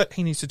stole it,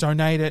 he needs to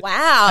donate it.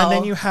 Wow. And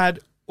then you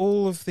had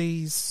all of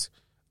these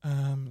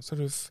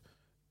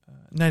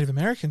Native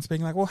Americans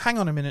being like, well, hang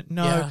on a minute.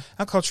 No,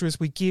 our culture is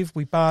we give,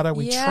 we barter,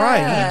 we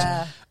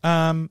Yeah.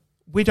 trade.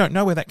 We don't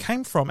know where that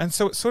came from. And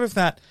so it's sort of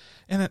that,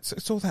 and it's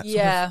all that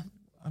sort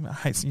of, I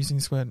hate using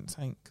this word and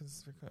saying,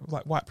 because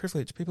like white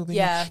privilege, people being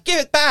like, give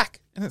it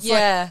back. And it's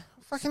like,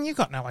 fucking, you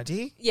got no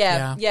idea.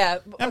 Yeah.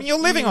 I mean, you're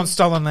living on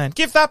stolen land.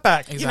 Give that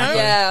back. Exactly. You know?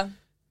 Yeah.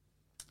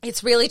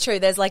 It's really true.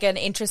 There's like an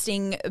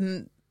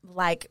interesting,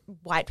 like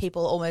white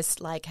people almost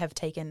like have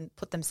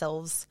put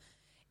themselves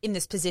in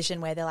this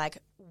position where they're like,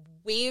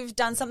 we've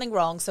done something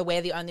wrong, so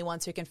we're the only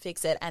ones who can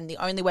fix it, and the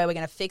only way we're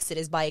going to fix it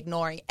is by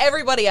ignoring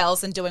everybody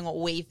else and doing what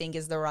we think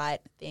is the right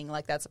thing.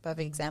 Like, that's a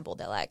perfect example.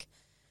 They're like,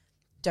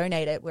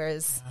 donate it,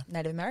 whereas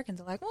Native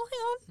Americans are like, well,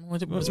 hang on.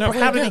 No,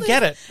 how did he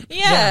get it?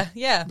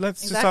 Yeah.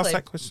 Let's just ask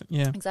that question.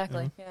 Yeah.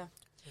 Exactly, yeah.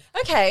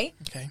 Okay.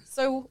 Okay.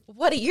 So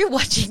what are you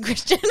watching,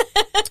 Christian?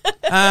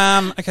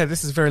 Okay,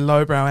 this is a very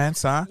lowbrow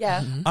answer.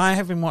 Yeah. I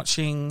have been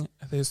watching,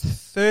 there's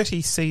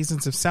 30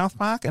 seasons of South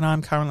Park, and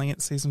I'm currently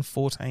at season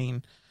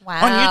 14.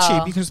 Wow. On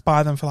YouTube, you can just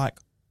buy them for like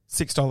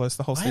 $6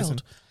 the whole season.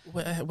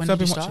 When So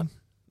did you start?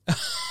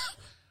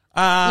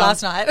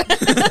 Last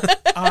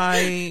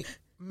night.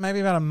 Maybe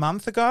about a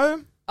month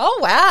ago. Oh,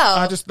 wow.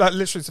 I just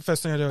literally it's the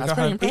first thing I do. I That's go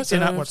pretty home, eat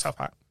dinner, impressive. watch South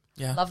Park.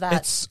 Yeah. Love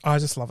that. I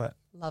just love it.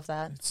 Love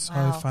that. It's so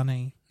Wow.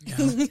 funny. Yeah.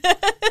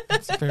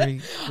 It's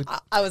very.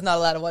 I was not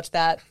allowed to watch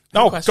that.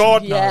 Oh question.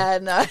 God, no. Yeah,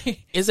 no.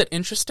 Is it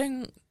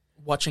interesting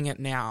watching it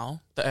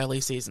now, the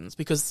early seasons?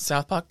 Because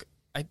South Park,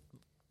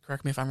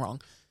 correct me if I'm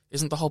wrong,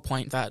 isn't the whole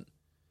point that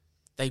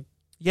they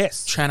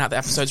Yes. churn out the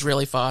episodes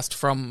really fast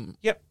from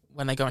Yep.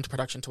 when they go into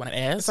production to when it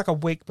airs? It's like a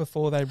week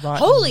before they write.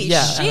 Holy and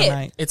Yeah. shit.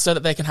 animate. It's so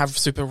that they can have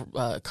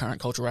super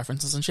current cultural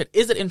references and shit.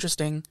 Is it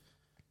interesting?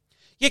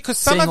 Yeah, because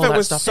some Seeing of all it that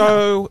was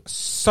stuff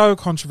so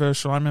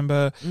controversial. I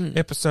remember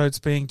episodes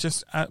being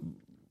just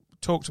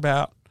talked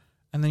about,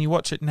 and then you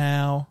watch it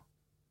now,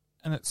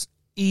 and it's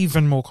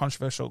even more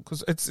controversial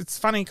because it's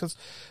funny because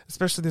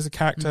especially there's a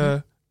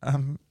character,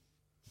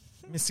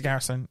 Mr.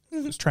 Garrison,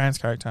 who's a trans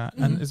character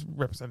and is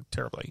represented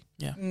terribly.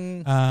 Yeah.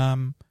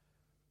 And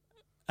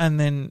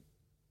then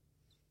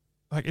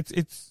like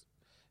it's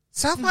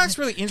South Park's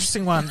a really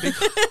interesting one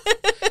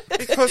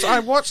because I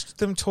watched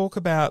them talk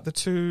about the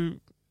two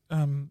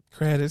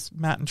creators,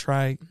 Matt and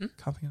Trey. Can't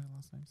think of their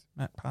last names.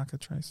 Matt Parker,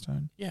 Trey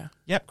Stone. Yeah.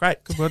 Yep,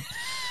 great, good word.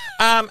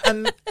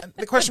 And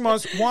the question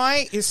was,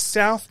 why is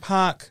South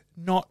Park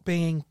not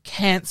being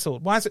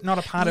cancelled? Why is it not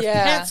a part of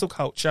Yeah. cancel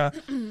culture?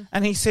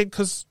 And he said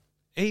because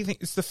he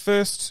thinks it's the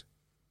first.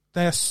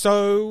 They're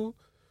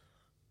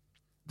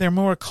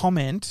more a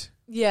comment,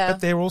 Yeah.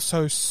 but they're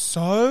also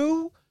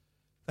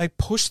they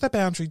push the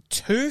boundary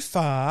too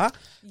far.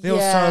 They're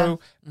Yeah. also,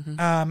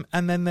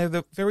 and then they're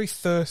the very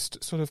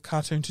first sort of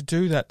cartoon to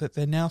do that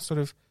they're now sort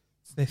of,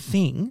 it's their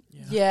thing.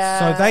 Yeah.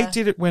 So they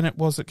did it when it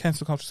was that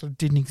cancel culture sort of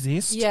didn't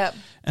exist. Yeah.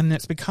 And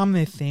it's become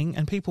their thing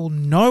and people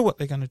know what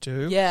they're going to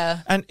do.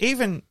 Yeah. And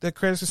even the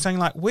creators are saying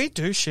like, we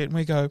do shit and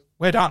we go,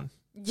 we're done.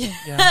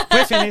 Yeah.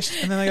 We're finished.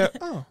 And then they go,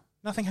 oh,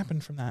 nothing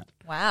happened from that.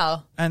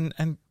 Wow. And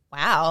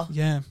Wow.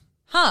 yeah.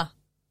 Huh.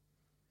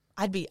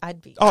 I'd be.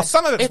 Oh,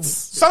 some of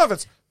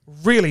it's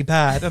really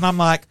bad, and I'm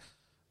like,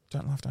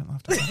 don't laugh.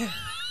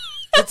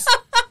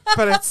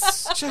 But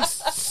it's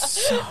just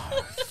so.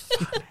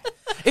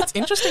 It's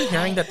interesting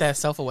hearing that they're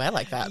self-aware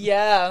like that.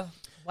 Yeah.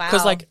 Wow.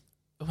 Because, like,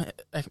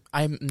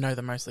 I know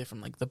them mostly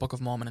from, like, the Book of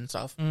Mormon and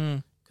stuff,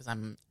 because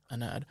I'm a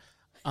nerd.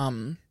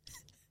 And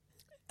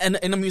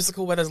in a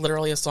musical where there's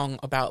literally a song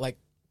about, like,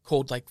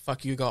 called, like,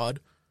 Fuck You, God.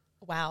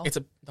 Wow.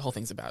 The whole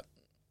thing's about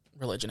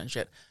religion and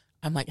shit.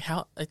 I'm like,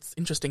 it's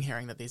interesting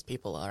hearing that these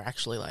people are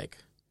actually, like...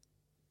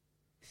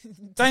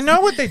 They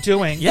know what they're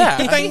doing.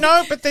 Yeah. They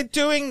know, but they're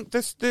doing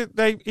this.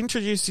 They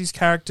introduce these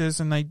characters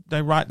and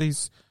they write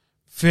these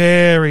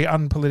very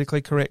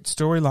unpolitically correct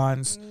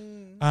storylines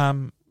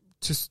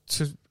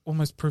to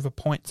almost prove a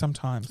point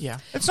sometimes. Yeah.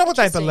 It's not what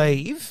they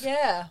believe.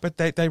 Yeah. But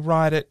they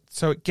write it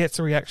so it gets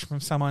a reaction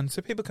from someone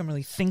so people can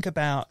really think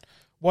about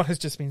what has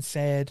just been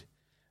said.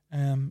 I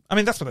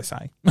mean, that's what they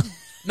say.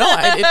 No,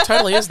 it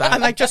totally is that.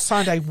 And they just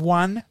signed a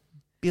 $1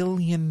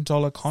 billion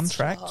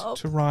contract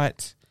to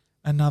write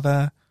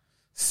another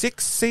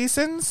 6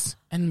 seasons.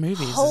 And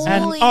movies.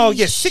 Holy And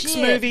 6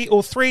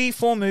 shit.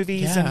 4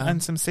 movies Yeah.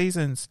 and some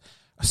seasons.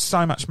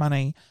 So much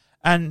money.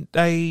 And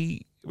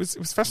it was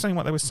fascinating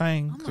what they were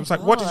saying. It was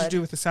like, what did you God. do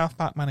with the South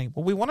Park money?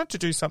 Well, we wanted to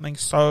do something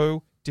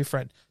so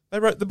different. They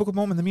wrote the Book of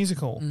Mormon, the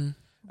musical.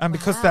 And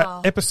because that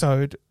Wow.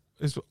 episode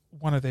is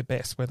one of their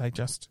best where they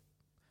just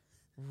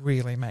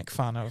really make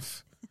fun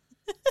of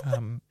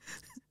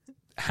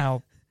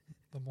how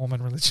the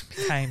Mormon religion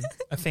became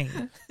a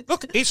thing.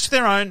 Look, each to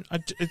their own.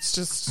 It's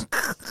just...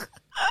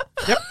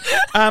 Yep.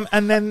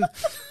 And then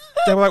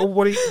they were like,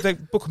 well, the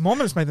Book of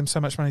Mormon has made them so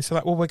much money. So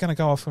like, well, we're going to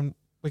go off and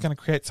we're going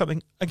to create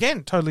something,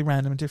 again, totally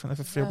random and different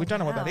for field. We don't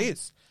know what that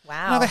is.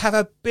 Wow. Now they have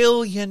 $1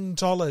 billion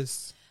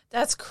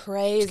That's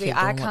crazy. Keep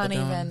I doing what can't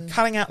they're even.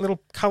 cutting out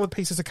little coloured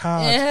pieces of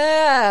card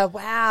Yeah.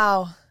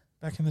 Wow.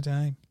 back in the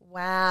day.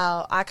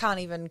 Wow. I can't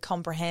even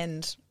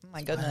comprehend. Oh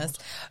my goodness.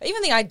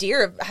 Even the idea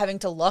of having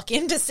to lock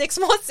into 6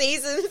 more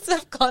seasons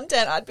of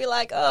content, I'd be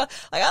like, oh,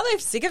 like, are they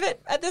sick of it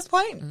at this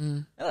point? I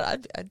don't know,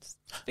 I'd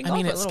be gone for a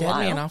it little scared while.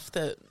 me enough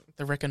that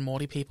the Rick and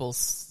Morty people,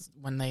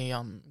 when they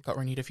got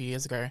renewed a few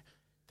years ago,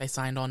 they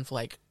signed on for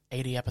like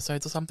 80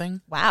 episodes or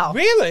something. Wow.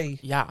 Really?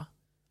 Yeah.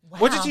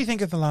 What did you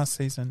think of the last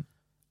season?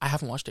 I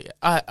haven't watched it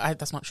yet.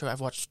 That's not true. I've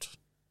watched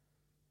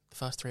the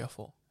first 3 or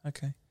 4.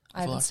 Okay.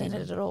 I haven't last seen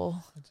season. it at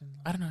all.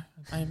 I don't know.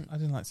 I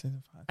didn't like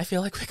season 5. I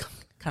feel like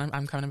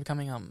I'm kind of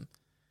becoming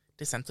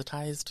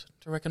desensitized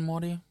to Rick and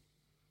Morty.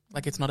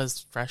 Like it's not as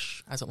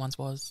fresh as it once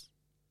was.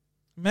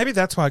 Maybe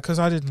that's why, because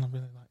I didn't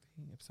really like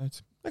the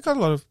episodes. They got a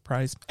lot of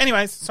praise.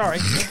 Anyways, sorry.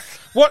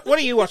 What are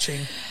you watching?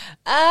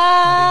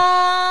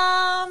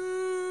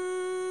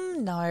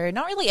 No,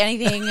 not really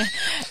anything.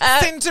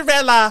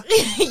 Cinderella.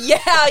 yeah,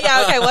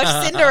 okay,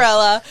 watch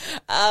Cinderella.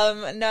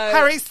 No.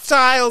 Harry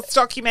Styles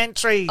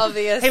documentary.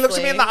 Obviously. He looked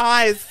at me in the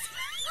eyes.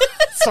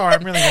 Sorry,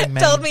 I'm really being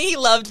mean. Told me he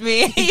loved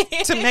me.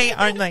 To me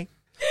only.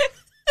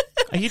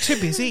 Are you too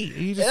busy? Are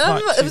you just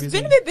like, too It's busy?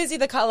 been a bit busy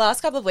the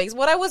last couple of weeks.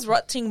 What I was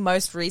watching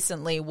most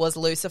recently was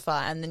Lucifer,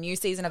 and the new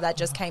season of that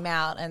just came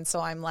out, and so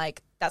I'm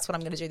like, that's what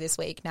I'm going to do this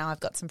week. Now I've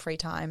got some free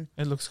time.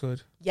 It looks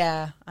good.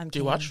 Yeah, I'm Do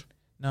you keen. watch?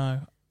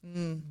 No.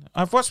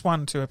 I've watched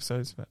 1-2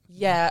 episodes, but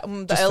Yeah,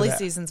 the Just for early that.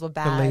 seasons were the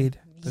bad. lead,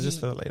 just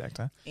for the lead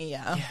actor.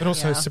 Yeah. But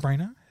also Yeah.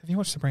 Sabrina. Have you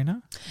watched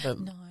Sabrina? The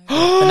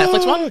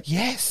Netflix one?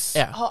 Yes.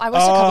 Yeah. Oh, I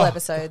watched a couple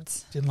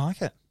episodes. Didn't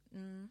like it.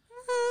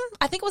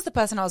 I think it was the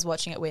person I was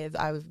watching it with.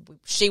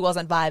 She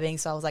wasn't vibing,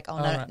 so I was like, oh,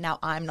 no, right. now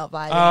I'm not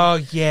vibing. Oh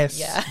yes.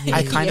 Yeah.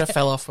 I kind of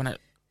fell off when it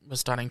was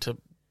starting to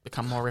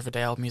become more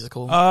Riverdale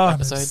musical Oh, I'm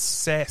episodes.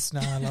 obsessed.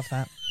 No, I love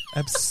that.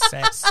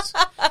 Obsessed.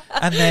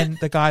 And then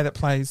the guy that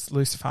plays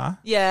Lucifer.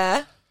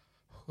 Yeah.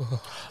 Oh,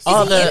 he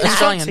the in that?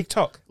 Australian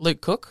TikTok.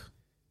 Luke Cook.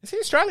 Is he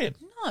Australian?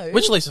 No.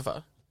 Which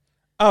Lucifer?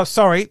 Oh,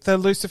 sorry, the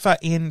Lucifer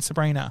in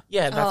Sabrina.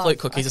 Yeah, that's Oh, Luke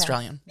Cook. He's okay.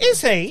 Australian.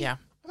 Is he? Yeah.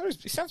 I thought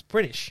he sounds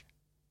British.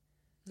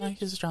 No,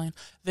 he's Australian.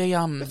 The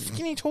The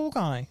skinny tall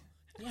guy.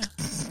 yeah,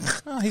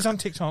 Oh, he's on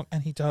TikTok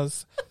and he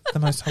does the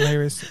most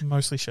hilarious,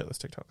 mostly shirtless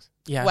TikToks.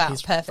 yeah, Wow,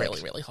 he's perfect.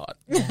 really, really hot.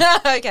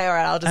 Okay, all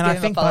right. I'll just And I give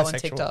him think a follow on bisexual.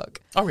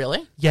 TikTok. Oh,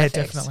 really? Yeah,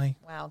 Perfect. definitely.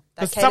 Wow.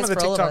 That Because some of the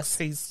caters for all of TikToks us.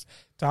 he's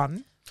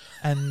done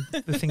and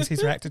the things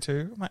he's reacted to,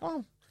 I'm like,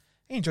 oh,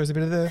 he enjoys a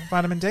bit of the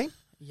vitamin D.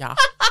 Yeah,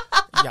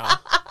 yeah.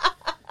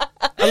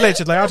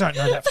 Allegedly, I don't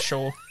know that for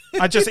sure.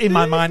 I just in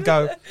my mind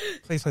go,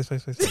 please, please,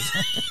 please, please,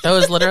 please. That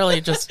was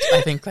literally just,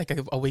 I think, like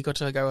a week or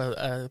two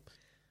ago.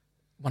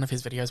 One of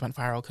his videos went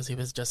viral because he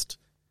was just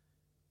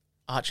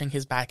arching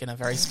his back in a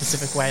very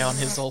specific way on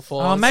his all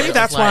fours. Oh, maybe So it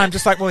that's was why like- I'm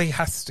just like, well, he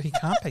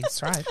can't be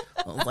straight.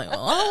 I was like,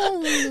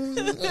 oh.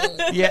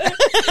 Yeah.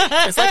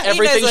 It's like He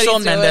everything knows what Shawn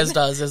he's doing. Mendes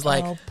does is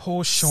like Oh,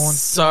 poor Sean.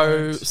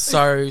 so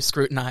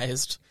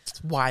scrutinized.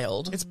 It's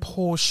wild. It's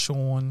poor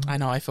Sean. I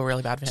know. I feel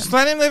really bad for Just him.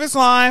 let him live his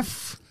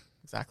life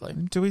Exactly.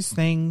 and do his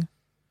thing.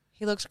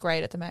 He looked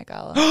great at the Met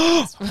Gala.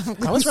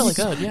 That was really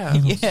good. Yeah.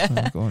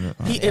 Yeah.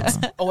 It's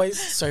always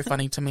so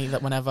funny to me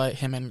that whenever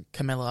him and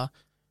Camilla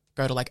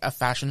go to like a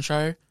fashion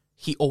show,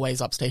 he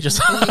always upstages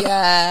her.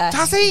 Yeah.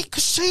 Does he?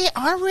 Because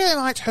I really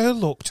liked her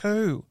look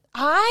too.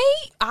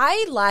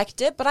 I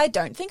liked it, but I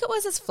don't think it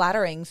was as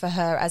flattering for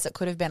her as it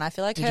could have been. I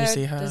feel like Did you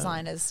see her-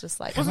 design is just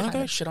like I'm gonna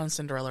go shit on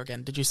Cinderella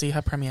again. Did you see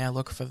her premiere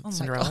look for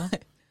Cinderella?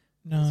 God.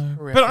 No.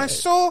 horrific. But I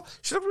saw,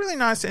 she looked really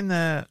nice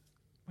when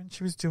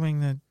she was doing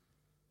the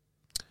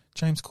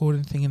James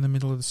Corden thing in the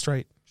middle of the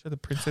street. She had the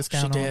princess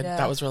gown She on. did. Yeah.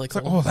 That was really It's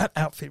like, cool. oh, that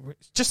outfit.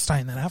 Just stay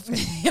in that outfit.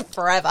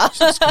 forever.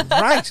 It's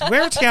great.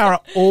 Wear a tiara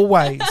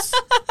always.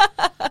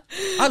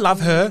 I love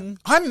her.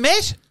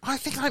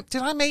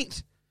 Did I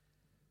meet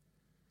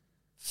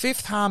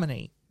Fifth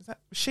Harmony? Was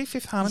she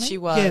Fifth Harmony? She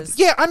was.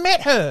 Yeah, I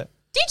met her.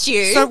 Did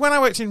you? So when I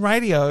worked in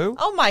radio,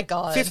 oh my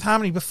God. Fifth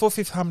Harmony, before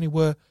Fifth Harmony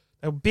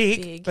they were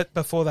big, Big. but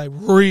before they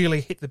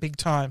really hit the big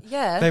time,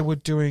 Yeah. they were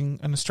doing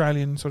an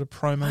Australian sort of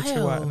promo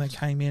tour, Wild. and they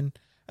came in,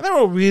 and they were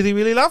all really,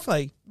 really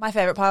lovely. My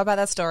favorite part about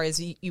that story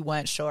is you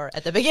weren't sure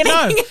at the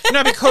beginning.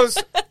 No, because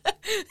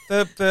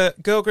the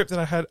girl group that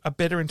I had a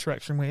better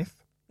interaction with,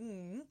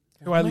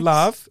 who I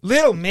love,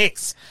 Little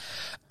Mix.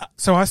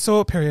 So I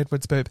saw Perry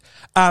Edwards' boob.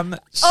 Oh my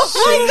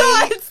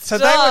God, So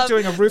they were stop.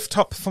 doing a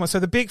rooftop performance. So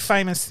the big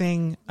famous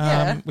thing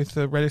Yeah. with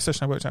the radio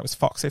station I worked at was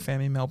Fox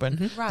FM in Melbourne,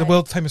 the Right.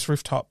 world famous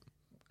rooftop.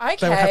 Okay,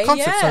 They would have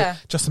concerts. yeah. So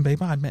Justin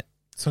Bieber, I'd met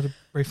sort of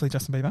briefly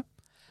Justin Bieber.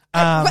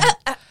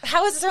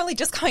 How is this only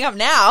just coming up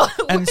now?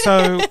 And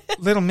so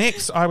Little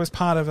Mix, I was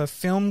part of a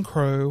film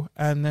crew,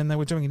 and then they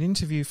were doing an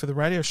interview for the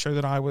radio show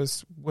that I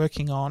was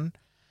working on,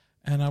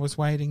 and I was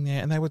waiting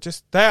there, and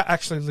they're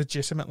actually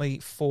legitimately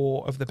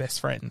 4 of the best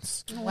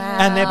friends. Wow.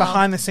 And their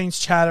behind the scenes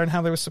chatter and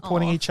how they were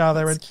supporting Aw, each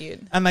other, that's and cute.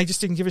 and they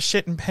just didn't give a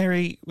shit. And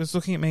Perry was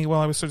looking at me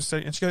while I was sort of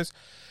sitting, and she goes,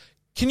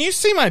 "Can you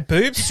see my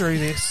boobs through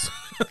this?"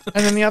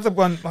 And then the other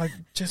one, like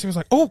Jessie, was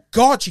like, "Oh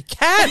God, you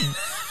can!"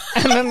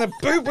 And then the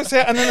boob was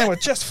out, and then they were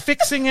just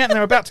fixing it, and they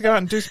were about to go out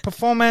and do some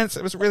performance.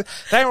 It was really,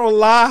 they were all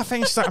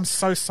laughing. She's like, "I'm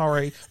so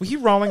sorry. Were you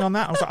rolling on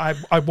that?" I was like,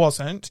 I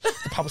wasn't.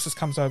 The publicist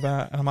comes over,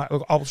 and I'm like,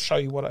 "Look, I'll show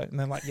you what." And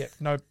they're like, "Yeah,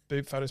 no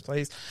boob photos,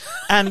 please."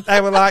 And they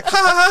were like, "Ha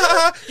ha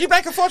ha! ha, you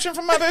make a fortune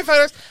from my boob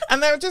photos,"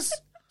 and they were just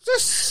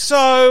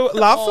so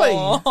lovely.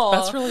 Aw,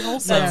 That's really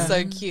wholesome. That's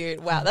so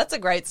cute. Wow, that's a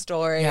great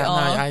story. Yeah, no,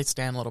 Aw. I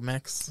stand Little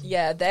Mix.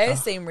 Yeah, they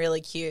seem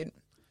really cute.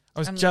 I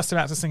was just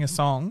about to sing a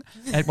song.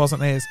 It wasn't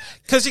theirs.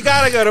 Because you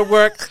got to go to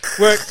work.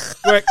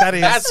 That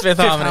is. That's Fifth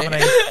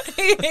Harmony.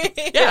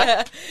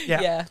 Yeah.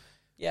 Yeah. Yeah.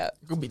 Yeah.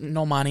 Could be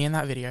Normani in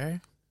that video.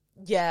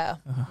 Yeah.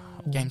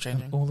 Game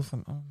changing. All of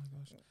them. Oh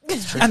my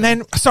gosh. And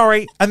then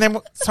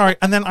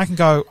I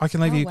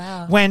can leave Oh, you.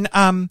 wow. When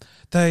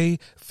the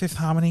Fifth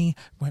Harmony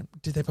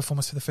did their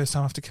performance for the first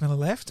time after Camilla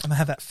left, and they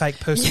had that fake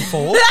person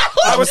fall.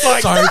 I was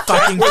like, so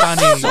fucking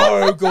funny.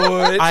 so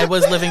good. I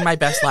was living my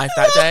best life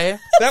that day.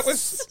 That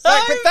was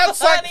but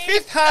that's like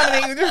Fifth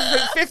Harmony. The difference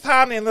between Fifth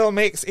Harmony and Little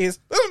Mix is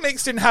Little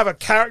Mix didn't have a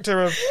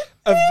character of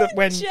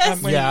when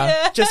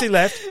Yeah. Jessie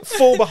left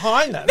fall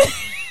behind them.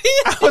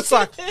 I was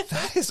like,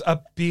 that is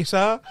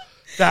bitter.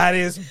 That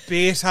is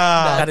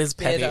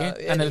petty, Bitter.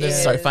 and it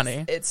is so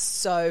funny. It's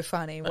so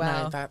funny. But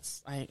Wow. no,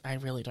 I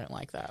really don't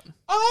like that.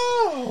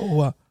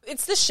 Oh,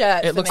 It's the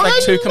shirt. It for looks me.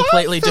 like two love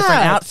completely different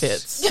that.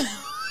 outfits.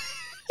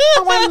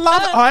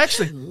 I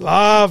actually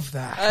love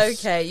that.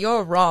 Okay,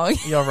 you're wrong.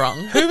 You're wrong.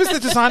 Who was the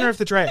designer of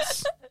the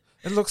dress?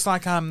 It looks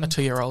like A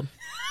 2-year-old.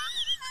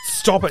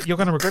 Stop it! You're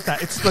going to regret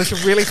that. It's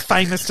those really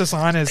famous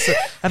designers,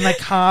 and they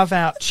carve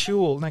out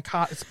tulle. And they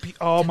carve.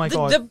 Oh my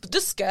god!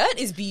 The skirt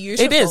is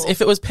beautiful. It is. If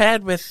it was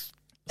paired with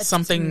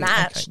something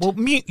matched. Well,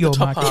 mute your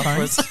top half microphone.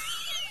 was.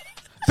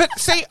 But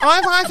see,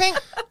 I think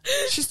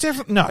she's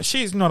definitely no.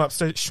 She's not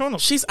upstairs. Sean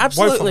looks She's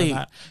woeful in absolutely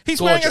that.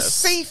 He's wearing a gorgeous.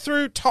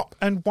 see-through top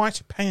and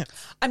white pants.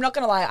 I'm not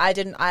gonna lie, I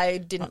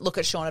didn't look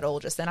at Sean at all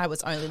just then. I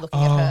was only looking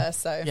at her.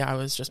 So Yeah, I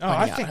was just Oh,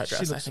 pointing I out think her she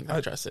dress. I looks- think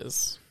that dress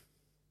is.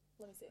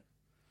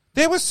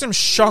 There was some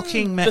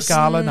shocking Met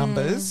Gala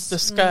numbers. The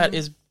skirt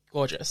is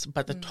gorgeous,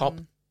 but the top.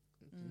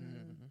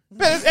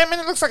 But I mean,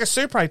 it looks like a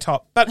Supre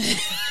top. But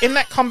in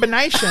that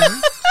combination,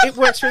 it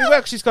works really well.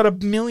 'Cause she's got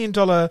 $1 million,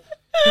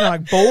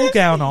 like ball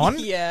gown on.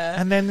 Yeah.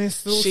 And then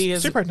this little She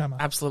is Supre number.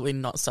 absolutely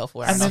not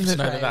self-aware And enough then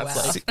to know the- that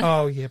that's like.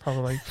 Oh yeah,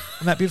 probably.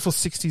 And that beautiful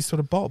 '60s sort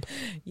of bob.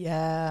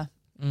 yeah,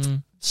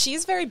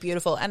 she's very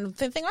beautiful. And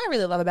the thing I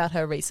really love about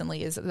her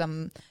recently is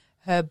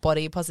her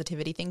body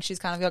positivity thing she's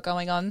kind of got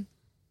going on.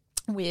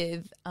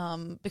 With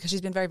because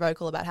she's been very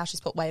vocal about how she's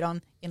put weight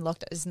on in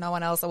lockdown. Is no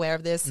one else aware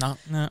of this? No.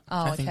 No.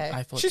 Oh, I think okay.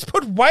 I thought She's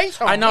put weight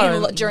on. I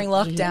know. During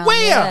lockdown.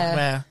 Where? Yeah.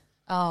 Where?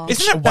 Oh.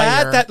 Isn't it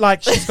bad that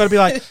like she's got to be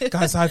like,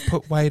 guys, I've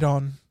put weight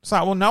on? It's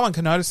like, well, no one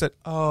can notice it.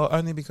 Oh,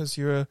 only because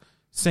you're a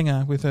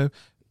singer with a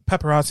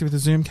paparazzi with a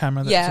zoom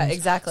camera. That Yeah, zooms.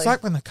 exactly. It's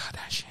like when the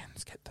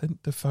Kardashians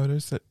get the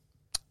photos that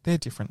they're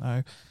different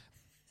though.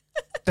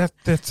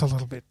 That's a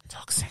little bit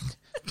toxic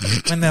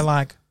when they're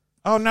like,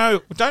 oh no,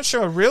 don't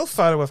show a real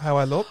photo of how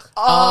I look.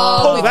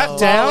 Oh, Pull with that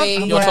down. Chloe,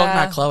 I'm You're like, talking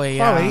about Chloe,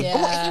 yeah. Chloe,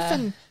 Yeah.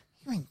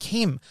 or even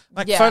Kim.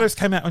 Like Yeah. photos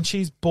came out when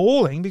she's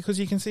bawling because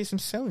you can see some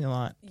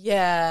cellulite.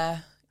 Yeah.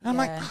 And I'm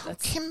like, oh,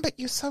 Kim, but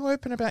you're so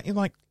open about your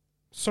like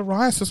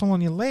psoriasis all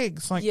on your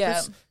legs. Like,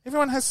 Yeah.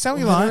 everyone has I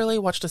cellulite. literally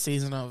watched a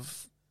season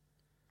of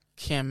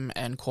Kim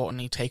and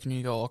Courtney Take New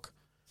York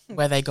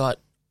where they got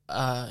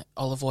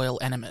olive oil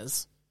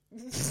enemas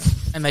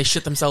and they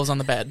shit themselves on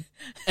the bed.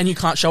 And you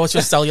can't show us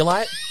your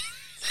cellulite?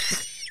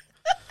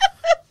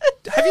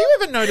 Have you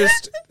ever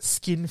noticed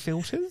skin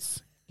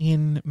filters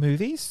in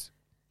movies?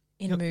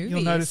 movies.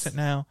 You'll notice it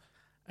now.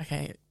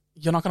 Okay,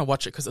 you're not going to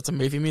watch it because it's a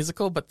movie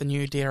musical, but the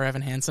new Dear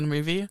Evan Hansen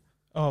movie,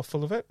 Oh,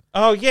 full of it.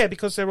 Oh, yeah,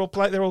 because they're all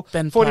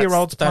Ben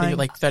 40-year-olds Platt's 30, playing.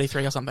 like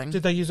 33 or something.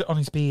 Did they use it on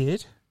his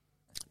beard?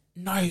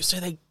 No, so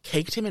they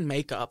caked him in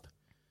makeup.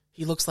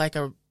 He looks like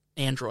a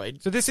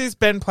android. So this is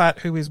Ben Platt,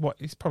 who is what?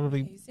 He's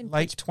probably He's in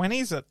late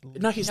 20s.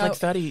 No, he's No. like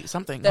 30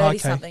 something. 30 Okay.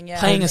 something, yeah.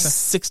 Playing a Okay.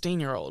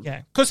 16-year-old.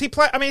 Yeah, because he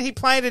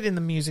played it in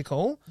the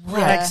musical.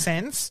 Right. Makes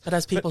sense. But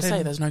as people But say,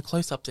 then- there's no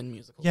close-ups in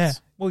musicals. Yeah.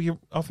 Well, you're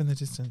off in the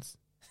distance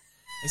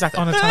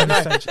Exactly. on a tiny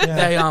stage.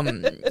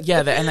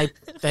 Yeah.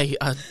 They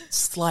are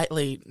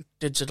slightly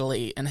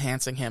digitally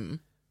enhancing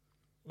him.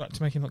 Right,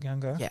 to make him look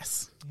younger.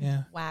 Yes.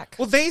 Yeah. Whack.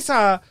 Well,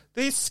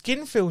 these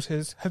skin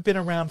filters have been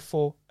around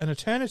for an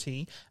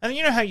eternity, and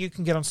you know how you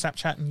can get on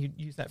Snapchat and you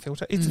use that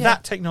filter. It's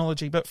that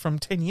technology, but from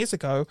 10 years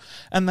ago,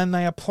 and then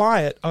they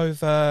apply it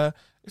over.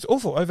 It's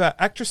awful over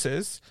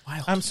actresses.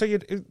 Wild. So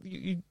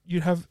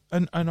you'd have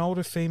an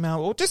older female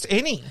or just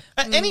any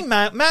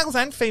males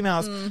and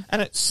females,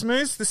 and it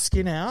smooths the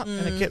skin out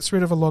and it gets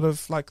rid of a lot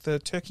of like the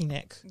turkey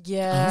neck.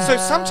 Yeah. So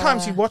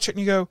sometimes you watch it and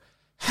you go,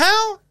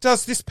 how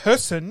does this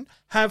person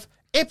have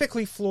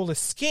epically flawless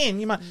skin?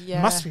 You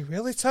Yeah. must be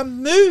real. It's a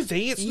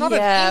movie. It's not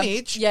Yeah. an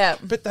image. Yeah.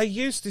 But they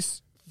use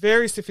this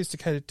very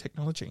sophisticated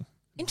technology.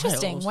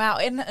 Interesting.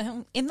 Wild.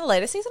 Wow. In the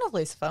latest season of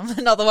Lucifer,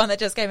 another one that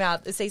just came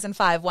out, season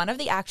 5, one of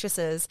the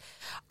actresses,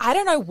 I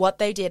don't know what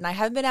they did and I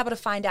haven't been able to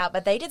find out,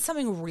 but they did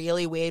something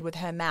really weird with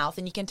her mouth,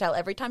 and you can tell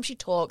every time she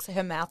talks,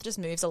 her mouth just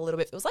moves a little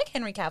bit. It was like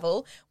Henry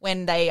Cavill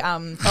when they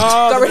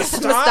got rid of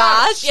the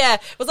moustache. Yeah,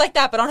 it was like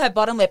that, but on her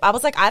bottom lip. I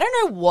was like, I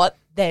don't know what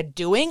they're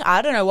doing.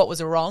 I don't know what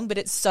was wrong, but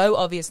it's so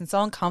obvious and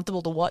so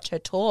uncomfortable to watch her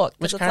talk.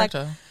 Which It's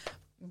character? Like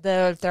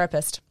the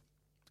therapist.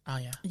 Oh,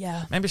 yeah.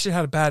 Yeah. Maybe she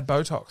had a bad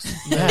Botox.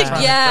 Yeah. Trying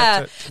to Yeah,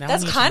 correct it. Now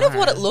that's we need to kind of know.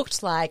 what it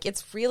looked like.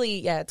 It's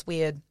really, it's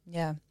weird.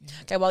 Yeah.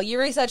 Okay, well, you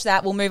research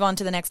that. We'll move on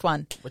to the next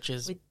one. Which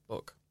is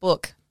book.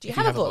 Book. Do you If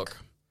have a book?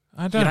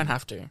 I You don't. don't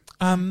have to.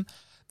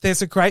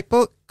 There's a great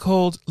book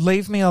called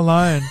Leave Me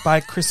Alone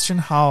by Christian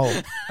Hull.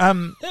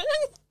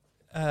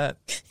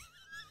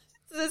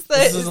 This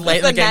is late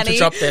in the game to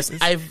drop this.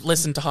 I've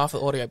listened to half the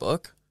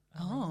audiobook.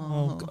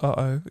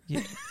 Uh-oh.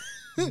 Yeah.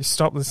 You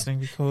stop listening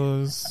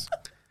because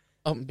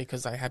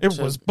Because I had it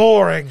to. was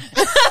boring.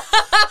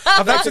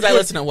 That's because I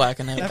listen at work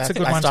and That's I a think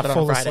good I one to started on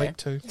fall Friday.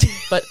 asleep to.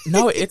 But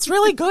no, it's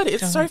really good.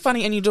 It's so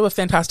funny, and you do a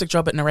fantastic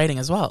job at narrating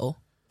as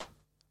well.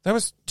 That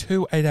was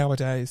 2 8-hour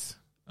days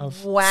of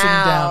sitting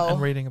Wow. down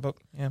and reading a book.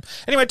 Yeah.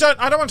 Anyway, I don't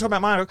want to talk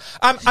about my book.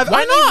 I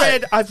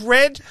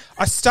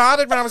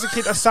started when I was a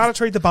kid. I started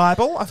to read the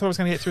Bible. I thought I was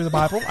going to get through the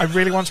Bible. I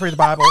really wanted to read the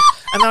Bible,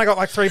 and then I got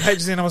like 3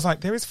 pages in. I was like,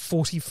 there is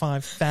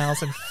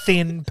 45,000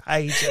 thin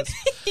pages.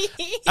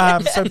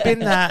 So bin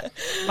that.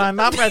 My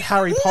mum read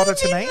Harry Potter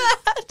to me.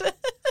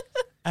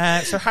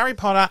 So Harry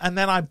Potter, and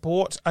then I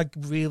bought a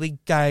really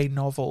gay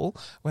novel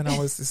when I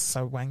was, this is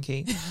so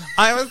wanky.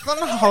 I was on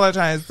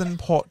holidays in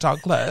Port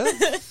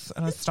Douglas,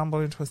 and I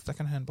stumbled into a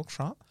secondhand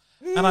bookshop,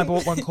 and I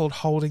bought one called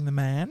Holding the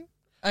Man,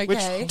 Okay.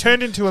 which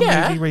turned into a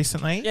Yeah. movie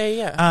recently.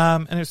 Yeah.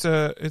 And it's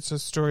a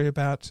story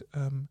about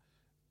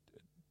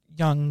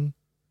young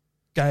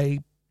gay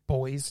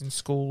boys in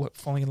school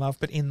falling in love,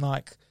 but in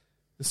like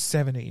the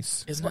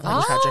 70s. Isn't it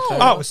really tragic though?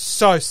 Oh, it was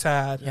so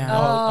sad. Yeah.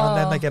 And, and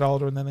then they get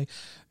older, and then they,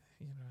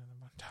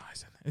 one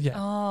dies. Yeah.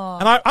 Oh.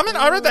 And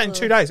I read that in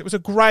 2 days. It was a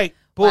great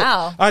book.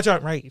 Wow. I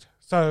don't read.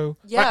 So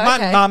Yeah, my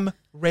okay. mum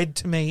read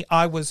to me.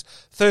 I was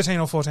 13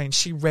 or 14.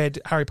 She read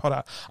Harry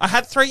Potter. I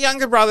had 3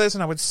 younger brothers,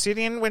 and I would sit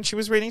in when she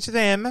was reading to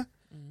them.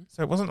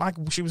 So it wasn't like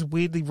she was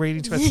weirdly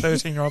reading to her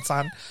 13-year-old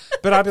son.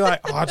 But I'd be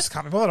like, I just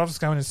can't be bothered. I'll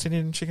just go in and sit in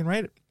and she can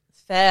read it.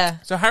 Fair.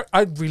 So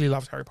I really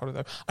loved Harry Potter,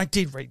 though. I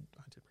did read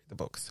the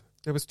books.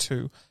 There was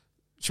 2.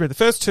 She read the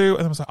first 2, and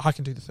then was like, I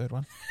can do the third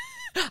one.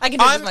 I can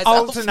do this I'm myself.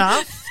 old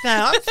enough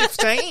now. I'm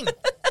 15.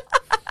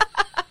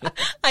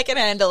 I can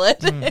handle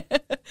it.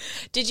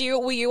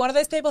 Were you one of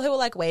those people who were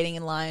like waiting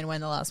in line when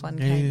the last one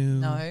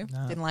came? No.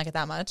 Didn't like it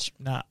that much.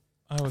 Nah,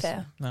 I was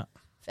Fair. nah.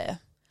 Fair.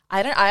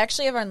 I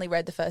actually have only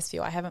read the first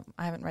few. I haven't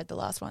read the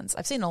last ones.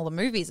 I've seen all the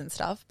movies and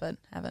stuff, but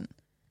haven't.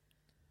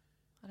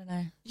 I don't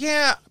know.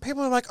 Yeah,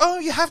 people are like, oh,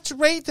 you have to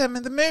read them,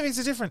 and the movies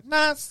are different.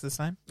 Nah, it's the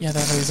same. Yeah,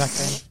 they're the exact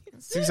same.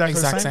 It's exactly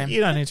the same.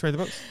 You don't need to read the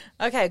books.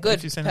 Okay, good.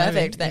 If you've seen the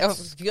Perfect.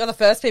 movie, You're the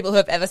first people who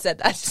have ever said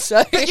that.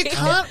 So But you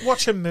can't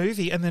watch a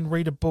movie and then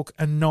read a book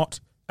and not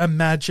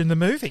imagine the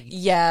movie.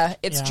 Yeah,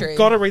 it's Yeah. true.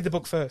 Got to read the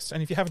book first,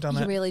 and if you haven't done You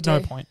that, really no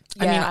do. point.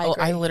 Yeah, I mean, I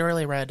agree. I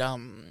literally read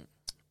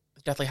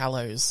Deathly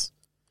Hallows.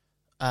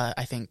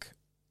 I think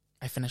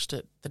I finished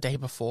it the day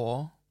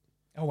before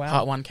Oh wow!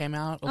 part 1 came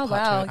out. Or Oh, part wow,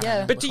 2, I can't yeah.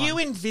 remember But do which you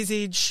one.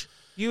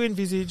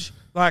 envisage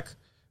like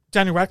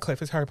Daniel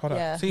Radcliffe as Harry Potter?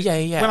 Yeah. See,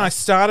 Yeah. When I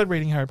started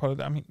reading Harry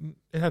Potter, I mean,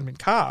 it hadn't been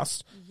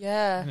cast,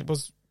 Yeah. and it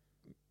was,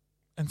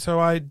 and so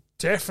I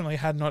definitely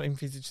had not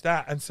envisaged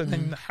that. And so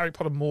then Harry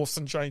Potter morphs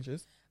and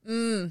changes.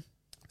 Mm.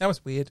 That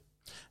was weird.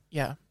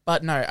 Yeah,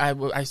 but no,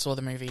 I saw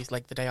the movies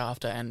like the day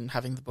after, and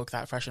having the book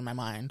that fresh in my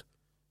mind,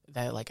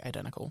 they're like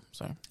identical.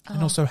 So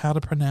And also how to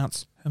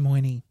pronounce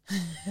Hermione.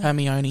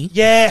 Hermione.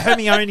 Yeah,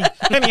 Hermione.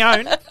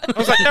 Hermione. I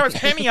was like, no, it's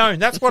Hermione.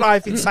 That's what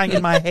I've been saying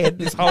in my head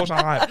this whole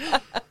time.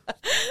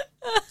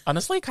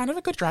 Honestly, kind of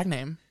a good drag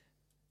name.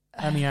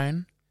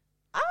 Hermione.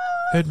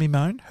 Heard me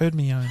moan? Heard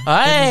me own.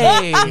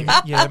 Hey!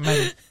 Yeah,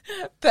 maybe.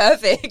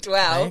 Perfect. There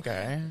Wow. you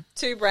go.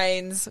 2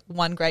 brains,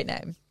 1 great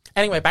name.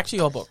 Anyway, back to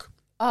your book.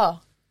 Oh.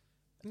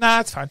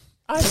 Nah, it's fine.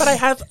 But I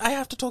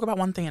have to talk about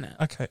one thing in it.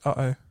 Okay,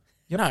 uh-oh.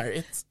 No,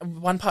 it's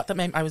one part that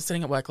made I was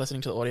sitting at work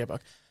listening to the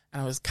audiobook, and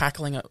I was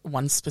cackling at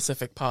one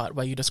specific part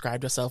where you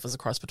described yourself as a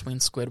cross between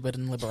Squidward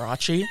and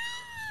Liberace.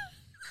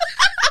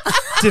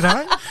 Did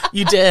I?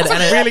 You did,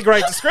 and it, Really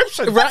great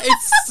description. right,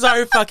 it's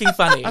so fucking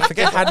funny. It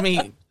had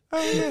me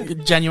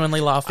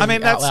genuinely laughing I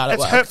mean, out loud at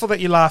it's work. hurtful that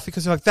you laugh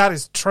because you're like, that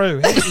is true.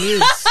 He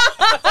is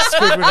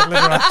Squidward and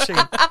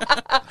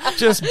Liberace.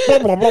 Just blah,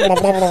 blah, blah, blah,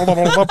 blah, blah,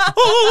 blah, blah.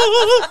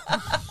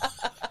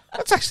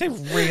 That's actually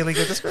a really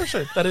good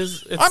description. That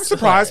is, it's I'm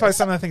surprised by hilarious.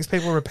 some of the things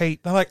people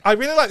repeat. They're like, I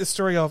really like the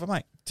story of. I'm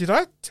like, did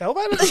I tell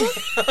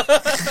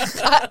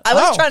that? I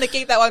was Oh. trying to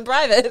keep that one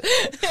private.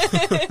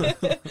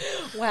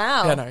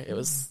 Wow. Yeah, no, it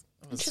was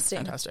Interesting.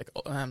 fantastic.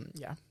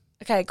 Yeah.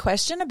 Okay,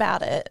 question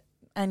about it.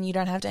 And you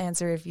don't have to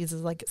answer if this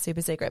is like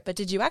super secret. But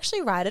did you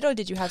actually write it, or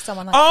did you have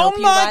someone like Oh help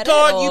you my write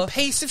God, it? you or-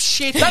 piece of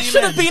shit. That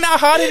should have been our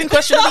hard-hitting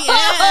question at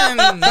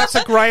the end. That's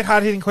a great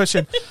hard-hitting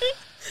question.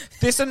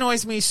 This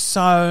annoys me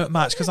so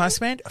much because I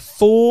spent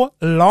 4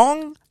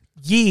 long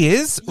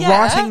years Yeah.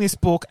 writing this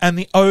book, and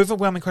the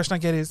overwhelming question I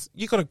get is,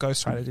 you got a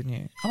ghostwriter, didn't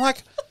you? I'm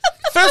like,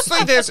 firstly,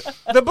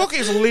 the book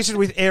is littered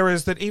with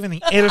errors that even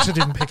the editor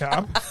didn't pick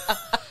up.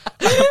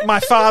 My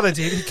father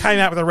did. He came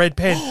out with a red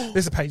pen.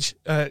 There's a page.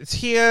 It's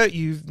here.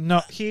 You've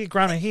not here.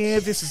 Grammar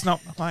here. This is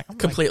not. I'm like, oh my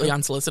Completely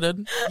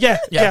unsolicited. Yeah.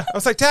 I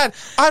was like, Dad,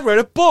 I wrote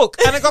a book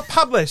and it got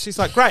published. He's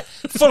like, great,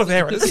 full of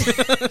errors.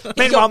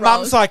 Meanwhile, wrong.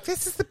 Mum's like,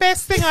 this is the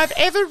best thing I've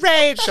ever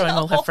read. Showing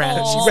all her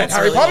friends. She read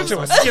Harry Potter to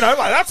us. You know,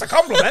 like, that's a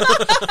compliment.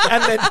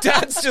 And then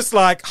Dad's just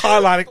like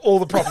highlighting all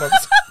the problems.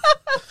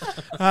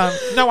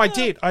 No, I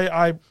did.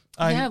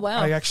 Yeah, wow.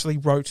 I actually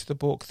wrote the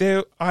book.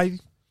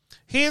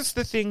 Here's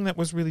the thing that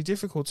was really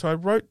difficult. So I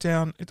wrote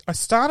down, I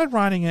started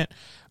writing it.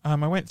 I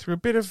went through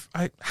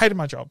I hated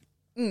my job.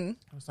 I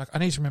was like, I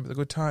need to remember the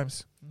good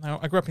times. Now,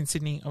 I grew up in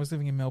Sydney. I was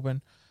living in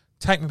Melbourne.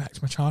 Take me back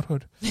to my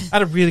childhood. I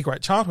had a really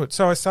great childhood.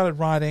 So I started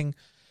writing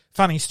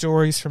funny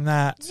stories from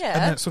that. Yeah.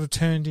 And then it sort of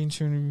turned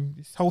into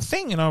this whole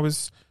thing. And I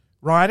was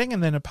writing,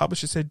 and then a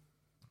publisher said,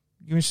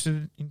 you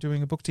interested in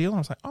doing a book deal? And I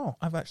was like, oh,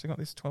 I've actually got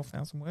this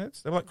 12,000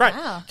 words. They were like, great,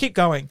 Wow. keep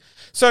going.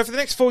 So for the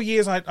next 4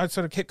 years, I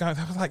sort of kept going.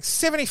 There was like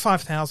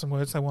 75,000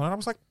 words they wanted. I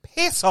was like,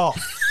 piss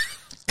off.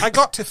 I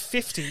got to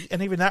 50,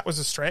 and even that was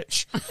a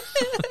stretch.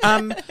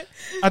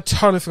 I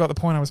totally forgot the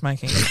point I was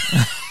making.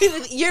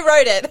 You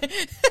wrote it.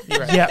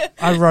 Yeah,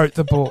 I wrote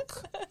the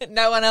book.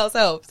 No one else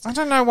helped. I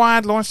don't know why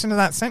I'd launched into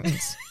that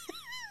sentence.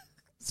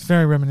 It's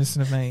very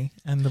reminiscent of me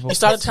and the book. You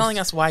started telling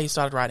us why you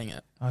started writing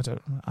it.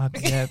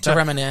 Yeah, To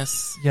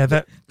reminisce. yeah,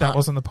 that Not-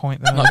 wasn't the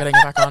point though. Not getting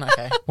it back on.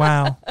 Okay.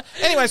 Wow.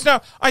 Anyways, no,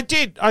 I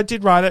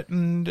did write it,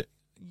 and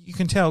you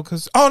can tell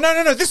because no,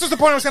 this was the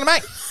point I was going to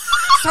make.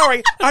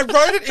 Sorry, I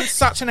wrote it in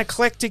such an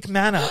eclectic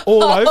manner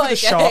all over the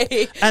shop,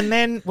 and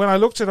then when I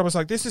looked at it, I was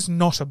like, this is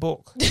not a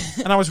book,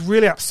 and I was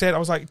really upset. I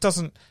was like, it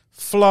doesn't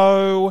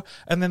flow,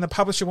 and then the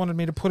publisher wanted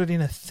me to put it in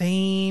a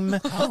theme,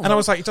 and I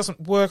was like, it doesn't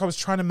work. I was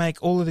trying to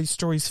make all of these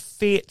stories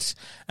fit,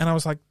 and I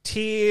was like,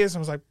 tears. I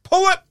was like,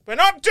 pull it, we're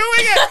not doing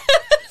it.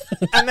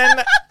 and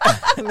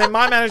then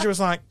my manager was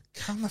like,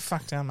 calm the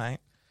fuck down, mate.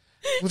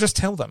 We'll just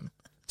tell them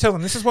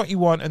this is what you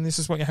want, and this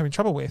is what you're having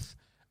trouble with.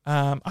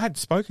 I had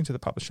spoken to the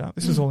publisher.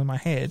 This was all in my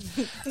head.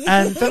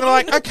 And then they're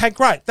like, okay,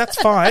 great, that's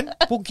fine.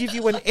 We'll give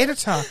you an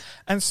editor.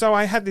 And so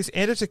I had this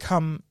editor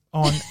come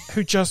on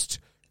who just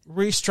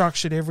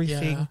restructured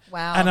everything. Yeah.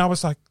 Wow. And I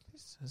was like,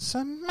 this is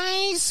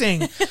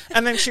amazing.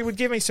 And then she would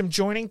give me some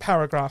joining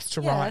paragraphs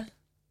to write.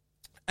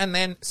 And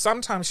then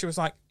sometimes she was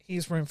like,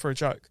 here's room for a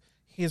joke.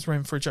 Here's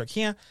room for a joke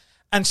here.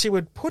 And she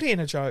would put in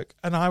a joke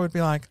and I would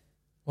be like,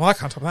 well, I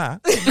can't top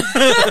that.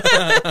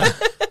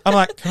 I'm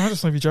like, can I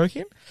just leave you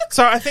joking?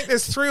 So I think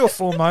there's 3 or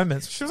 4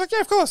 moments. She was like, yeah,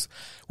 of course.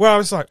 Well, I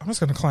was like, I'm just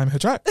going to claim her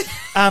joke.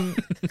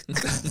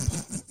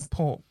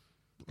 Poor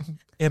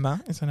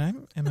Emma is her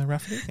name. Emma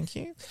Rafferty, thank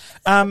you.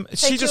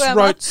 She just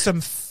wrote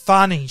some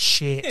funny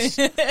shit.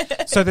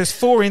 So there's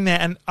 4 in there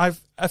and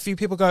a few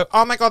people go,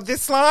 oh my God,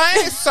 this line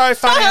is so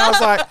funny. And I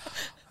was like,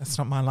 that's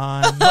not my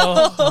line.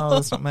 No,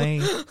 that's not me.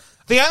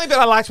 The only bit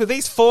I liked were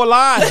these 4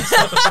 lines.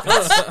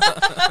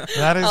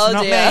 That is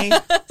not me.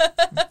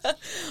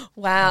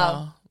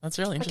 Wow. That's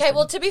really interesting. Okay,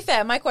 well, to be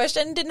fair, my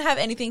question didn't have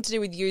anything to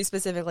do with you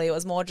specifically. It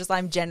was more just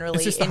I'm generally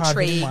It's just the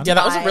hard-hitting intrigued. one. Yeah,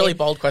 that was a really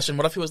bold question.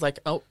 What if he was like,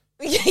 oh,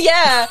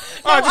 Yeah.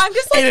 No, I'm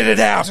just like, edit it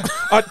out. It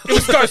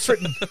was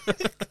ghostwritten.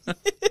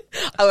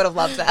 I would have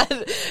loved that.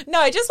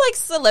 No, just like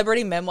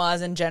celebrity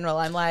memoirs in general.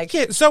 I'm like,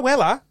 Yeah,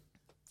 Zoella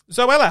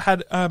had,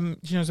 do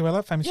you know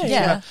Zoella? Famous YouTuber?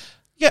 yeah.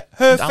 Yeah,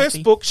 her Dumpty.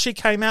 first book she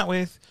came out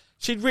with,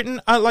 she'd written,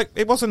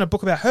 it wasn't a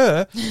book about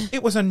her,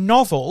 it was a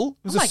novel,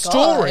 it was Oh a my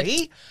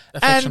story. a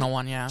fictional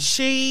one, yeah.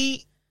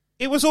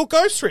 It was all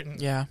ghostwritten.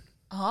 Yeah.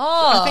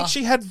 Oh. I think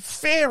she had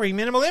very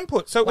minimal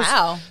input. So it was,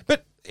 Wow.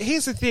 But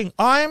here's the thing,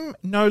 I'm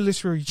no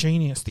literary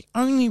genius. The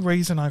only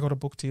reason I got a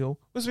book deal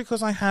was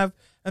because I have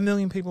 1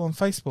 million people on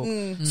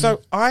Facebook. So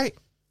I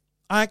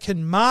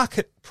can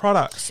market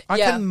products. I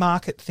can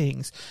market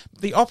things.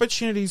 The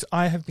opportunities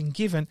I have been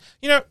given.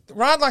 You know,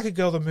 Ride Like a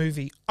Girl, the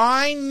movie,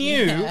 I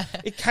knew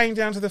it came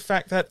down to the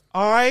fact that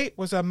I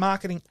was a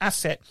marketing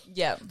asset.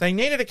 Yeah. They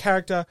needed a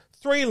character,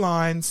 3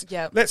 lines.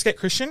 Yeah. Let's get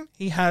Christian.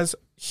 He has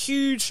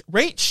huge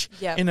reach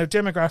in a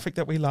demographic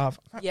that we love.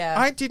 Yeah.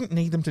 I didn't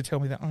need them to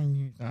tell me that. I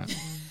knew that.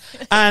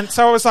 And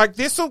so I was like,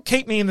 this will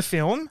keep me in the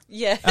film.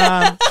 Yeah.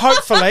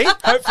 Hopefully,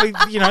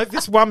 you know,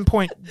 this 1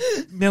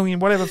 million,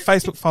 whatever,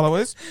 Facebook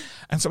followers.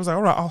 And so I was like,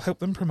 all right, I'll help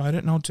them promote it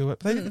and I'll do it.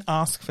 But they didn't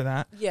ask for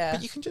that. Yeah.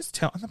 But you can just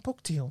tell. And the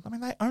book deal, I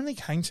mean, they only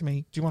came to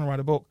me, do you want to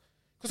write a book?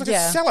 Because I could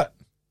Yeah. sell it,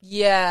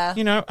 Yeah.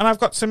 you know, and I've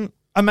got some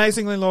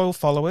amazingly loyal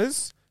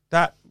followers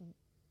that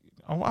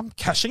I'm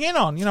cashing in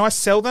on. You know, I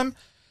sell them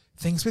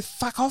things with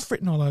fuck off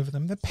written all over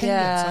them. They're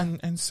pendants.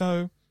 And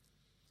so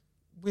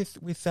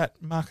with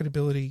that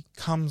marketability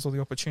comes all the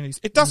opportunities.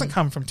 It doesn't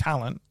come from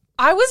talent.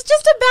 I was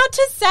just about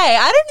to say,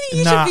 I don't think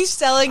you Nah. should be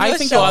selling I your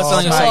think you are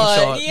selling short. yourself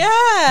short.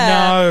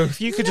 Yeah. No,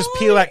 if you could just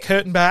peel that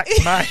curtain back,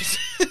 mate,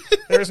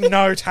 there is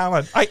no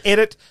talent. I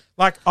edit,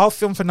 like, I'll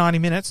film for 90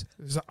 minutes.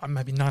 There's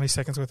maybe 90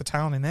 seconds worth of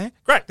talent in there.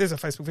 Great, there's a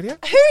Facebook video.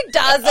 Who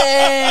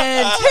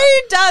doesn't?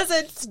 Who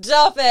doesn't?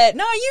 Stop it.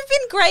 No, you've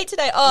been great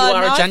today. Oh, You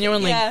are no,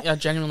 a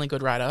genuinely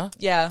good writer.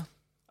 Yeah.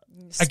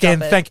 Stop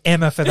Again, it. thank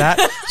Emma for that.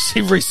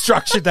 She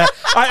restructured that.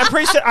 I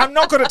appreciate. I'm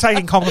not good at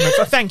taking compliments,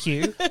 but thank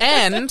you.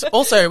 And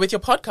also with your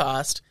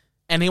podcast,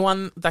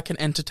 anyone that can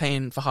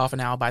entertain for half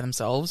an hour by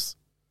themselves,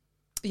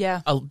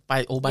 Yeah.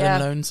 by Yeah.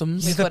 their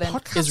lonesomes, Yeah. The couldn't.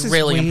 podcast is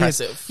really weird.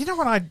 impressive. You know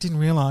what I didn't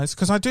realize?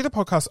 Because I do the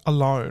podcast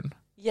alone.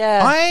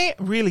 Yeah. I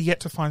really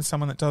yet to find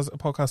someone that does a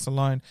podcast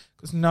alone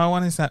because no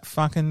one is that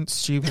fucking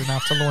stupid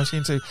enough to launch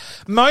into.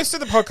 Most of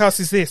the podcast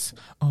is this.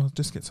 Oh,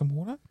 just get some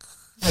water.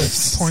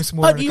 Pouring some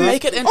water But in a you glass.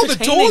 make it Oh, the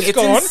entertaining. door's It's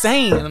gone.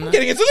 insane. I'm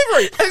getting a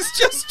delivery. It's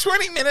just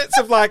 20 minutes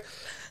of like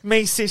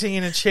me sitting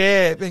in a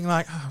chair being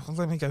like, oh, well,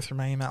 let me go through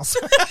my emails.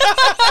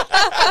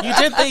 You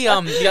did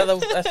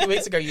a few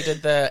weeks ago. You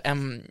did the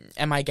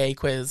am I gay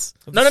quiz?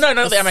 No,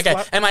 not the am I gay?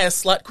 slut? Am I a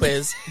slut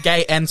quiz?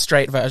 Gay and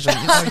straight versions.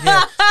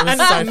 Yeah. And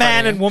so man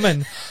funny. and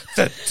woman,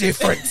 the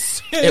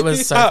difference. It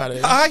was so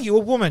funny. Are you a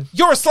woman?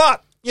 You're a slut.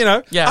 You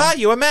know, Yeah. Are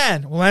you a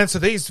man? We'll answer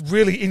these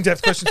really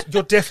in-depth questions.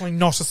 You're definitely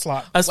not a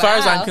slut. As far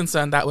as Wow. I'm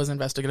concerned, that was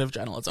investigative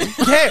journalism.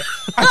 Yeah,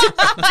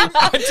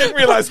 I didn't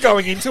realize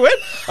going into it.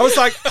 I was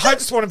like, I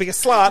just want to be a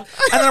slut,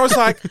 and then I was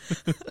like,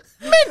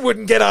 men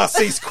wouldn't get asked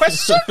these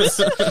questions.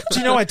 Do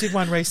you know I did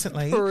one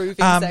recently? Proving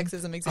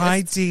sexism exists.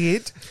 I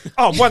did.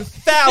 Oh,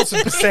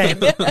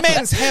 1,000%.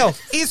 Men's health.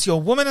 Is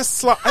your woman a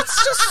slut?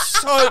 It's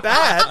just so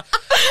bad.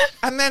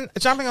 And then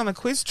jumping on the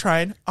quiz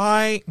train,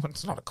 well,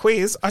 it's not a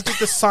quiz. I did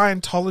the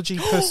Scientology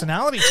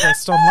personality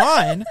test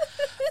online.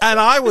 And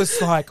I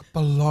was like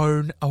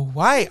blown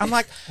away. I'm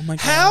like, my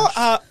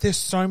there's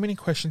so many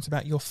questions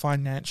about your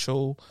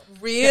financial.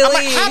 Really? I'm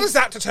like, how does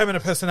that determine a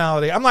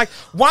personality? I'm like,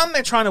 one,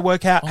 they're trying to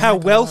work out how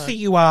wealthy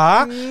you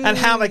are and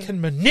how they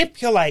can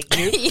manipulate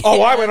you. Yeah.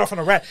 Oh, I went off on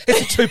a rant.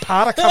 It's a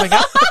two-parter coming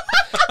up.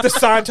 The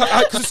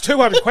Scientology, because it's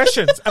 200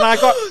 questions, and I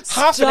got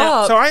half an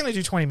hour. So I only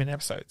do 20-minute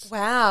episodes.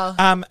 Wow.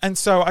 And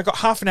so I got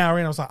half an hour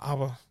in. I was like, oh,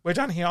 well, we're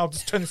done here. I'll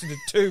just turn this into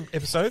 2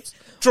 episodes,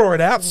 draw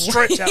it out,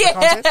 stretch out the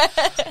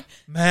content.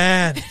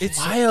 Man, it's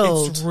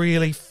wild. It's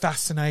really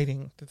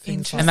fascinating. The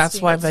things and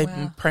that's why they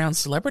prey on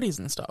celebrities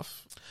and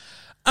stuff.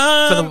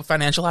 For the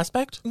financial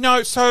aspect?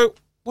 No, so,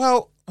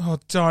 well, oh,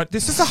 don't.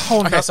 This is a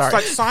whole okay, sorry.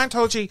 It's like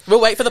Scientology.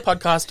 We'll wait for the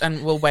podcast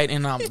and we'll wait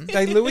in.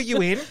 They lure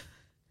you in.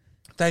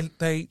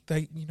 They,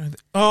 you know.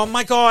 Oh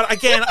my God!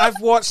 Again,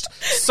 I've watched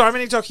so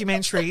many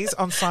documentaries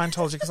on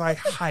Scientology because I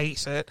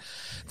hate it.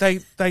 They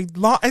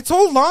lie. It's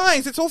all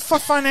lies. It's all for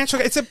financial.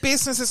 It's a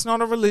business. It's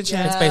not a religion.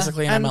 It's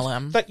basically an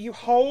MLM. But you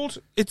hold.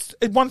 It's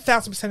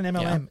 1,000% an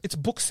MLM. Yeah. It's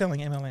book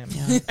selling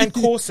MLM and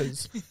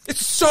courses.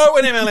 It's so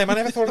an MLM. I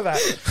never thought of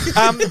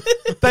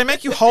that. They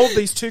make you hold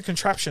these 2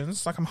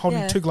 contraptions, like I'm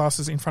holding 2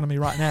 glasses in front of me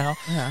right now,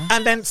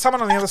 and then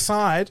someone on the other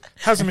side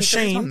has a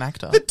machine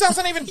that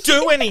doesn't even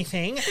do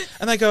anything,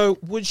 and they go,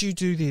 would you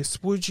do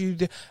this? Would you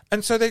do?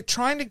 And so they're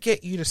trying to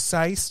get you to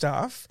say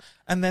stuff,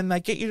 and then they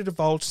get you to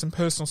divulge some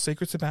personal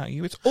secrets about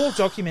you. It's all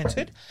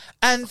documented.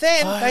 And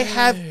then they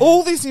have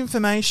all this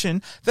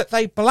information that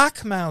they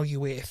blackmail you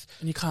with.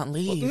 And you can't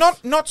leave.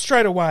 Not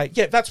straight away.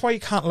 Yeah, that's why you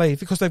can't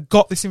leave, because they've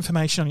got this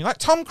information on you. Like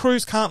Tom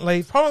Cruise can't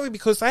leave, probably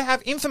because they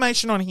have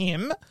information on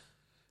him. Wild.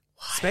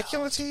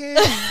 Speculative.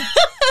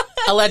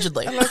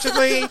 Allegedly.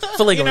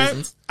 For legal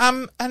reasons.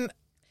 And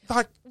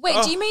like...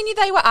 Wait, do you mean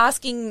they were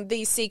asking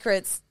these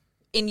secrets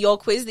in your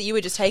quiz that you were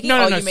just taking?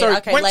 No. You mean, so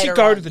okay, once you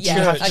go to the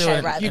church,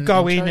 right. you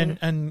go in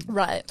and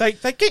right. They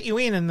get you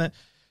in, and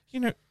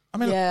I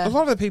mean, a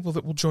lot of the people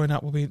that will join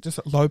up will be just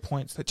at low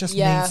points that just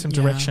need some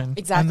direction.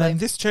 Exactly. And then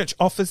this church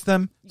offers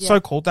them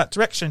so-called that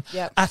direction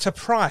at a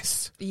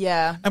price.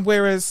 Yeah. And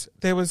whereas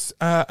there was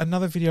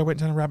another video, went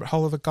down a rabbit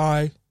hole of a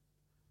guy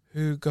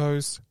who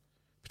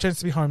pretends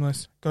to be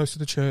homeless, goes to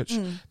the church.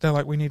 They're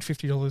like, we need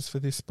 $50 for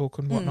this book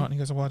and whatnot. And he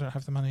goes, well, I don't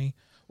have the money.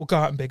 We'll go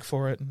out and beg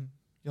for it. And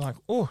you're like,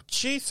 oh,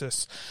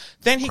 Jesus.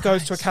 Then he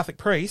goes to a Catholic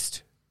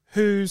priest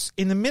who's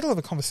in the middle of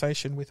a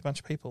conversation with a bunch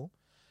of people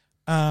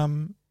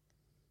and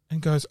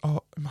goes,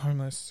 oh, I'm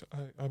homeless.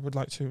 I would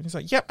like to. And he's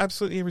like, yep,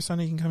 absolutely. Every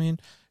Sunday you can come in.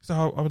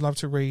 So I would love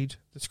to read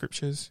the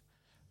scriptures.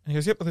 And he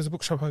goes, yep, well, there's a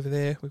bookshop over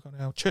there. We've got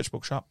our church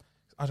bookshop.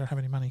 I don't have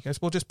any money. He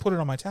goes, well, just put it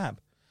on my tab.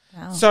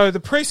 Wow. So the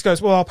priest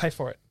goes, well, I'll pay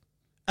for it.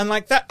 And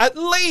like that, at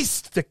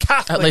least the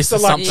Catholics are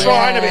like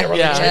trying to be a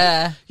religion.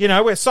 Yeah. You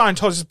know, where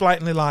Scientology is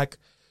blatantly like,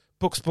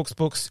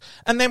 books.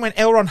 And then when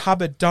L. Ron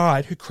Hubbard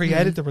died, who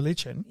created the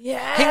religion, he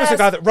was the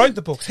guy that wrote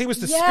the books. He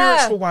was the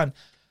spiritual one.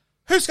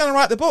 Who's going to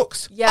write the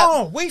books? Yep.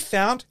 Oh, we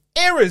found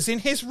errors in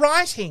his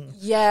writing.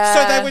 Yeah.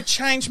 So they would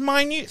change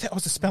minute. That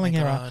was a spelling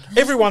error.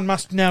 Everyone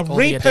must now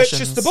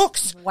repurchase the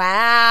books.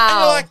 Wow. And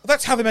you're like,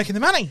 that's how they're making the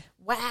money.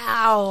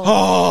 Wow.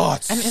 Oh,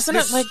 and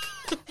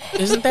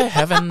isn't there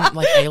heaven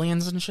like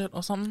aliens and shit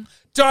or something?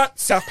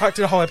 South Park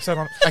did a whole episode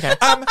on it. Okay.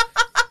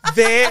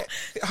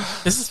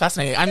 This is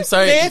fascinating.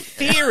 Their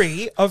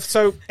theory of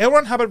L.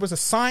 Ron Hubbard was a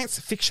science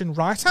fiction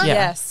writer,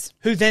 yes,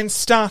 who then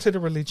started a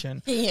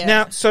religion. Yeah.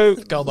 Now, so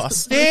girl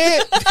boss. Their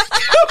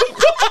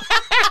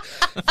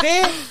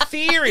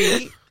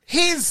theory,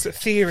 his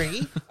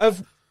theory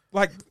of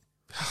like,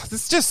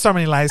 there's just so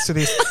many layers to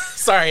this.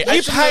 Sorry,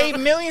 you pay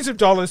millions of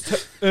dollars to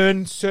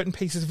earn certain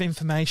pieces of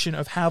information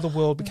of how the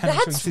world became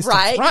into existence.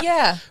 That's right.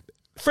 Yeah.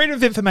 Freedom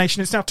of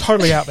information is now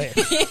totally out there.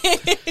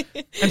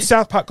 And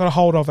South Park got a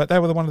hold of it. They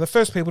were one of the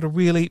first people to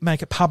really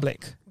make it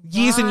public.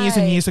 Years and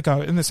years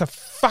ago. And it's a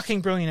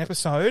fucking brilliant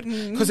episode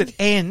because it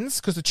ends,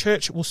 because the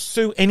church will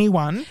sue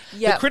anyone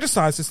that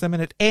criticizes them,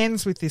 and it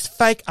ends with this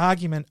fake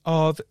argument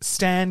of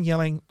Stan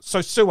yelling,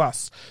 so sue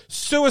us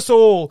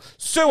all,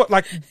 sue it,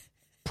 like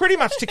pretty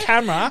much to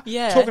camera,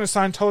 talking to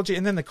Scientology,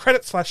 and then the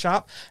credits flash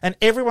up, and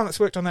everyone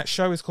that's worked on that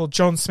show is called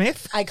John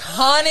Smith.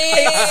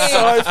 Iconic.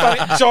 So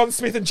funny. John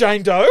Smith and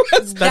Jane Doe.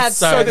 That's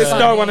so there's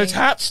no one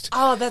attached.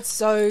 Oh, that's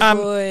so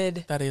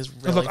good. That is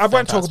really Look, I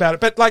won't talk about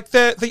it, but like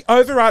the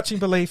overarching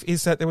belief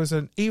is that there was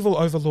an evil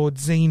overlord,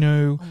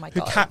 Xenu,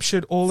 who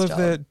captured all of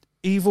the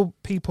evil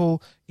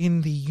people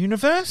in the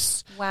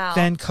universe,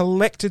 then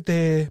collected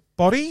their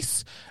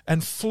bodies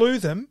and flew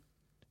them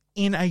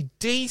in a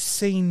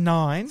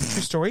DC-9,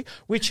 true story,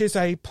 which is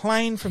a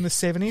plane from the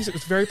 70s. It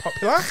was very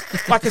popular,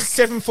 like a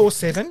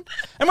 747.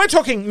 And we're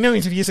talking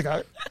millions of years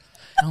ago.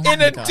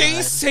 In a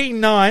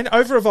DC-9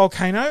 over a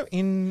volcano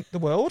in the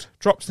world,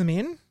 dropped them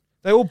in.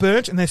 They all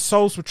burnt and their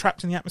souls were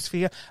trapped in the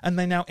atmosphere, and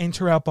they now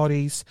enter our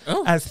bodies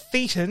as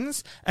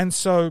thetans. And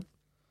so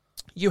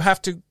you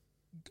have to,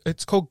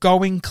 it's called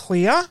going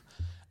clear,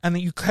 and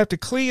then you have to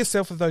clear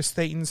yourself of those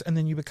thetans, and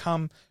then you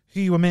become who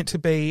you were meant to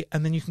be,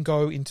 and then you can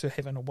go into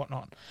heaven or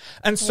whatnot.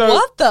 And so,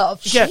 What the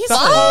yeah, Jesus?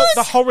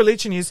 the whole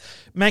religion is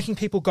making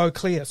people go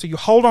clear. So you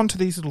hold on to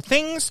these little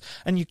things,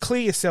 and you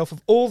clear yourself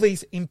of all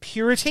these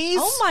impurities.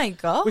 Oh my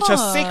God. Which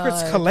are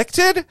secrets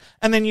collected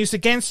and then used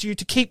against you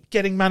to keep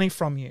getting money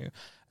from you.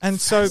 And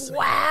so,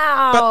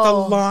 Wow. but the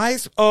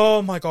lies.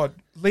 Oh my God,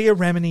 Leah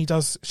Remini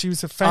does. She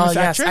was a famous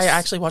actress. I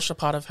actually watched a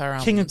part of her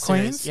King of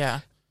series. Queens. Yeah.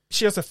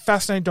 She has a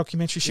fascinating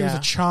documentary. She was Yeah.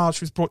 a child.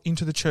 She was brought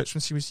into the church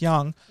when she was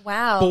young.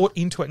 Wow. Bought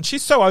into it, and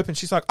she's so open.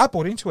 She's like, I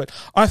bought into it.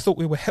 I thought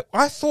we were.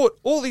 I thought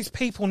all these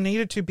people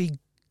needed to be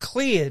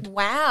cleared.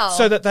 Wow.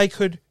 So that they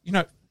could,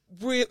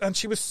 and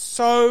she was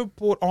so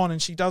brought on.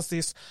 And she does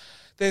this.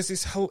 There's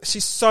this.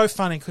 She's so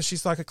funny because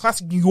she's like a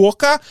classic New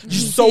Yorker.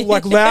 She's so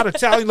like loud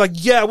Italian, like,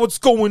 yeah, what's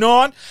going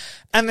on?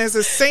 And there's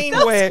a scene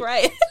where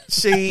great.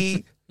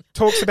 she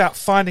talks about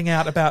finding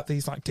out about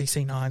these like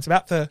DC9s,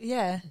 about the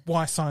Yeah.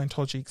 why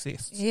Scientology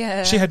exists.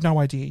 Yeah. She had no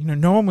idea.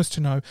 No one was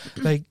to know.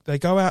 They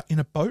go out in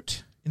a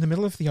boat in the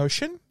middle of the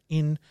ocean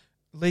in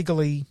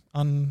legally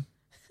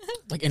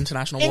Like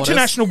international waters.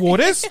 international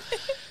waters,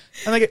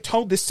 and they get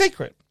told this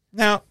secret.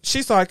 Now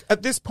she's like,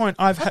 at this point,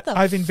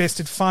 I've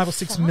invested $5 or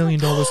 $6 million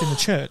in the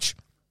church.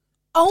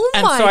 Oh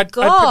And my so I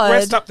God.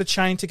 progressed up the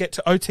chain to get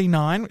to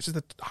OT9, which is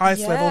the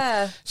highest Yeah.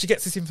 level. She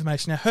gets this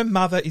information. Now, her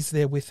mother is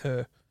there with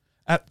her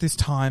at this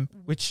time,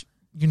 which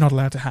you're not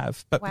allowed to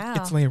have, but Wow.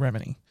 it's Leah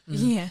Remini.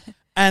 Yeah.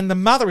 And the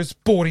mother is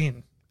bought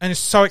in and is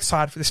so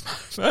excited for this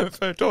moment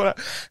for her daughter.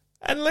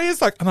 And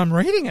Leah's like, and I'm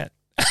reading it.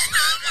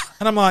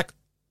 And I'm like,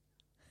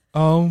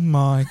 oh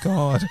my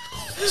God.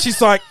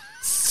 She's like,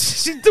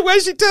 the way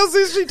she tells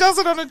this, she does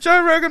it on a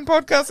Joe Rogan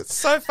podcast. It's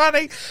so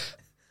funny.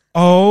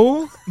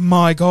 Oh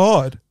my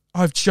God.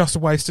 I've just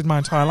wasted my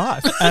entire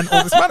life and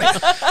all this money.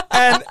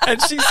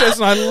 And she says,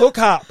 and I look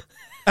up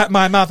at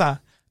my mother,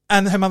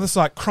 and her mother's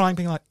like crying,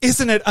 being like,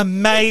 isn't it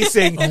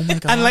amazing? Oh my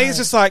God. And Leah's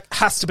just like,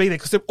 has to be there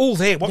because they're all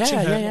there watching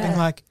Yeah, her, yeah, being yeah.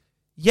 like,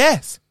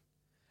 yes.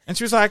 And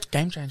she was like,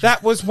 Game changer.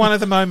 that was one of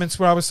the moments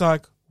where I was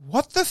like,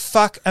 what the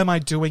fuck am I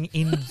doing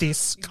in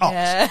this cult?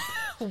 Yeah.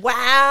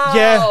 Wow.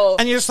 Yeah,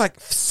 and you're just like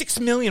 6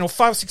 million or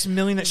 5 or 6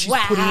 million that she's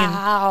put in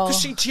Wow.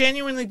 because she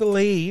genuinely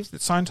believed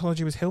that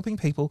Scientology was helping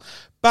people,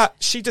 but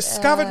she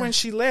discovered when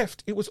she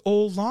left it was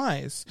all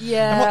lies.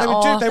 Yeah. and what they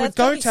would do, they would that's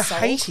go gotta be to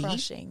Haiti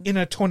soul-crushing. in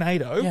a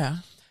tornado, Yeah.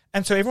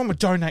 and so everyone would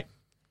donate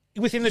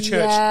within the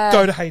church, Yeah.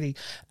 go to Haiti,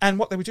 and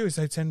what they would do is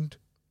they'd send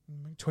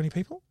 20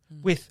 people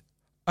with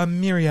a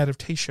myriad of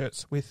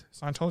T-shirts with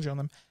Scientology on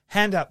them,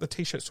 hand out the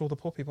T-shirts to all the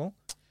poor people.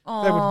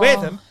 They would wear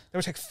them, they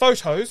would take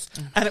photos,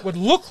 and it would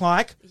look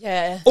like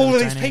Yeah. all of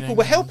these donating people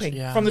were and- helping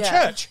yeah. from the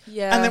Yeah. church.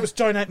 Yeah. And there was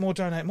donate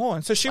more.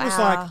 And so she was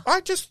Wow. like,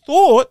 I just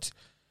thought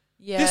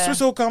Yeah. this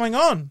was all going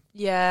on.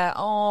 Yeah.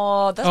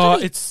 Oh, that's Oh,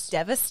 really it's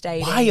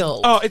devastating.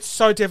 Wild. Oh, it's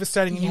so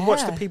devastating. And you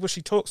watch the Yeah. people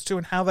she talks to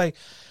and how they,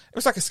 it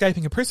was like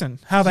escaping a prison,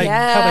 how they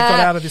Yeah. got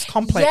out of this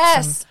complex.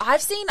 Yes,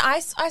 I've seen. I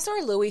saw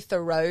a Louis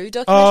Theroux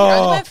documentary. I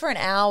Oh. only went for an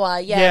hour.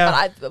 Yeah,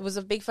 Yeah. but it was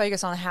a big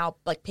focus on how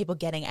like people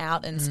getting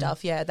out and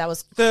stuff. Yeah, that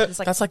was The- there's,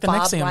 that's like the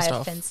barbed NXIVM wire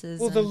stuff. fences.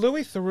 Well, the and-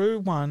 Louis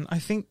Theroux one, I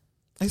think,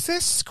 is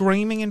there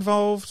screaming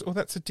involved? Or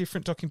that's a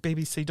different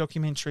BBC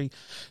documentary.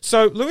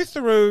 So Louis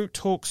Theroux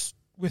talks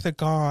with a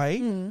guy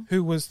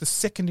who was the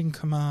second in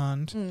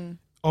command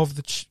of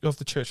the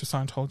Church of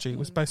Scientology. It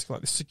was basically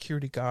like the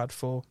security guard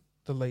for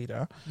the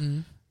leader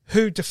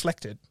who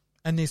deflected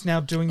and is now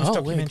doing this Oh,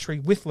 documentary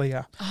with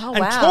Leah Oh, and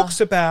wow. talks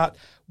about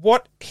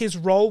what his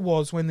role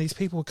was when these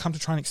people would come to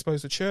try and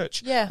expose the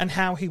church Yeah. and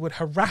how he would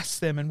harass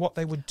them and what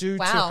they would do to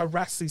Wow.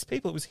 harass these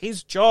people. It was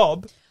his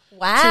job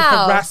wow. to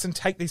harass and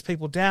take these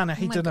people down. Now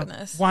he my did a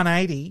goodness.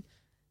 180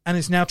 and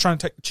is now trying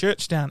to take the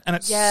church down. And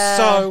it's Yeah.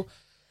 so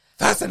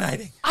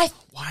fascinating.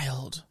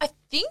 Wild. I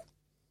think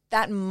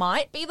that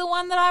might be the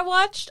one that I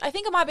watched. I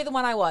think it might be the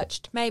one I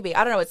watched. Maybe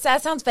I don't know.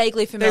 That sounds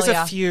vaguely familiar. There's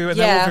a few, and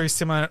they're all very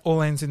similar. It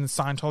all ends in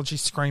Scientology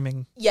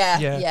screaming. Yeah.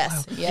 Yeah.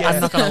 Yes. Wow. Yeah. I'm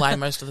not going to lie,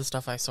 most of the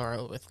stuff I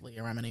saw with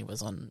Leah Remini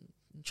was on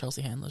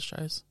Chelsea Handler's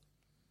shows.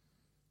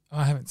 Oh,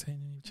 I haven't seen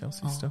any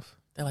Chelsea Oh. stuff.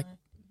 They're like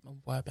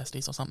were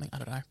besties or something. I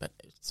don't know, but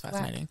it's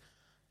fascinating.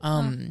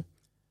 Wow.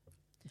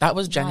 That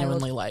was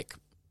genuinely like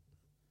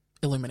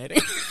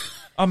illuminating.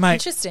 Oh, mate,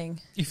 Interesting.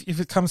 if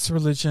it comes to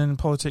religion,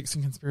 politics,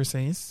 and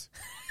conspiracies,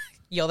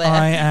 You're there.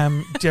 I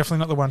am definitely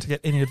not the one to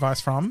get any advice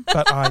from,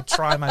 but I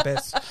try my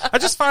best. I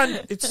just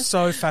find it's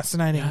so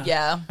fascinating.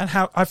 Yeah. And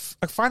how I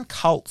find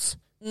cults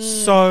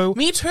so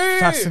Me too.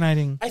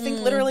 fascinating. I think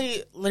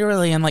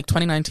literally in like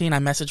 2019, I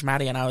messaged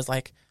Maddie and I was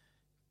like,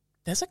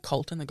 "There's a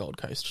cult in the Gold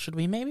Coast. Should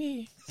we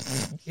maybe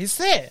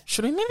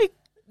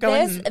go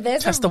and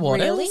test the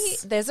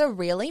waters?" There's a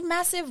really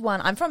massive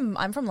one. I'm from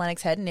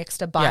Lennox Head next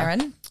to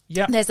Byron.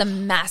 Yeah. There's a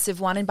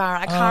massive one in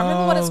Byron. I can't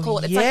remember what it's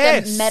called. It's like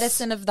yes. the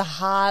medicine of the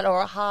heart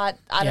or a heart.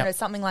 I don't Yeah. know,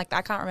 something like that.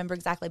 I can't remember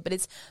exactly, but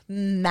it's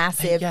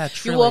massive. Yeah,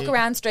 you walk truly.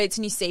 around streets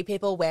and you see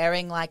people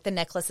wearing like the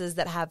necklaces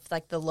that have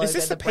like the logo. Is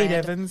this the the Pete brand.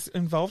 Evans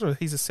involved, or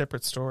he's a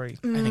separate story?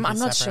 I think I'm it's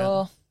not separate.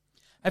 sure.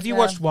 Have you Yeah.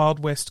 watched Wild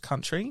West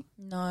Country?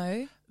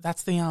 No.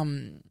 That's the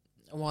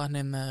one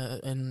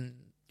in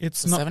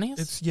It's The not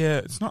 70s?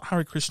 It's not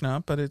Hare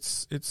Krishna, but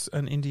it's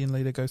an Indian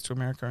leader goes to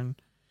America and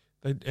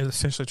they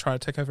essentially try to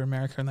take over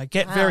America, and they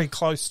get very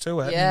close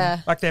to it.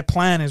 Yeah. Like their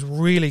plan is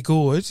really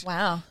good.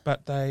 Wow.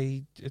 But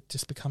it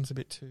just becomes a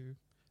bit too.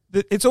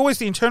 It's always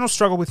the internal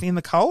struggle within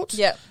the cult.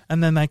 Yep.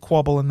 And then they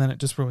quabble, and then it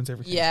just ruins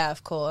everything. Yeah,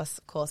 of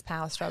course.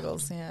 Power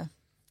struggles. Yeah.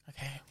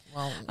 Okay.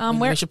 Well,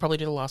 where- we should probably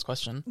do the last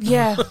question.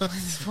 Yeah.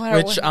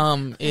 Which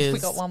is we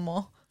got one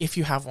more. if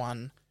you have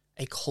one,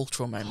 a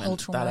cultural moment.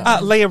 Cultural that,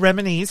 moment. Leah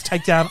Remini's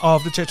takedown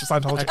of the Church of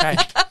Scientology. Okay.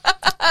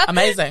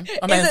 Amazing.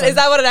 Is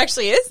that what it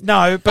actually is?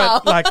 No,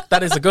 but like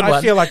That is a good I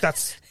one. feel like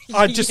that's.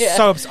 I just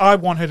Yeah. I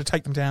want her to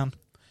take them down.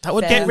 That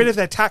would Fair. Get rid of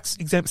their tax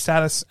exempt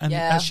status, and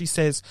Yeah. as she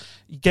says,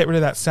 you get rid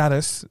of that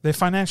status. They're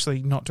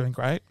financially not doing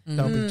great.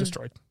 They'll be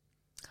destroyed.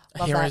 a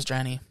Love hero's that.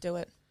 journey. Do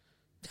it.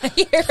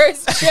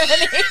 Hero's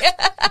journey.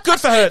 Good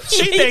for her.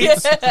 She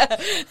needs.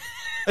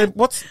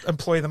 What's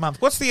Employee of the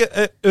Month? What's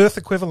the Earth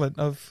equivalent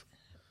of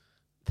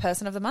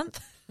Person of the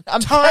month.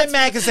 Time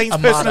Magazine's A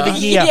Person of the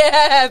martyr. Year?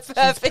 Yeah,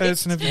 perfect.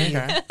 Person of the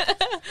Year.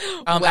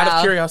 Out Wow.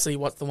 of curiosity,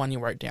 what's the one you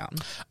wrote down?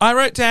 I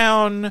wrote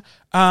down.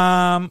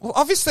 Well,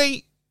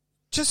 obviously,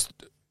 just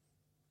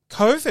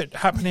COVID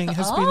happening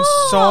has been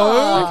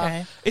so.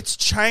 Okay. It's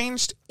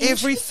changed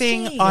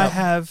everything Interesting. I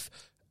have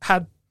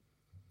had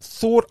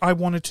thought I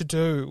wanted to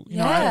do. You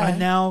know, Yeah. I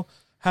now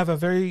have a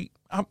very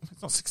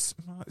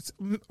it's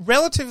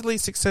relatively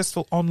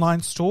successful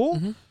online store.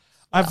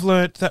 I've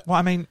learnt that. Well,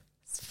 I mean,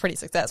 It's pretty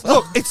successful.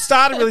 look, it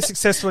started really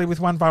successfully with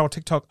one viral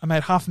TikTok. I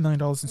made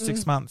 $500,000 in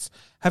 6 months,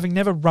 having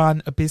never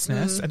run a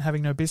business and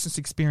having no business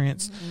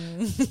experience.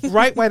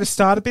 Great way to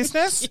start a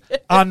business.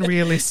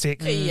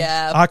 Unrealistic.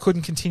 Yeah. I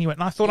couldn't continue it,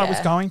 and I thought I was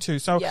Yeah. going to.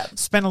 So Yeah.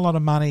 spent a lot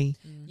of money,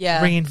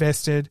 Yeah.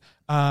 reinvested,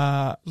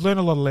 learned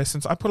a lot of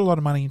lessons. I put a lot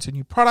of money into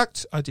new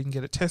product. I didn't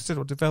get it tested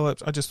or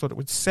developed. I just thought it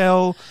would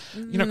sell.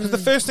 You know, because the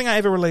first thing I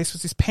ever released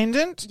was this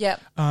pendant. Yep.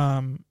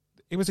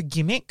 It was a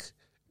gimmick.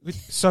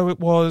 So it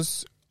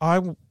was. I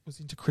was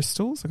into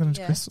crystals. I got into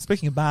Yeah. crystals.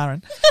 Speaking of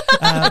Byron,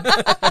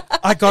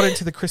 I got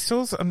into the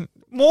crystals and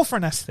more for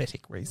an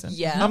aesthetic reason.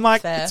 Yeah, I'm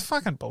like, fair. it's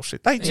fucking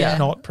bullshit. They do Yeah.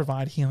 not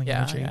provide healing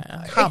Yeah, energy.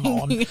 yeah. Come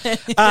on.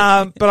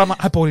 But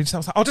I bought into it. I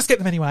was like, I'll just get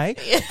them anyway.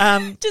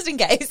 Just in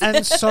case.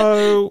 And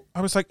so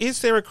I was like, is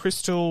there a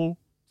crystal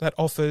that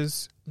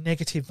offers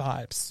negative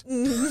vibes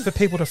for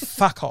people to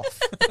fuck off?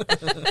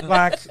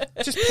 Like,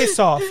 just piss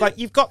off. Like,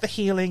 you've got the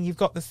healing, you've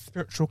got the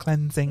spiritual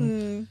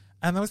cleansing.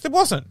 And there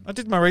wasn't. I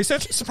did my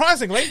research.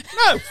 Surprisingly,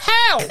 no.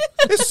 How?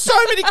 There's so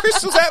many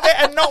crystals out there,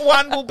 and not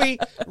one will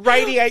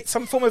radiate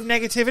some form of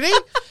negativity.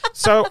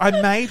 So I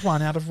made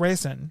one out of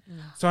resin.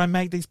 So I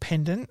made these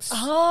pendants,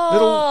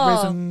 little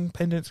resin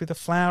pendants with a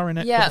flower in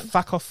it, Yeah. called the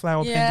fuck off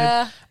flower Yeah.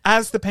 pendant.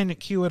 As the pendant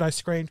cured, I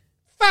screamed,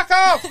 "Fuck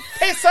off!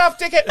 Piss off,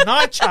 dickhead!" And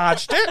I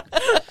charged it.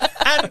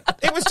 And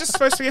it was just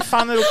supposed to be a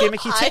fun little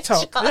gimmicky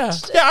TikTok.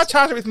 Yeah, I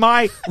charged it with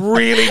my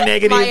really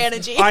negative, My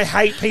energy. I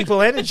hate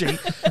people energy.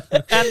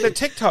 And the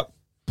TikTok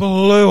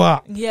blew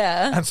up.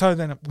 Yeah. And so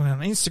then it went on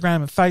Instagram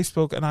and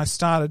Facebook, and I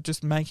started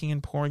just making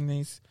and pouring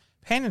these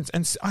pendants.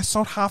 And I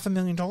sold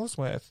 $500,000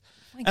 worth.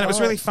 And it was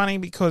God. really funny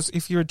because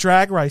if you're a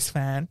Drag Race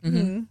fan,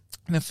 in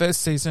the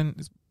first season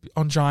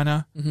on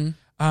Gina,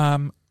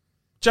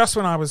 just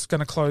when I was going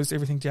to close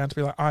everything down to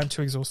be like, I'm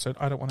too exhausted,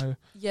 I don't want to,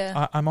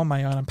 Yeah. I'm on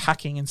my own, I'm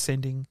packing and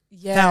sending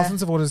Yeah.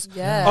 thousands of orders.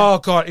 Yeah. Oh,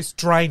 God, it's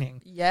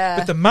draining. Yeah.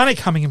 But the money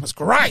coming in was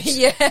great.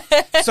 Yeah.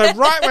 So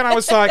right when I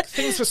was like,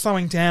 things were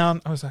slowing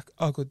down, I was like,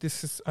 oh, good,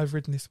 I've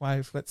ridden this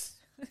wave. Let's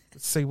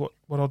see what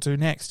I'll do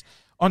next.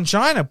 On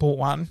Gina, bought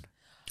one.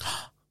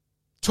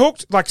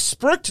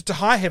 Spruiked it to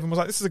high heaven, was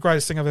like, this is the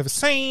greatest thing I've ever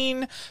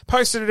seen,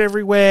 posted it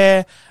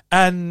everywhere,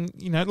 and,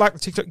 you know, like the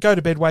TikTok, go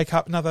to bed, wake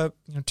up, another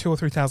 2,000 or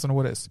 3,000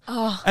 orders.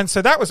 Oh. And so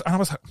that was, and I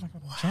was like, oh my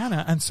God,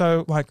 Gina. And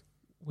so, like,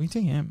 we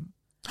DM,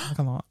 like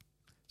a lot.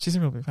 She's a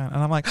real big fan.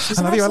 And I'm like, She's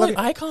I an love you, I love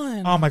absolute you.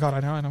 icon. Oh my God, I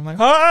know. And I'm like,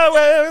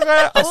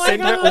 I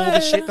send her all the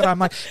shit that I'm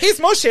like, here's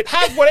more shit,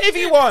 have whatever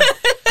you want.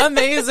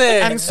 Amazing.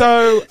 And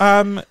so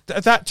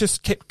that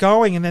just kept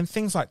going, and then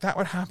things like that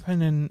would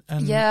happen,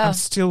 and Yeah. I'm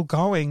still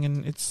going,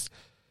 and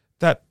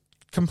that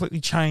completely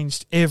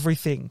changed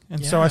everything.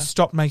 And so Yeah. I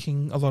stopped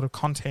making a lot of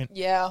content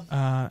Yeah.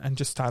 and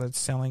just started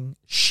selling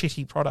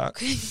shitty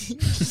products.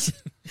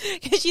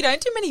 Because you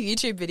don't do many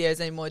YouTube videos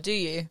anymore, do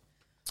you?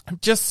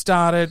 I've just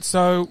started.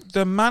 So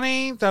the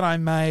money that I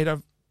made,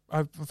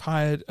 I've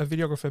hired a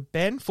videographer,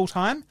 Ben,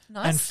 full-time,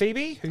 Nice. and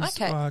Phoebe, who's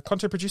Okay. a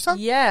content producer.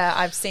 Yeah,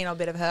 I've seen a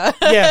bit of her.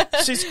 Yeah,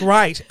 she's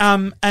great.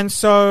 And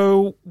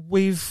so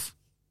we've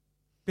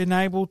been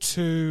able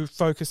to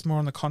focus more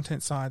on the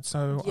content side.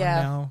 So Yeah.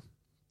 I'm now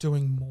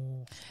doing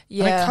more.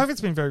 Yeah. I mean, COVID's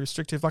been very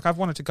restrictive. Like, I've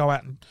wanted to go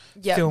out and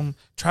Yep. film,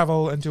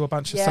 travel, and do a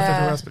bunch of stuff Yeah.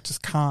 everywhere else, but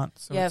just can't.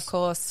 So Yeah,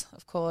 it's-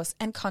 of course.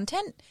 And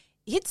content,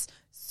 it's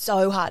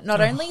so hard.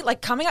 Not only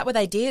like coming up with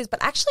ideas, but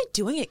actually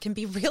doing it can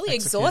be really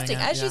exhausting.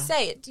 it, As you yeah.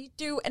 say, you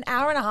do an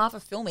hour and a half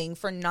of filming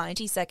for a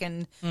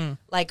 90-second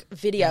like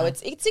video.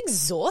 It's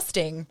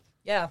exhausting.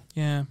 Yeah.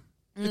 Yeah.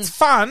 It's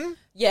fun,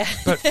 Yeah.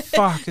 but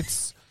fuck,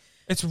 it's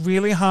It's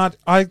really hard.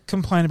 I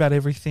complain about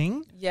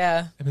everything.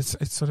 Yeah.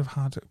 It's sort of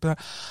hard to... But,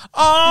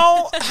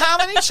 how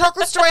many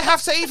chocolates do I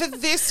have to eat for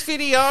this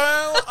video?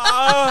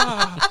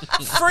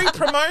 Free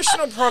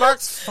promotional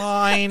products?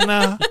 Fine.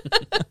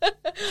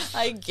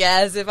 I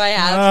guess if I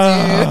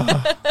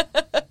have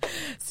to.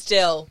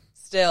 Still.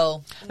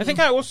 I think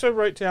I also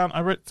wrote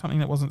something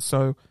that wasn't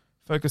so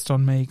focused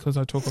on me because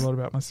I talk a lot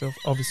about myself,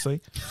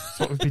 obviously. That's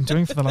what we've been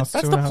doing for the last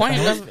That's 2.5 the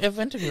hours. point of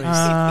interviews.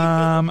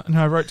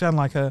 No, I wrote down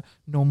like a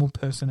normal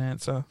person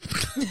answer,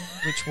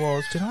 which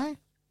was, did I?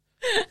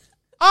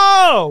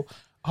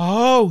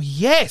 Oh,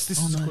 yes.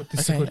 This is good.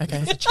 This is good. Okay.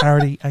 It's a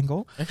charity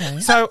angle. Okay.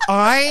 So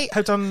I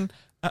have done,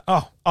 do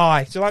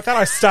you like that?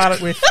 I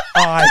started with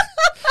I.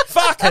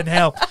 Fucking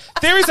hell.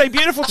 There is a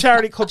beautiful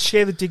charity called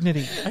Share the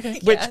Dignity. Okay.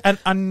 Which,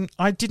 and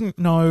I didn't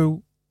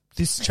know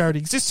this charity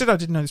existed. I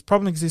didn't know this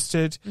problem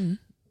existed. Mm.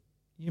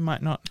 You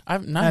might not. No.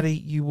 Maddie,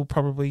 you will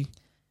probably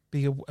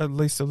be at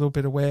least a little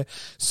bit aware.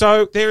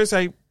 So there is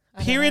a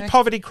period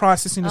poverty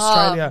crisis in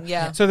Australia.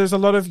 Yeah. So there's a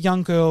lot of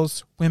young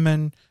girls,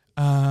 women,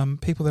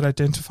 people that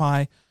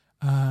identify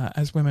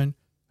as women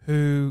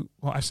who,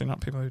 well, actually not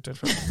people who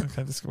identify.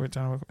 Okay, this we're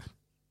done.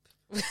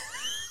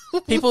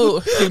 People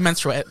who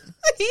menstruate.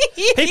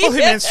 People who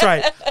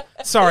menstruate.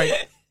 Sorry,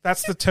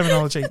 that's the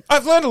terminology.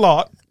 I've learned a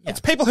lot. Yeah. It's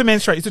people who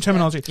menstruate is the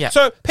terminology. Yeah.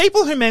 So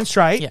people who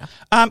menstruate Yeah.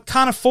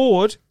 can't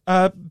afford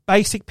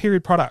basic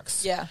period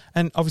products. Yeah.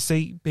 And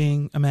obviously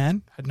being a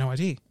man, had no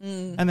idea.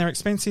 And they're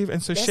expensive.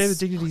 And so Yes. Share the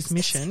Dignity's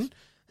mission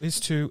is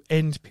to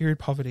end period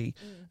poverty.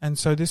 And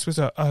so this was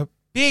a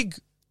big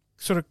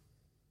sort of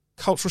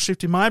cultural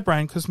shift in my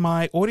brain because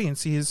my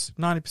audience is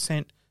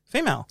 90%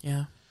 female.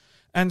 Yeah.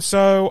 And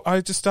so I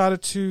just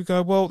started to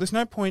go, well, there's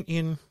no point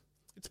in...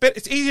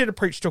 It's easier to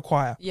preach to a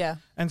choir. Yeah.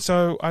 And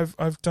so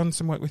I've done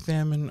some work with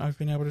them and I've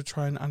been able to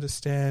try and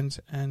understand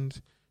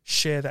and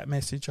share that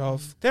message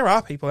of there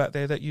are people out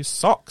there that use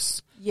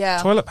socks,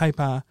 Yeah. toilet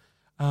paper,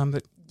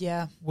 that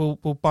Yeah. will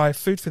buy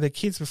food for their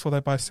kids before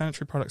they buy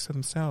sanitary products for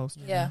themselves.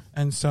 Yeah.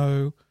 And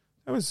so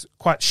that was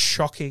quite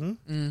shocking.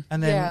 And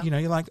then, Yeah.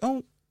 you're like,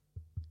 oh,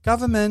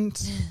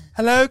 government.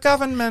 Hello,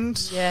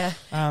 government. Yeah.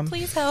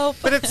 Please help.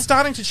 But it's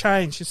starting to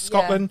change.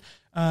 Scotland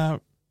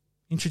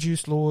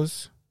introduced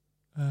laws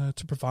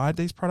to provide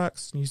these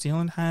products. New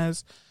Zealand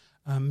has.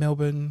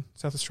 Melbourne,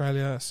 South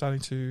Australia are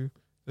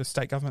the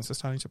state governments are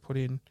starting to put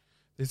in,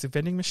 there's the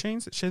vending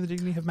machines that Share the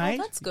Dignity have made.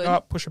 that's You good. go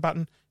up, push a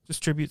button,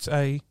 distributes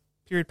a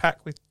period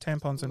pack with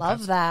tampons and Love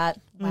pads. that.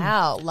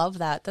 Wow. Love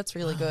that. That's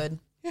really good.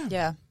 Yeah.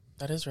 Yeah.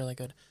 That is really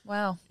good.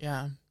 Wow.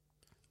 Yeah.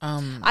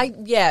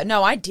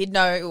 I did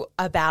know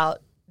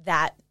about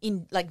that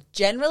in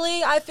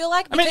generally I feel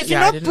like I mean, because if you're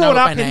I not didn't know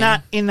brought it by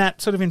up name. in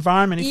that sort of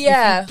environment,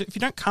 if you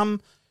don't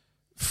come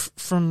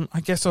from,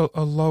 I guess, a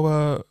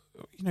lower,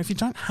 if you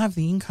don't have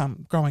the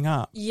income growing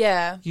up,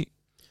 yeah.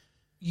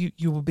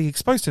 you will be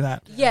exposed to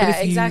that. Yeah, But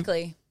if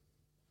exactly.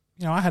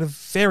 I had a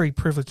very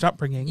privileged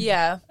upbringing.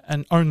 Yeah.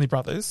 And only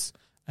brothers.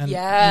 And,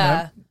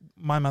 Yeah.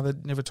 my mother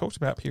never talked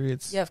about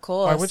periods. Yeah, of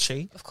course. Why would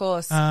she? Of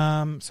course. So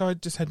I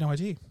just had no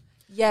idea.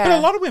 yeah. But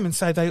a lot of women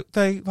say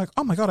they like,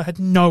 oh my God, I had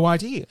no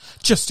idea.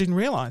 Just didn't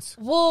realise.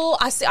 Well,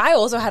 I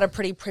also had a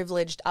pretty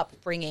privileged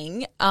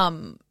upbringing.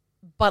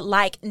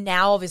 But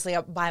now obviously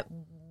by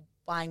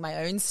buying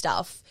my own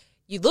stuff,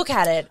 you look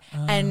at it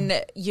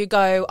and you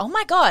go, oh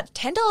my God,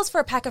 $10 for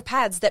a pack of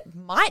pads that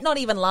might not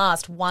even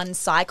last one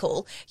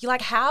cycle. You're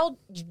like, how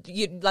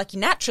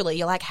naturally,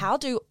 you're like, how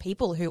do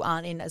people who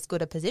aren't in as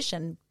good a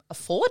position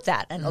afford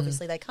that? And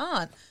obviously they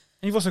can't.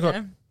 And you've also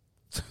got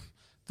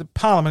the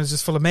parliament is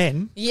just full of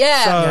men.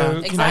 Yeah. So,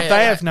 exactly.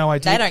 they have no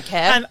idea. They don't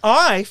care. And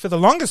I, for the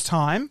longest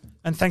time,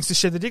 and thanks to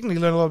Share the Dignity,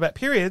 learned a lot about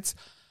periods.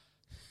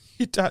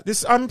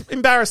 I'm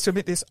embarrassed to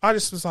admit this. I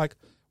just was like,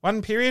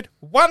 one period,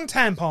 one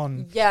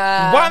tampon.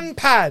 Yeah. One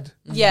pad.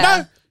 Yeah.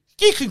 No,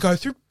 you can go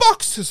through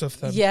boxes of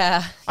them.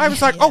 Yeah. I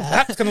was like,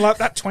 that's going to like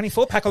that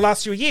 24 pack will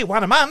last you a year,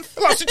 one a month.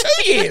 It lasts you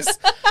 2 years.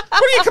 What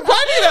are you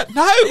complaining about?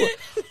 No.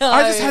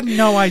 I just had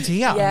no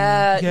idea.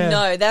 Yeah.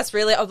 No, that's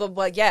really,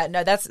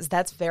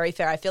 that's very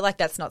fair. I feel like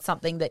that's not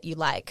something that you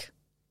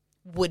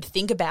would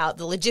think about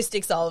the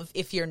logistics of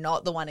if you're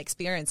not the one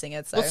experiencing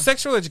it. So Well,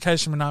 sexual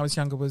education when I was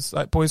younger was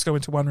like boys go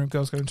into one room,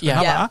 girls go into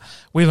Yeah. another. Yeah.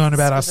 We learn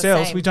about It's the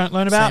ourselves. same. We don't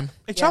learn about Same.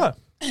 each Yeah. other.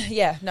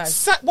 yeah, no.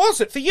 So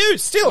was it for you?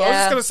 Still, I was Yeah.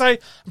 just going to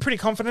say I'm pretty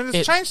confident it's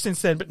It- changed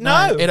since then, but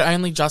no. It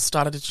only just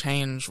started to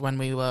change when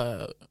we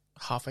were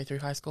halfway through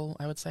high school,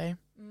 I would say.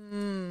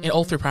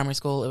 All through primary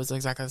school, it was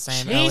exactly the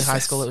same. Early high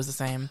Jesus. school, it was the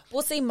same.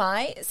 Well, see,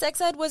 my sex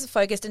ed was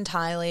focused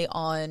entirely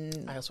on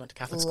I also went to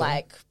Catholic school.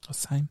 Oh,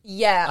 same.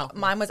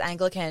 mine was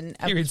Anglican.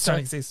 Periods don't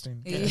exist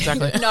in.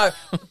 exactly. No,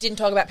 didn't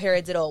talk about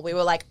periods at all. We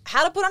were like,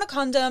 how to put on a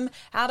condom,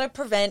 how to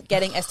prevent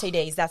getting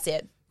STDs. That's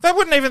it. They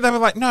wouldn't even. They were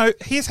like, no.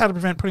 Here's how to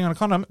prevent putting on a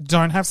condom.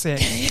 Don't have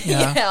sex.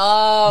 Yeah.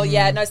 Oh,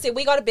 yeah. No, see,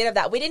 we got a bit of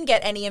that. We didn't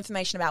get any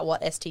information about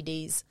what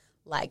STDs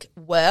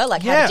were, how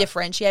Yeah. to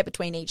differentiate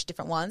between each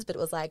different ones. But it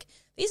was like,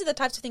 these are the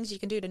types of things you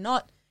can do to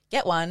not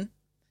get one.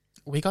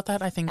 We got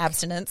that, I think,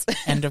 Abstinence.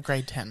 end of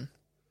grade 10.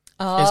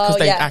 because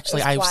they yeah,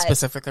 actually, it was I quite-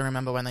 specifically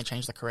remember when they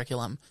changed the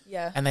curriculum.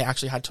 Yeah. And they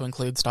actually had to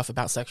include stuff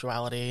about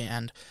sexuality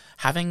and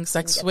having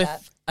sex get with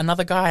that.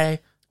 another guy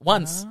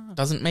once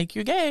doesn't make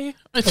you gay.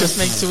 It just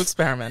makes you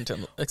experimental.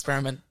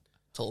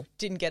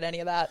 Didn't get any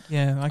of that.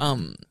 Yeah.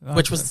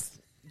 Which was,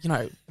 you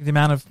know, the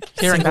amount of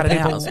hearing that in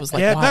people- ours was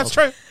like, yeah, wild. that's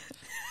true.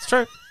 It's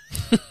true.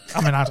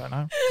 I mean, I don't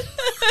know.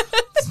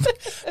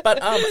 But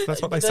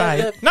That's what they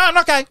say. No, I'm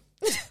not gay.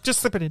 Just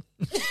slip it in.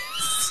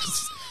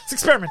 It's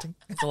experimenting.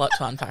 It's a lot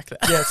to unpack there.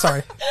 Yeah,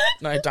 sorry.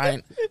 No,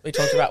 don't. We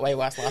talked about way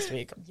worse last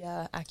week.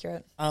 Yeah,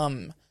 accurate.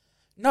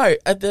 No,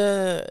 at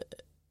the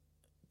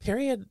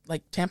period,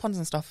 like tampons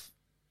and stuff,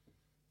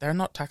 they're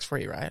not tax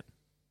free, right?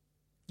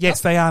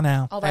 Yes, they are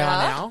now. Oh, They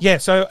are now. Yeah,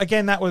 so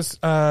again, that was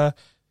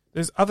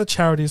there's other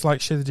charities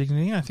like Share the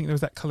Dignity. I think there was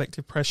that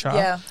collective pressure.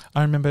 Yeah.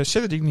 I remember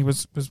Share the Dignity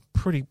was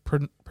pretty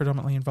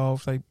predominantly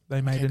involved. They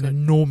made Okay, an good.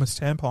 enormous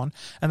tampon,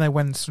 and they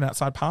went and stood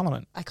outside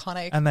Parliament,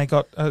 Iconic. and they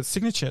got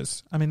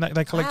signatures. I mean,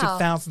 they collected Wow.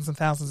 thousands and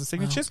thousands of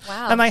signatures.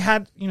 Wow. And they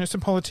had,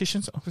 some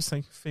politicians,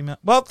 obviously female.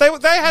 Well, they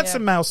had Yeah.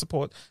 some male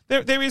support.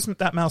 There is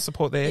that male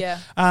support there. Yeah.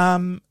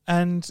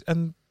 And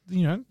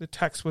the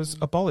tax was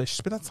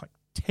abolished, but that's like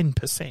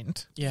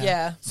 10%.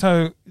 yeah.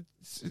 So,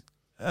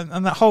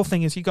 and that whole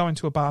thing is you go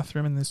into a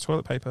bathroom and there's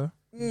toilet paper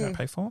you don't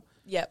pay for.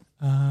 Yep.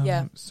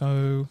 Yeah.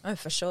 So, Oh,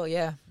 for sure.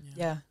 Yeah.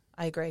 Yeah.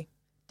 I agree.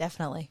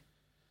 Definitely.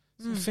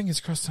 fingers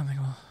crossed something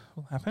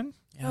will happen.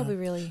 Yeah. That'll be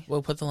really.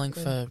 We'll put the link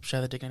for Share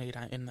the Dignity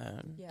down in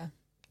the Yeah.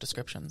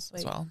 descriptions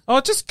as Sweet. well.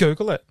 Oh, just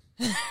Google it.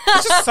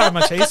 It's just so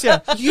much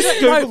easier. You don't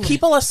Google know. them.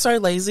 People are so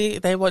lazy.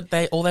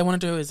 All they want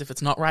to do is if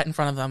it's not right in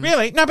front of them.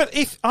 Really? No, but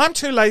if I'm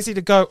too lazy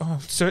to go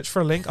search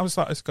for a link, I was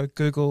like, let's go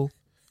Google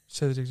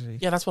Share the Dignity.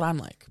 Yeah, that's what I'm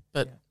like.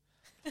 But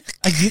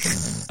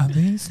Are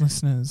these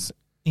listeners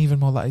even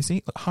more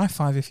lazy? Look, high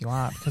five if you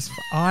are, because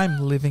I'm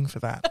living for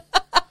that.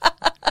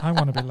 I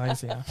want to be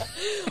lazier.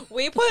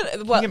 We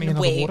put what get me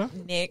another water?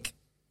 Nick.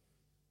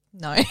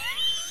 No.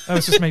 That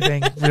was just me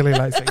being really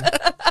lazy.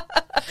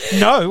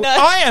 No,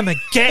 I am a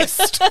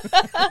guest.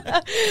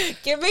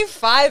 Give me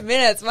 5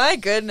 minutes. My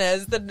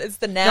goodness. It's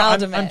the now I'm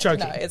demand.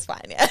 joking. No, it's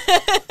fine. Yeah.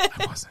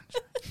 I wasn't.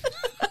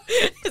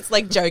 It's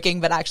like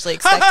joking, but actually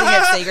expecting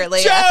it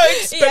secretly.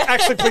 Jokes! Yeah. But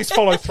actually, please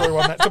follow through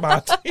on that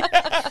demand.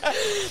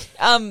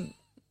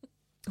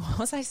 What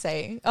was I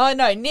saying? Oh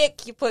no,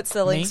 Nick, you puts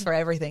the links Me? for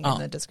everything in Oh.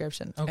 the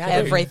description. Okay.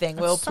 Everything.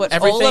 We'll so put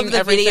much- all of the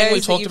everything videos we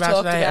that talked you've about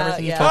talked today, about.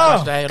 everything you yeah. talked about Oh,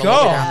 today, it'll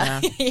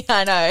God. be down there. Yeah,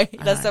 I know. He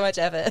does so much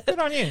effort. Good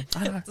on you.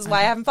 This is why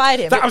I haven't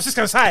fired him. I was just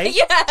going to say.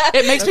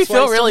 It makes me That's why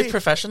feel it's really me.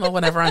 professional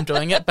whenever I'm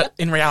doing it, but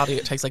in reality,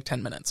 it takes like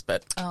 10 minutes.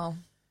 But Oh,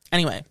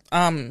 anyway, we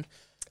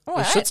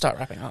right. should start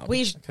wrapping up.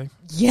 Okay.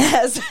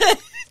 yes.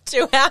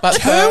 2 hours. But 2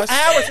 first-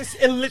 hours.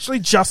 It literally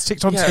just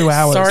ticked on Yeah, 2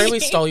 hours. Sorry we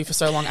stole you for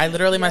so long. I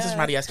literally messaged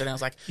Maddie yesterday and I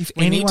was like, If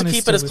we need anyone to is keep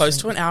it still as close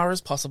to listening- an hour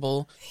as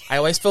possible. I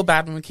always feel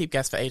bad when we keep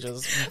guests for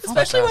ages.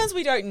 Especially ones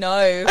we don't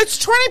know. It's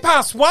 20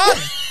 past 1.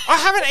 I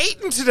haven't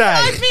eaten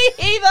today. Me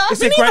either. Is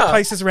there great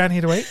places around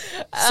here to eat?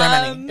 So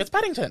many. It's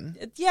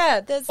Paddington.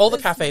 Yeah, there's All the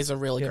there's- cafes are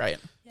really great.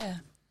 Yeah,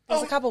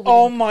 there's a couple.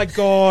 Oh within- my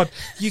God.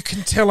 You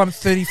can tell I'm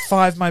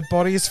 35. My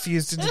body is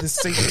fused into the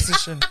seat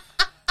position.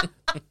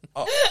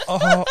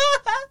 Oh.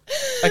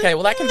 Okay,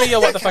 well that can be your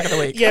what the fuck of the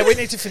week. Yeah, we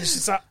need to finish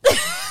this up.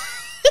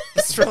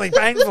 It's really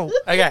painful.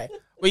 Okay.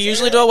 We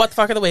usually do a what the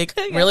fuck of the week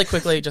really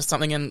quickly, just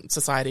something in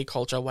society,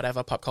 culture,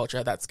 whatever, pop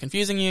culture that's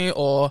confusing you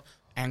or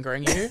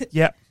angering you.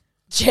 Yep.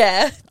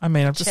 Yeah. I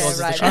mean, I've just,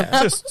 Yeah, right.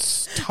 I've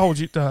just told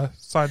you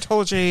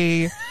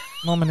Scientology,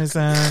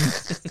 Mormonism,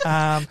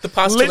 The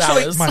past 2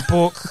 literally hours. my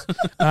book,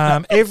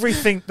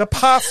 everything. The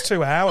past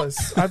 2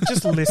 hours, I've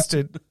just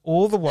listed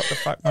all the what the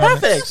fuck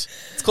moments. Perfect.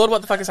 It's called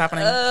What the Fuck is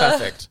Happening.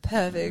 Perfect.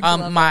 Perfect.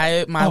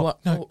 My Oh,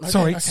 what? no, okay,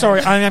 sorry, okay.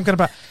 sorry. I am going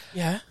to.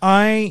 Yeah.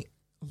 I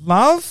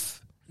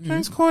love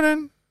James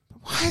Corden.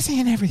 Why is he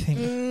in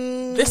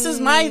everything? This is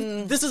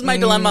my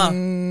dilemma.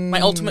 My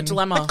ultimate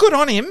dilemma. Good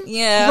on him.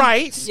 Yeah.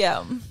 Great.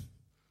 Yeah.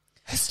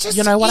 It's just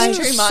You know what, in I-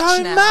 Too much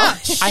so now.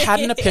 much. I had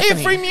an epiphany.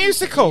 Every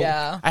musical.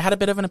 Yeah. I had a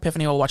bit of an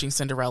epiphany while watching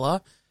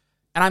Cinderella,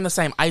 and I'm the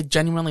same. I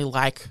genuinely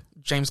like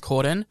James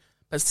Corden,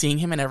 but seeing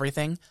him in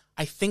everything,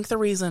 I think the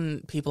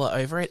reason people are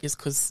over it is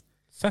because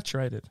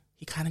Saturated.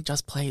 he kind of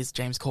just plays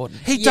James Corden.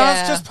 He Yeah.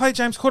 does just play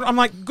James Corden. I'm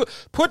like,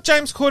 put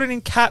James Corden in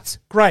Cats.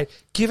 Great.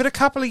 Give it a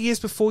couple of years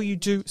before you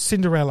do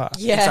Cinderella.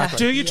 Yeah. Exactly.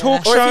 Do your Yeah.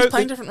 talk Or if show. he's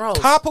playing different roles.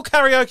 Carpool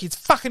karaoke. It's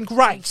fucking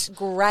great.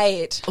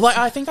 Great. Like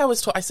I think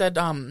I said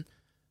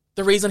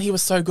the reason he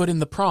was so good in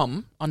The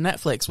Prom on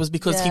Netflix was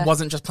because he Yeah.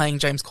 wasn't just playing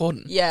James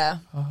Corden. Yeah.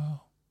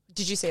 Oh.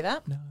 Did you see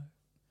that? No.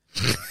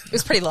 It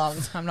was pretty long.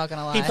 I'm not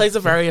gonna lie. He plays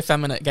a very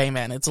effeminate gay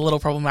man. It's a little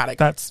problematic.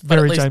 That's But at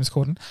very least- James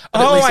Corden.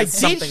 but at Oh, least I it's did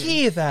something.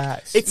 hear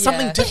that. It's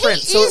something Yeah. different.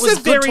 He So it is was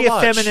a very good to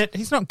watch. effeminate.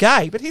 He's not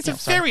gay, but he's a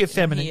sorry. very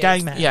effeminate He gay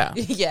is. man. Yeah.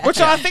 Yeah. Which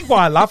I think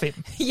why I love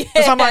him. Yeah.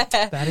 Because I'm like,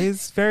 that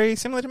is very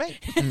similar to me.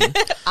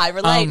 I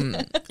relate.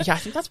 Yeah, I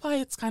think that's why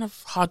it's kind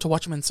of hard to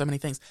watch him in so many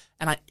things.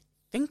 And I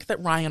think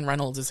that Ryan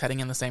Reynolds is heading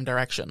in the same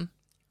direction.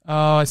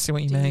 Oh, I see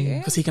what you mean.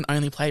 because he can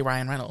only play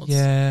Ryan Reynolds.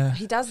 Yeah.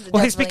 He does.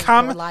 Well, he's definitely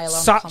become rely a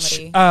lot on such.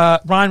 comedy.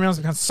 Ryan Reynolds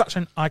becomes such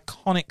an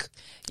iconic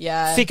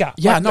Yeah. figure.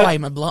 Yeah, Like no, that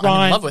I'm in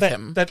love with that,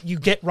 him. That you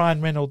get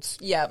Ryan Reynolds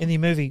Yeah. in the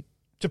movie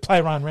to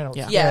play Ryan Reynolds.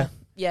 Yeah. Yeah.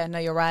 Yeah. No,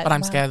 you're right. But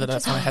I'm Wow. scared that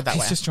it's going to head that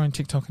He's way. just joined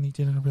TikTok and he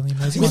did a really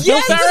amazing one.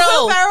 Yes, Will Will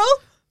Ferrell. Ferrell.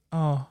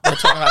 Oh, We're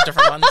talking about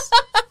different ones.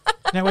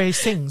 now where he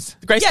sings.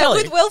 Grace Yeah,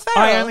 Kelly. with Will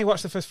Ferrell. I only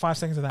watched the first 5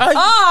 seconds of that.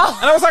 Oh,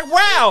 And I was like,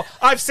 wow,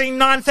 I've seen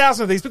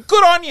 9,000 of these, but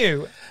good on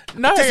you.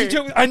 No. Does he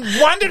do, I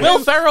wondered Will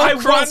who- Ferrell I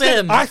crawls wondered-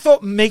 in. I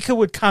thought Mika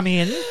would come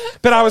in,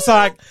 but I was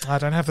like, I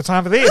don't have the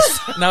time for this.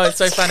 No, it's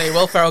so funny.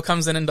 Will Ferrell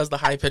comes in and does the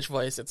high-pitched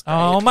voice. It's great.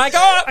 Oh my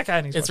God. Okay,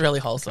 and he's It's really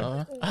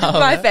wholesome.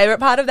 my favorite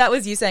part of that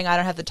was you saying I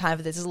don't have the time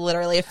for this. Is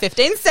literally a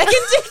 15-second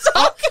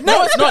TikTok.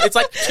 No, it's not. It's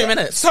like 2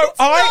 minutes. So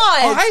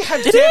I not. have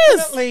It is.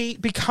 definitely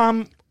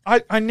become.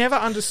 I never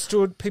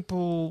understood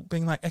people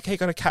being like, okay,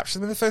 got to capture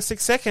them in the first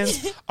 6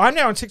 seconds. I'm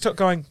now on TikTok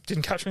going,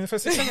 didn't capture me in the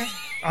first 6 seconds.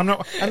 I'm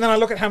not. And then I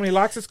look at how many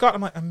likes it's got.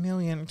 I'm like, 1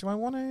 million. Do I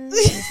want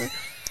to?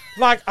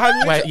 Like,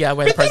 I Wait, yeah,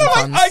 where the but then pros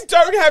I'm and like, cons.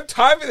 I don't have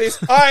time for this.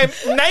 I'm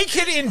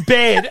naked in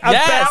bed,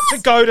 Yes. about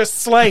to go to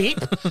sleep.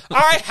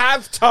 I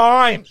have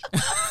time.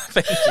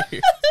 Thank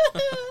you.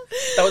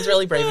 That was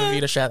really brave of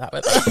you to share that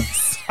with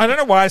us. I don't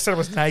know why I said I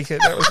was naked.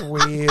 That was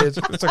weird.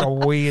 It's like a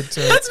weird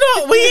term. That's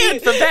not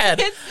weird for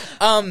bed.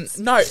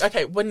 No,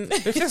 okay. When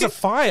If there's a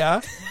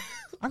fire,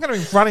 I'm going to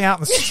be running out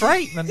in the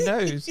street in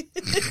the news.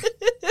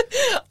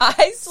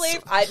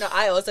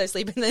 I also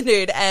sleep in the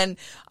nude, and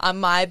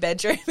my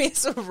bedroom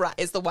is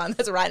the one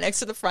that's right next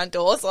to the front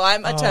door. So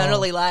I'm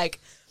eternally like,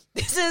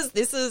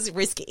 this is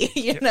risky,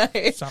 you know.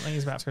 Something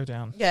is about to go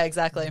down. Yeah,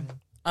 exactly.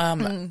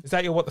 Is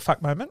that your what the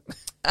fuck moment?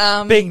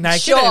 Being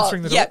naked, Sure.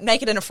 answering the door. Yep,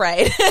 naked and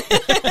afraid.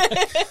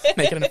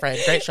 Naked and Afraid,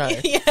 great show.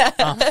 Yeah.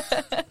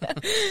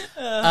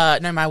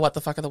 No, my what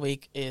the fuck of the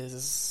week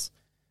is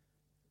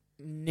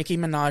Nicki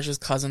Minaj's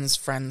cousin's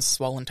friend's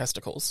swollen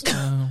testicles.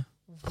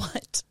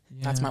 What?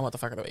 That's my what the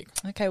fuck of the week.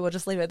 Okay, we'll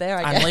just leave it there.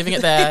 I guess. I'm leaving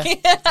it there. You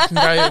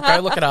can go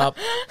look it up.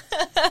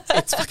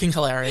 It's fucking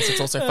hilarious. It's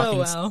also fucking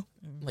wow.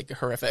 like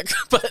horrific.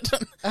 But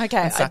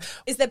Okay.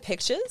 It's, Is there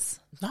pictures?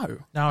 no,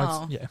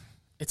 No, it's, yeah.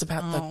 it's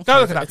about the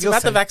Go look it up. It's You'll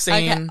about the see.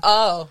 vaccine. Okay.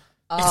 Oh.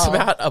 It's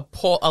about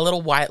a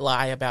little white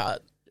lie about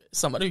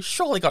someone who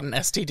surely got an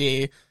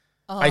STD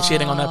by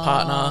cheating on their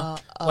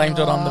partner, blamed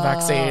it on the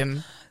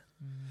vaccine.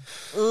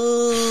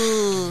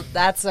 Ooh,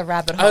 that's a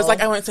rabbit hole. I was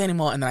like, I won't say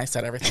anymore, and then I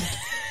said everything.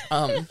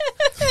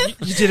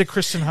 You did a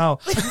Christian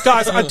Hull.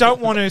 Guys, I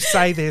don't want to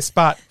say this,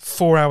 but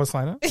 4 hours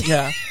later,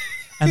 Yeah.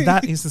 and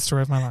that is the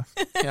story of my life.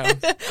 Yeah.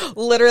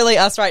 literally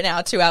us right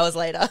now, 2 hours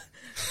later.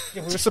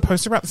 Yeah, we were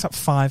supposed to wrap this up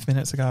 5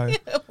 minutes ago.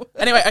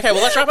 Anyway, okay,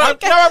 well, let's wrap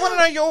up. No, I want to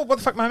know your what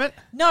the fuck moment.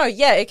 No,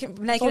 yeah, it can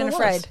naked and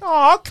afraid.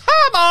 Oh,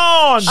 come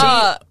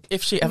on!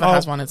 If she ever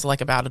has one, it's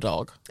like about a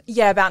dog.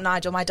 Yeah, about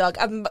Nigel, my dog.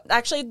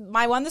 Actually,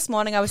 my one this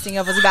morning I was thinking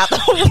of was about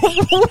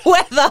the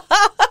weather.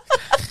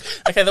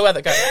 Okay, the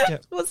weather, go.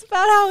 It was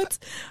about how it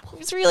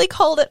was really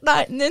cold at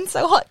night and then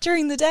so hot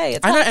during the day.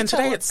 It's I know, hard to and tell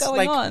today what's it's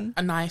going like on.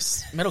 a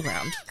nice middle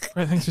ground.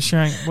 Great, thanks for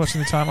sharing,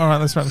 watching the time. All right,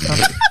 let's wrap this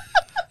up.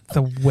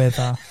 The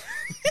weather.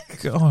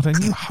 God,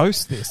 and you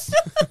host this.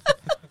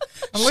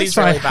 At She's least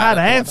really I bad had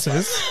at the weather.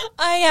 answers.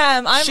 I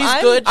am.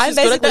 She's good. I'm She's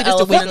good at basically the just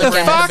a elephant in the weekly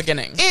room guest. at the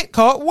beginning. It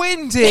got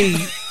windy.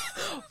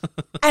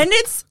 And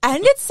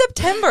it's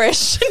September. It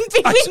shouldn't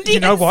be windy. You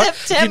know in what?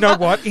 September. You know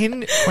what?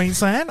 In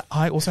Queensland,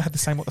 I also had the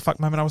same what the fuck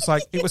moment. I was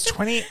like, it was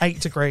 28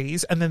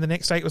 degrees, and then the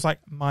next day it was like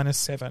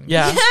 -7.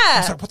 Yeah. I was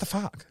Yeah. like, what the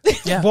fuck?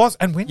 Yeah. It was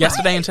and windy.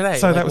 Yesterday and today.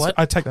 So Like, that was. what?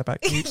 I take that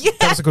back. That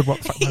was a good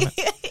what the fuck moment.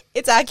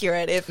 It's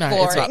accurate. If No,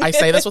 boring. it's not. I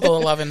say this with all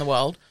the love in the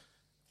world.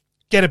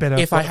 Get a better.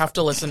 If I have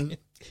to listen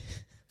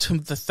to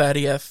the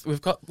 30th,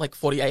 we've got like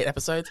 48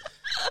 episodes.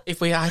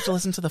 If we have to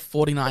listen to the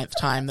 49th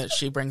time that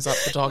she brings up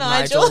the dog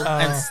Nigel. Nigel,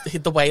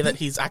 and the way that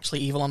he's actually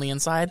evil on the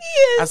inside,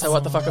 as her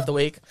what the fuck of the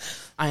week,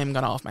 I am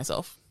going to off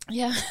myself.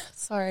 Yeah,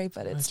 sorry,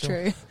 but it's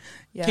true.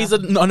 Yeah. He's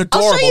an I'll show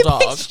adorable you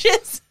dog.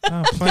 pictures.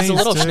 Oh, please He's a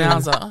little do.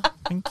 schnauzer.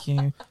 Thank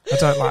you. I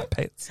don't like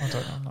pets.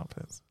 I'm not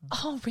pets.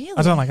 Oh, really?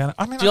 I don't like.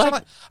 I mean, Do you I don't like-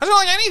 like. I don't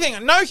like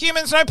anything. No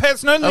humans. No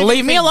pets. No. living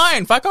Leave me things.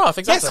 alone. Fuck off.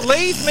 Exactly. Yes,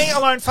 leave me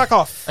alone. Fuck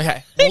off.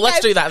 Okay, well,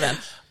 let's do that then.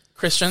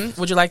 Christian,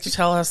 would you like to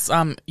tell us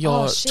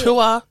your Oh, shit.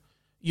 tour,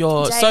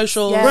 your Dates,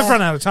 socials? yeah. We've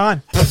run out of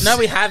time. No,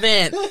 we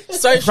haven't.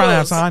 Socials. Run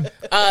out of time.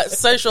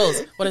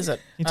 Socials. What is it?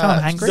 You tell I'm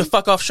angry? The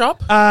fuck off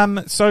shop.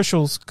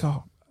 Socials.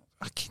 God,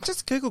 I can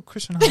just Google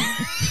Christian Hull.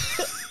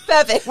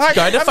 Perfect. Like,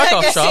 Go to I fuck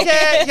mean, off shop.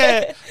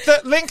 Yeah.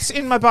 The links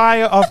in my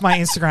bio of my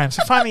Instagram.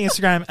 So find me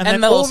Instagram, and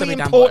then they'll all also the be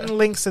down important below.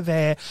 links are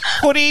there.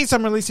 Hoodies,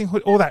 I'm releasing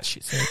all that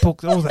shit. So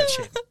book all that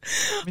shit.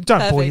 I mean, don't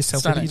bore Perfect. yourself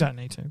with Stunning. it. You don't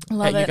need to.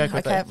 Love Okay, you it. go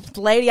quickly.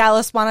 Okay. Lady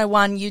Alice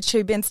 101,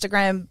 YouTube,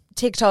 Instagram,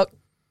 TikTok,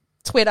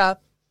 Twitter.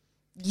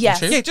 Yes.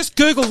 YouTube? Yeah, just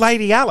Google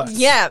Lady Alice.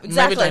 Yeah,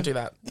 exactly. Maybe don't do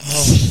that.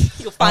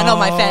 You'll find all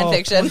my fan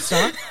fiction.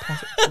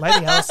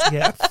 Lady Alice,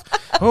 yeah.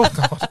 Oh,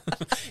 God.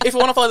 If you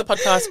want to follow the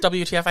podcast,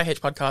 WTFIH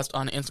podcast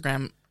on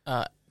Instagram,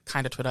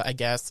 kind of Twitter, I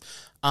guess,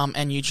 and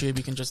YouTube,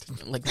 you can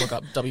just like look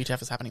up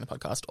WTF is happening the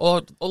podcast,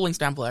 or links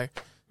down below.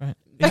 Right.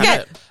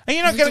 Okay. Are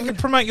you not going to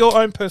promote your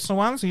own personal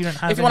ones? Or you don't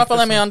have If you want to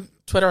follow me personal- on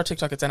Twitter or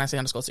TikTok, it's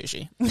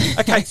NIC_sushi.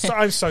 Okay, so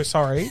I'm so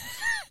sorry.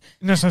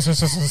 No,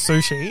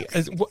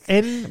 sushi.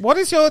 And what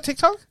is your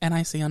TikTok?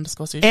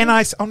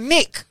 NIC_sushi. Oh,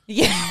 Nick.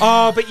 Yeah.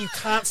 Oh, but you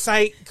can't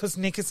say because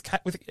Nick is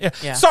with.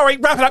 Yeah. Sorry,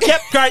 wrap it up.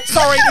 Yep, great.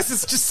 Sorry, this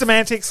is just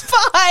semantics.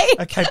 Bye.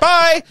 Okay,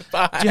 bye.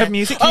 Bye. Do you have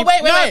music? Oh,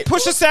 wait, no, wait.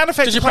 push the sound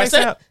effect. Did you to play press us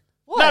it? out.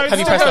 What? No, Have it's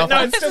you still pressed going. off?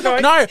 No, it's still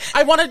going. No,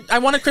 I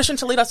wanted Christian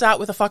to lead us out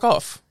with a fuck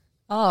off.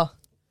 Oh.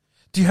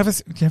 Do you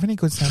have any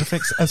good sound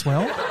effects as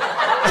well?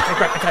 Okay,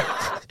 great. Okay.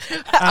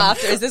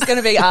 After is this going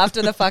to be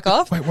after the fuck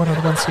off? Wait, what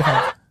other ones do you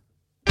have?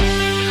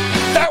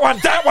 That one,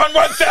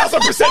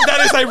 1000%. That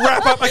is a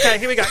wrap up. Okay,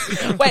 here we go.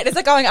 Wait, is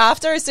it going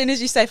after as soon as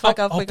you say fuck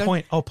off?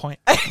 I'll point.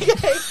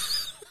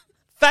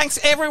 Thanks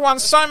everyone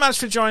so much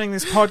for joining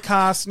this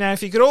podcast. Now,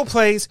 if you could all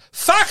please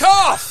fuck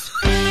off.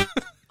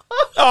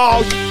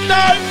 Oh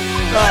no!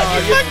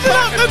 Oh, you fucked it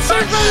up. That's so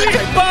funny.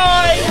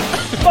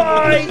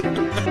 Bye.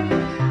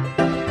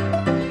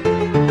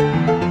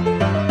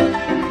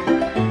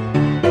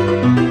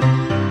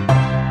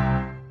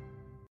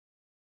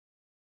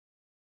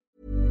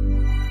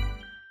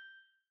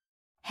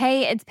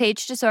 Hey, it's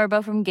Paige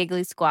DeSorbo from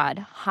Giggly Squad.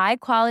 High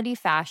quality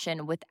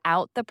fashion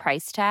without the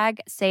price tag.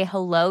 Say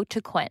hello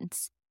to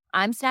Quince.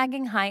 I'm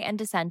snagging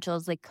high-end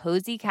essentials like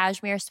cozy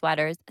cashmere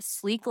sweaters,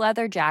 sleek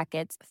leather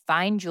jackets,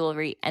 fine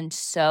jewelry, and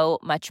so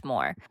much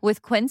more.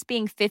 With Quince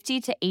being 50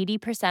 to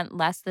 80%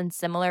 less than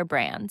similar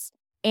brands.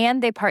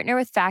 And they partner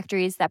with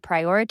factories that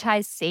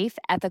prioritize safe,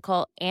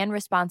 ethical, and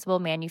responsible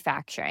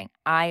manufacturing.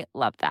 I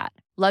love that.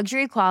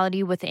 Luxury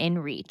quality within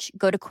reach.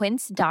 Go to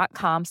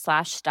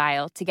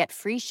quince.com/style to get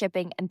free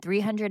shipping and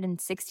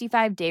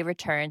 365-day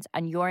returns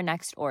on your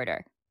next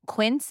order.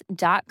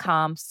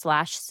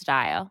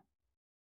 Quince.com/style.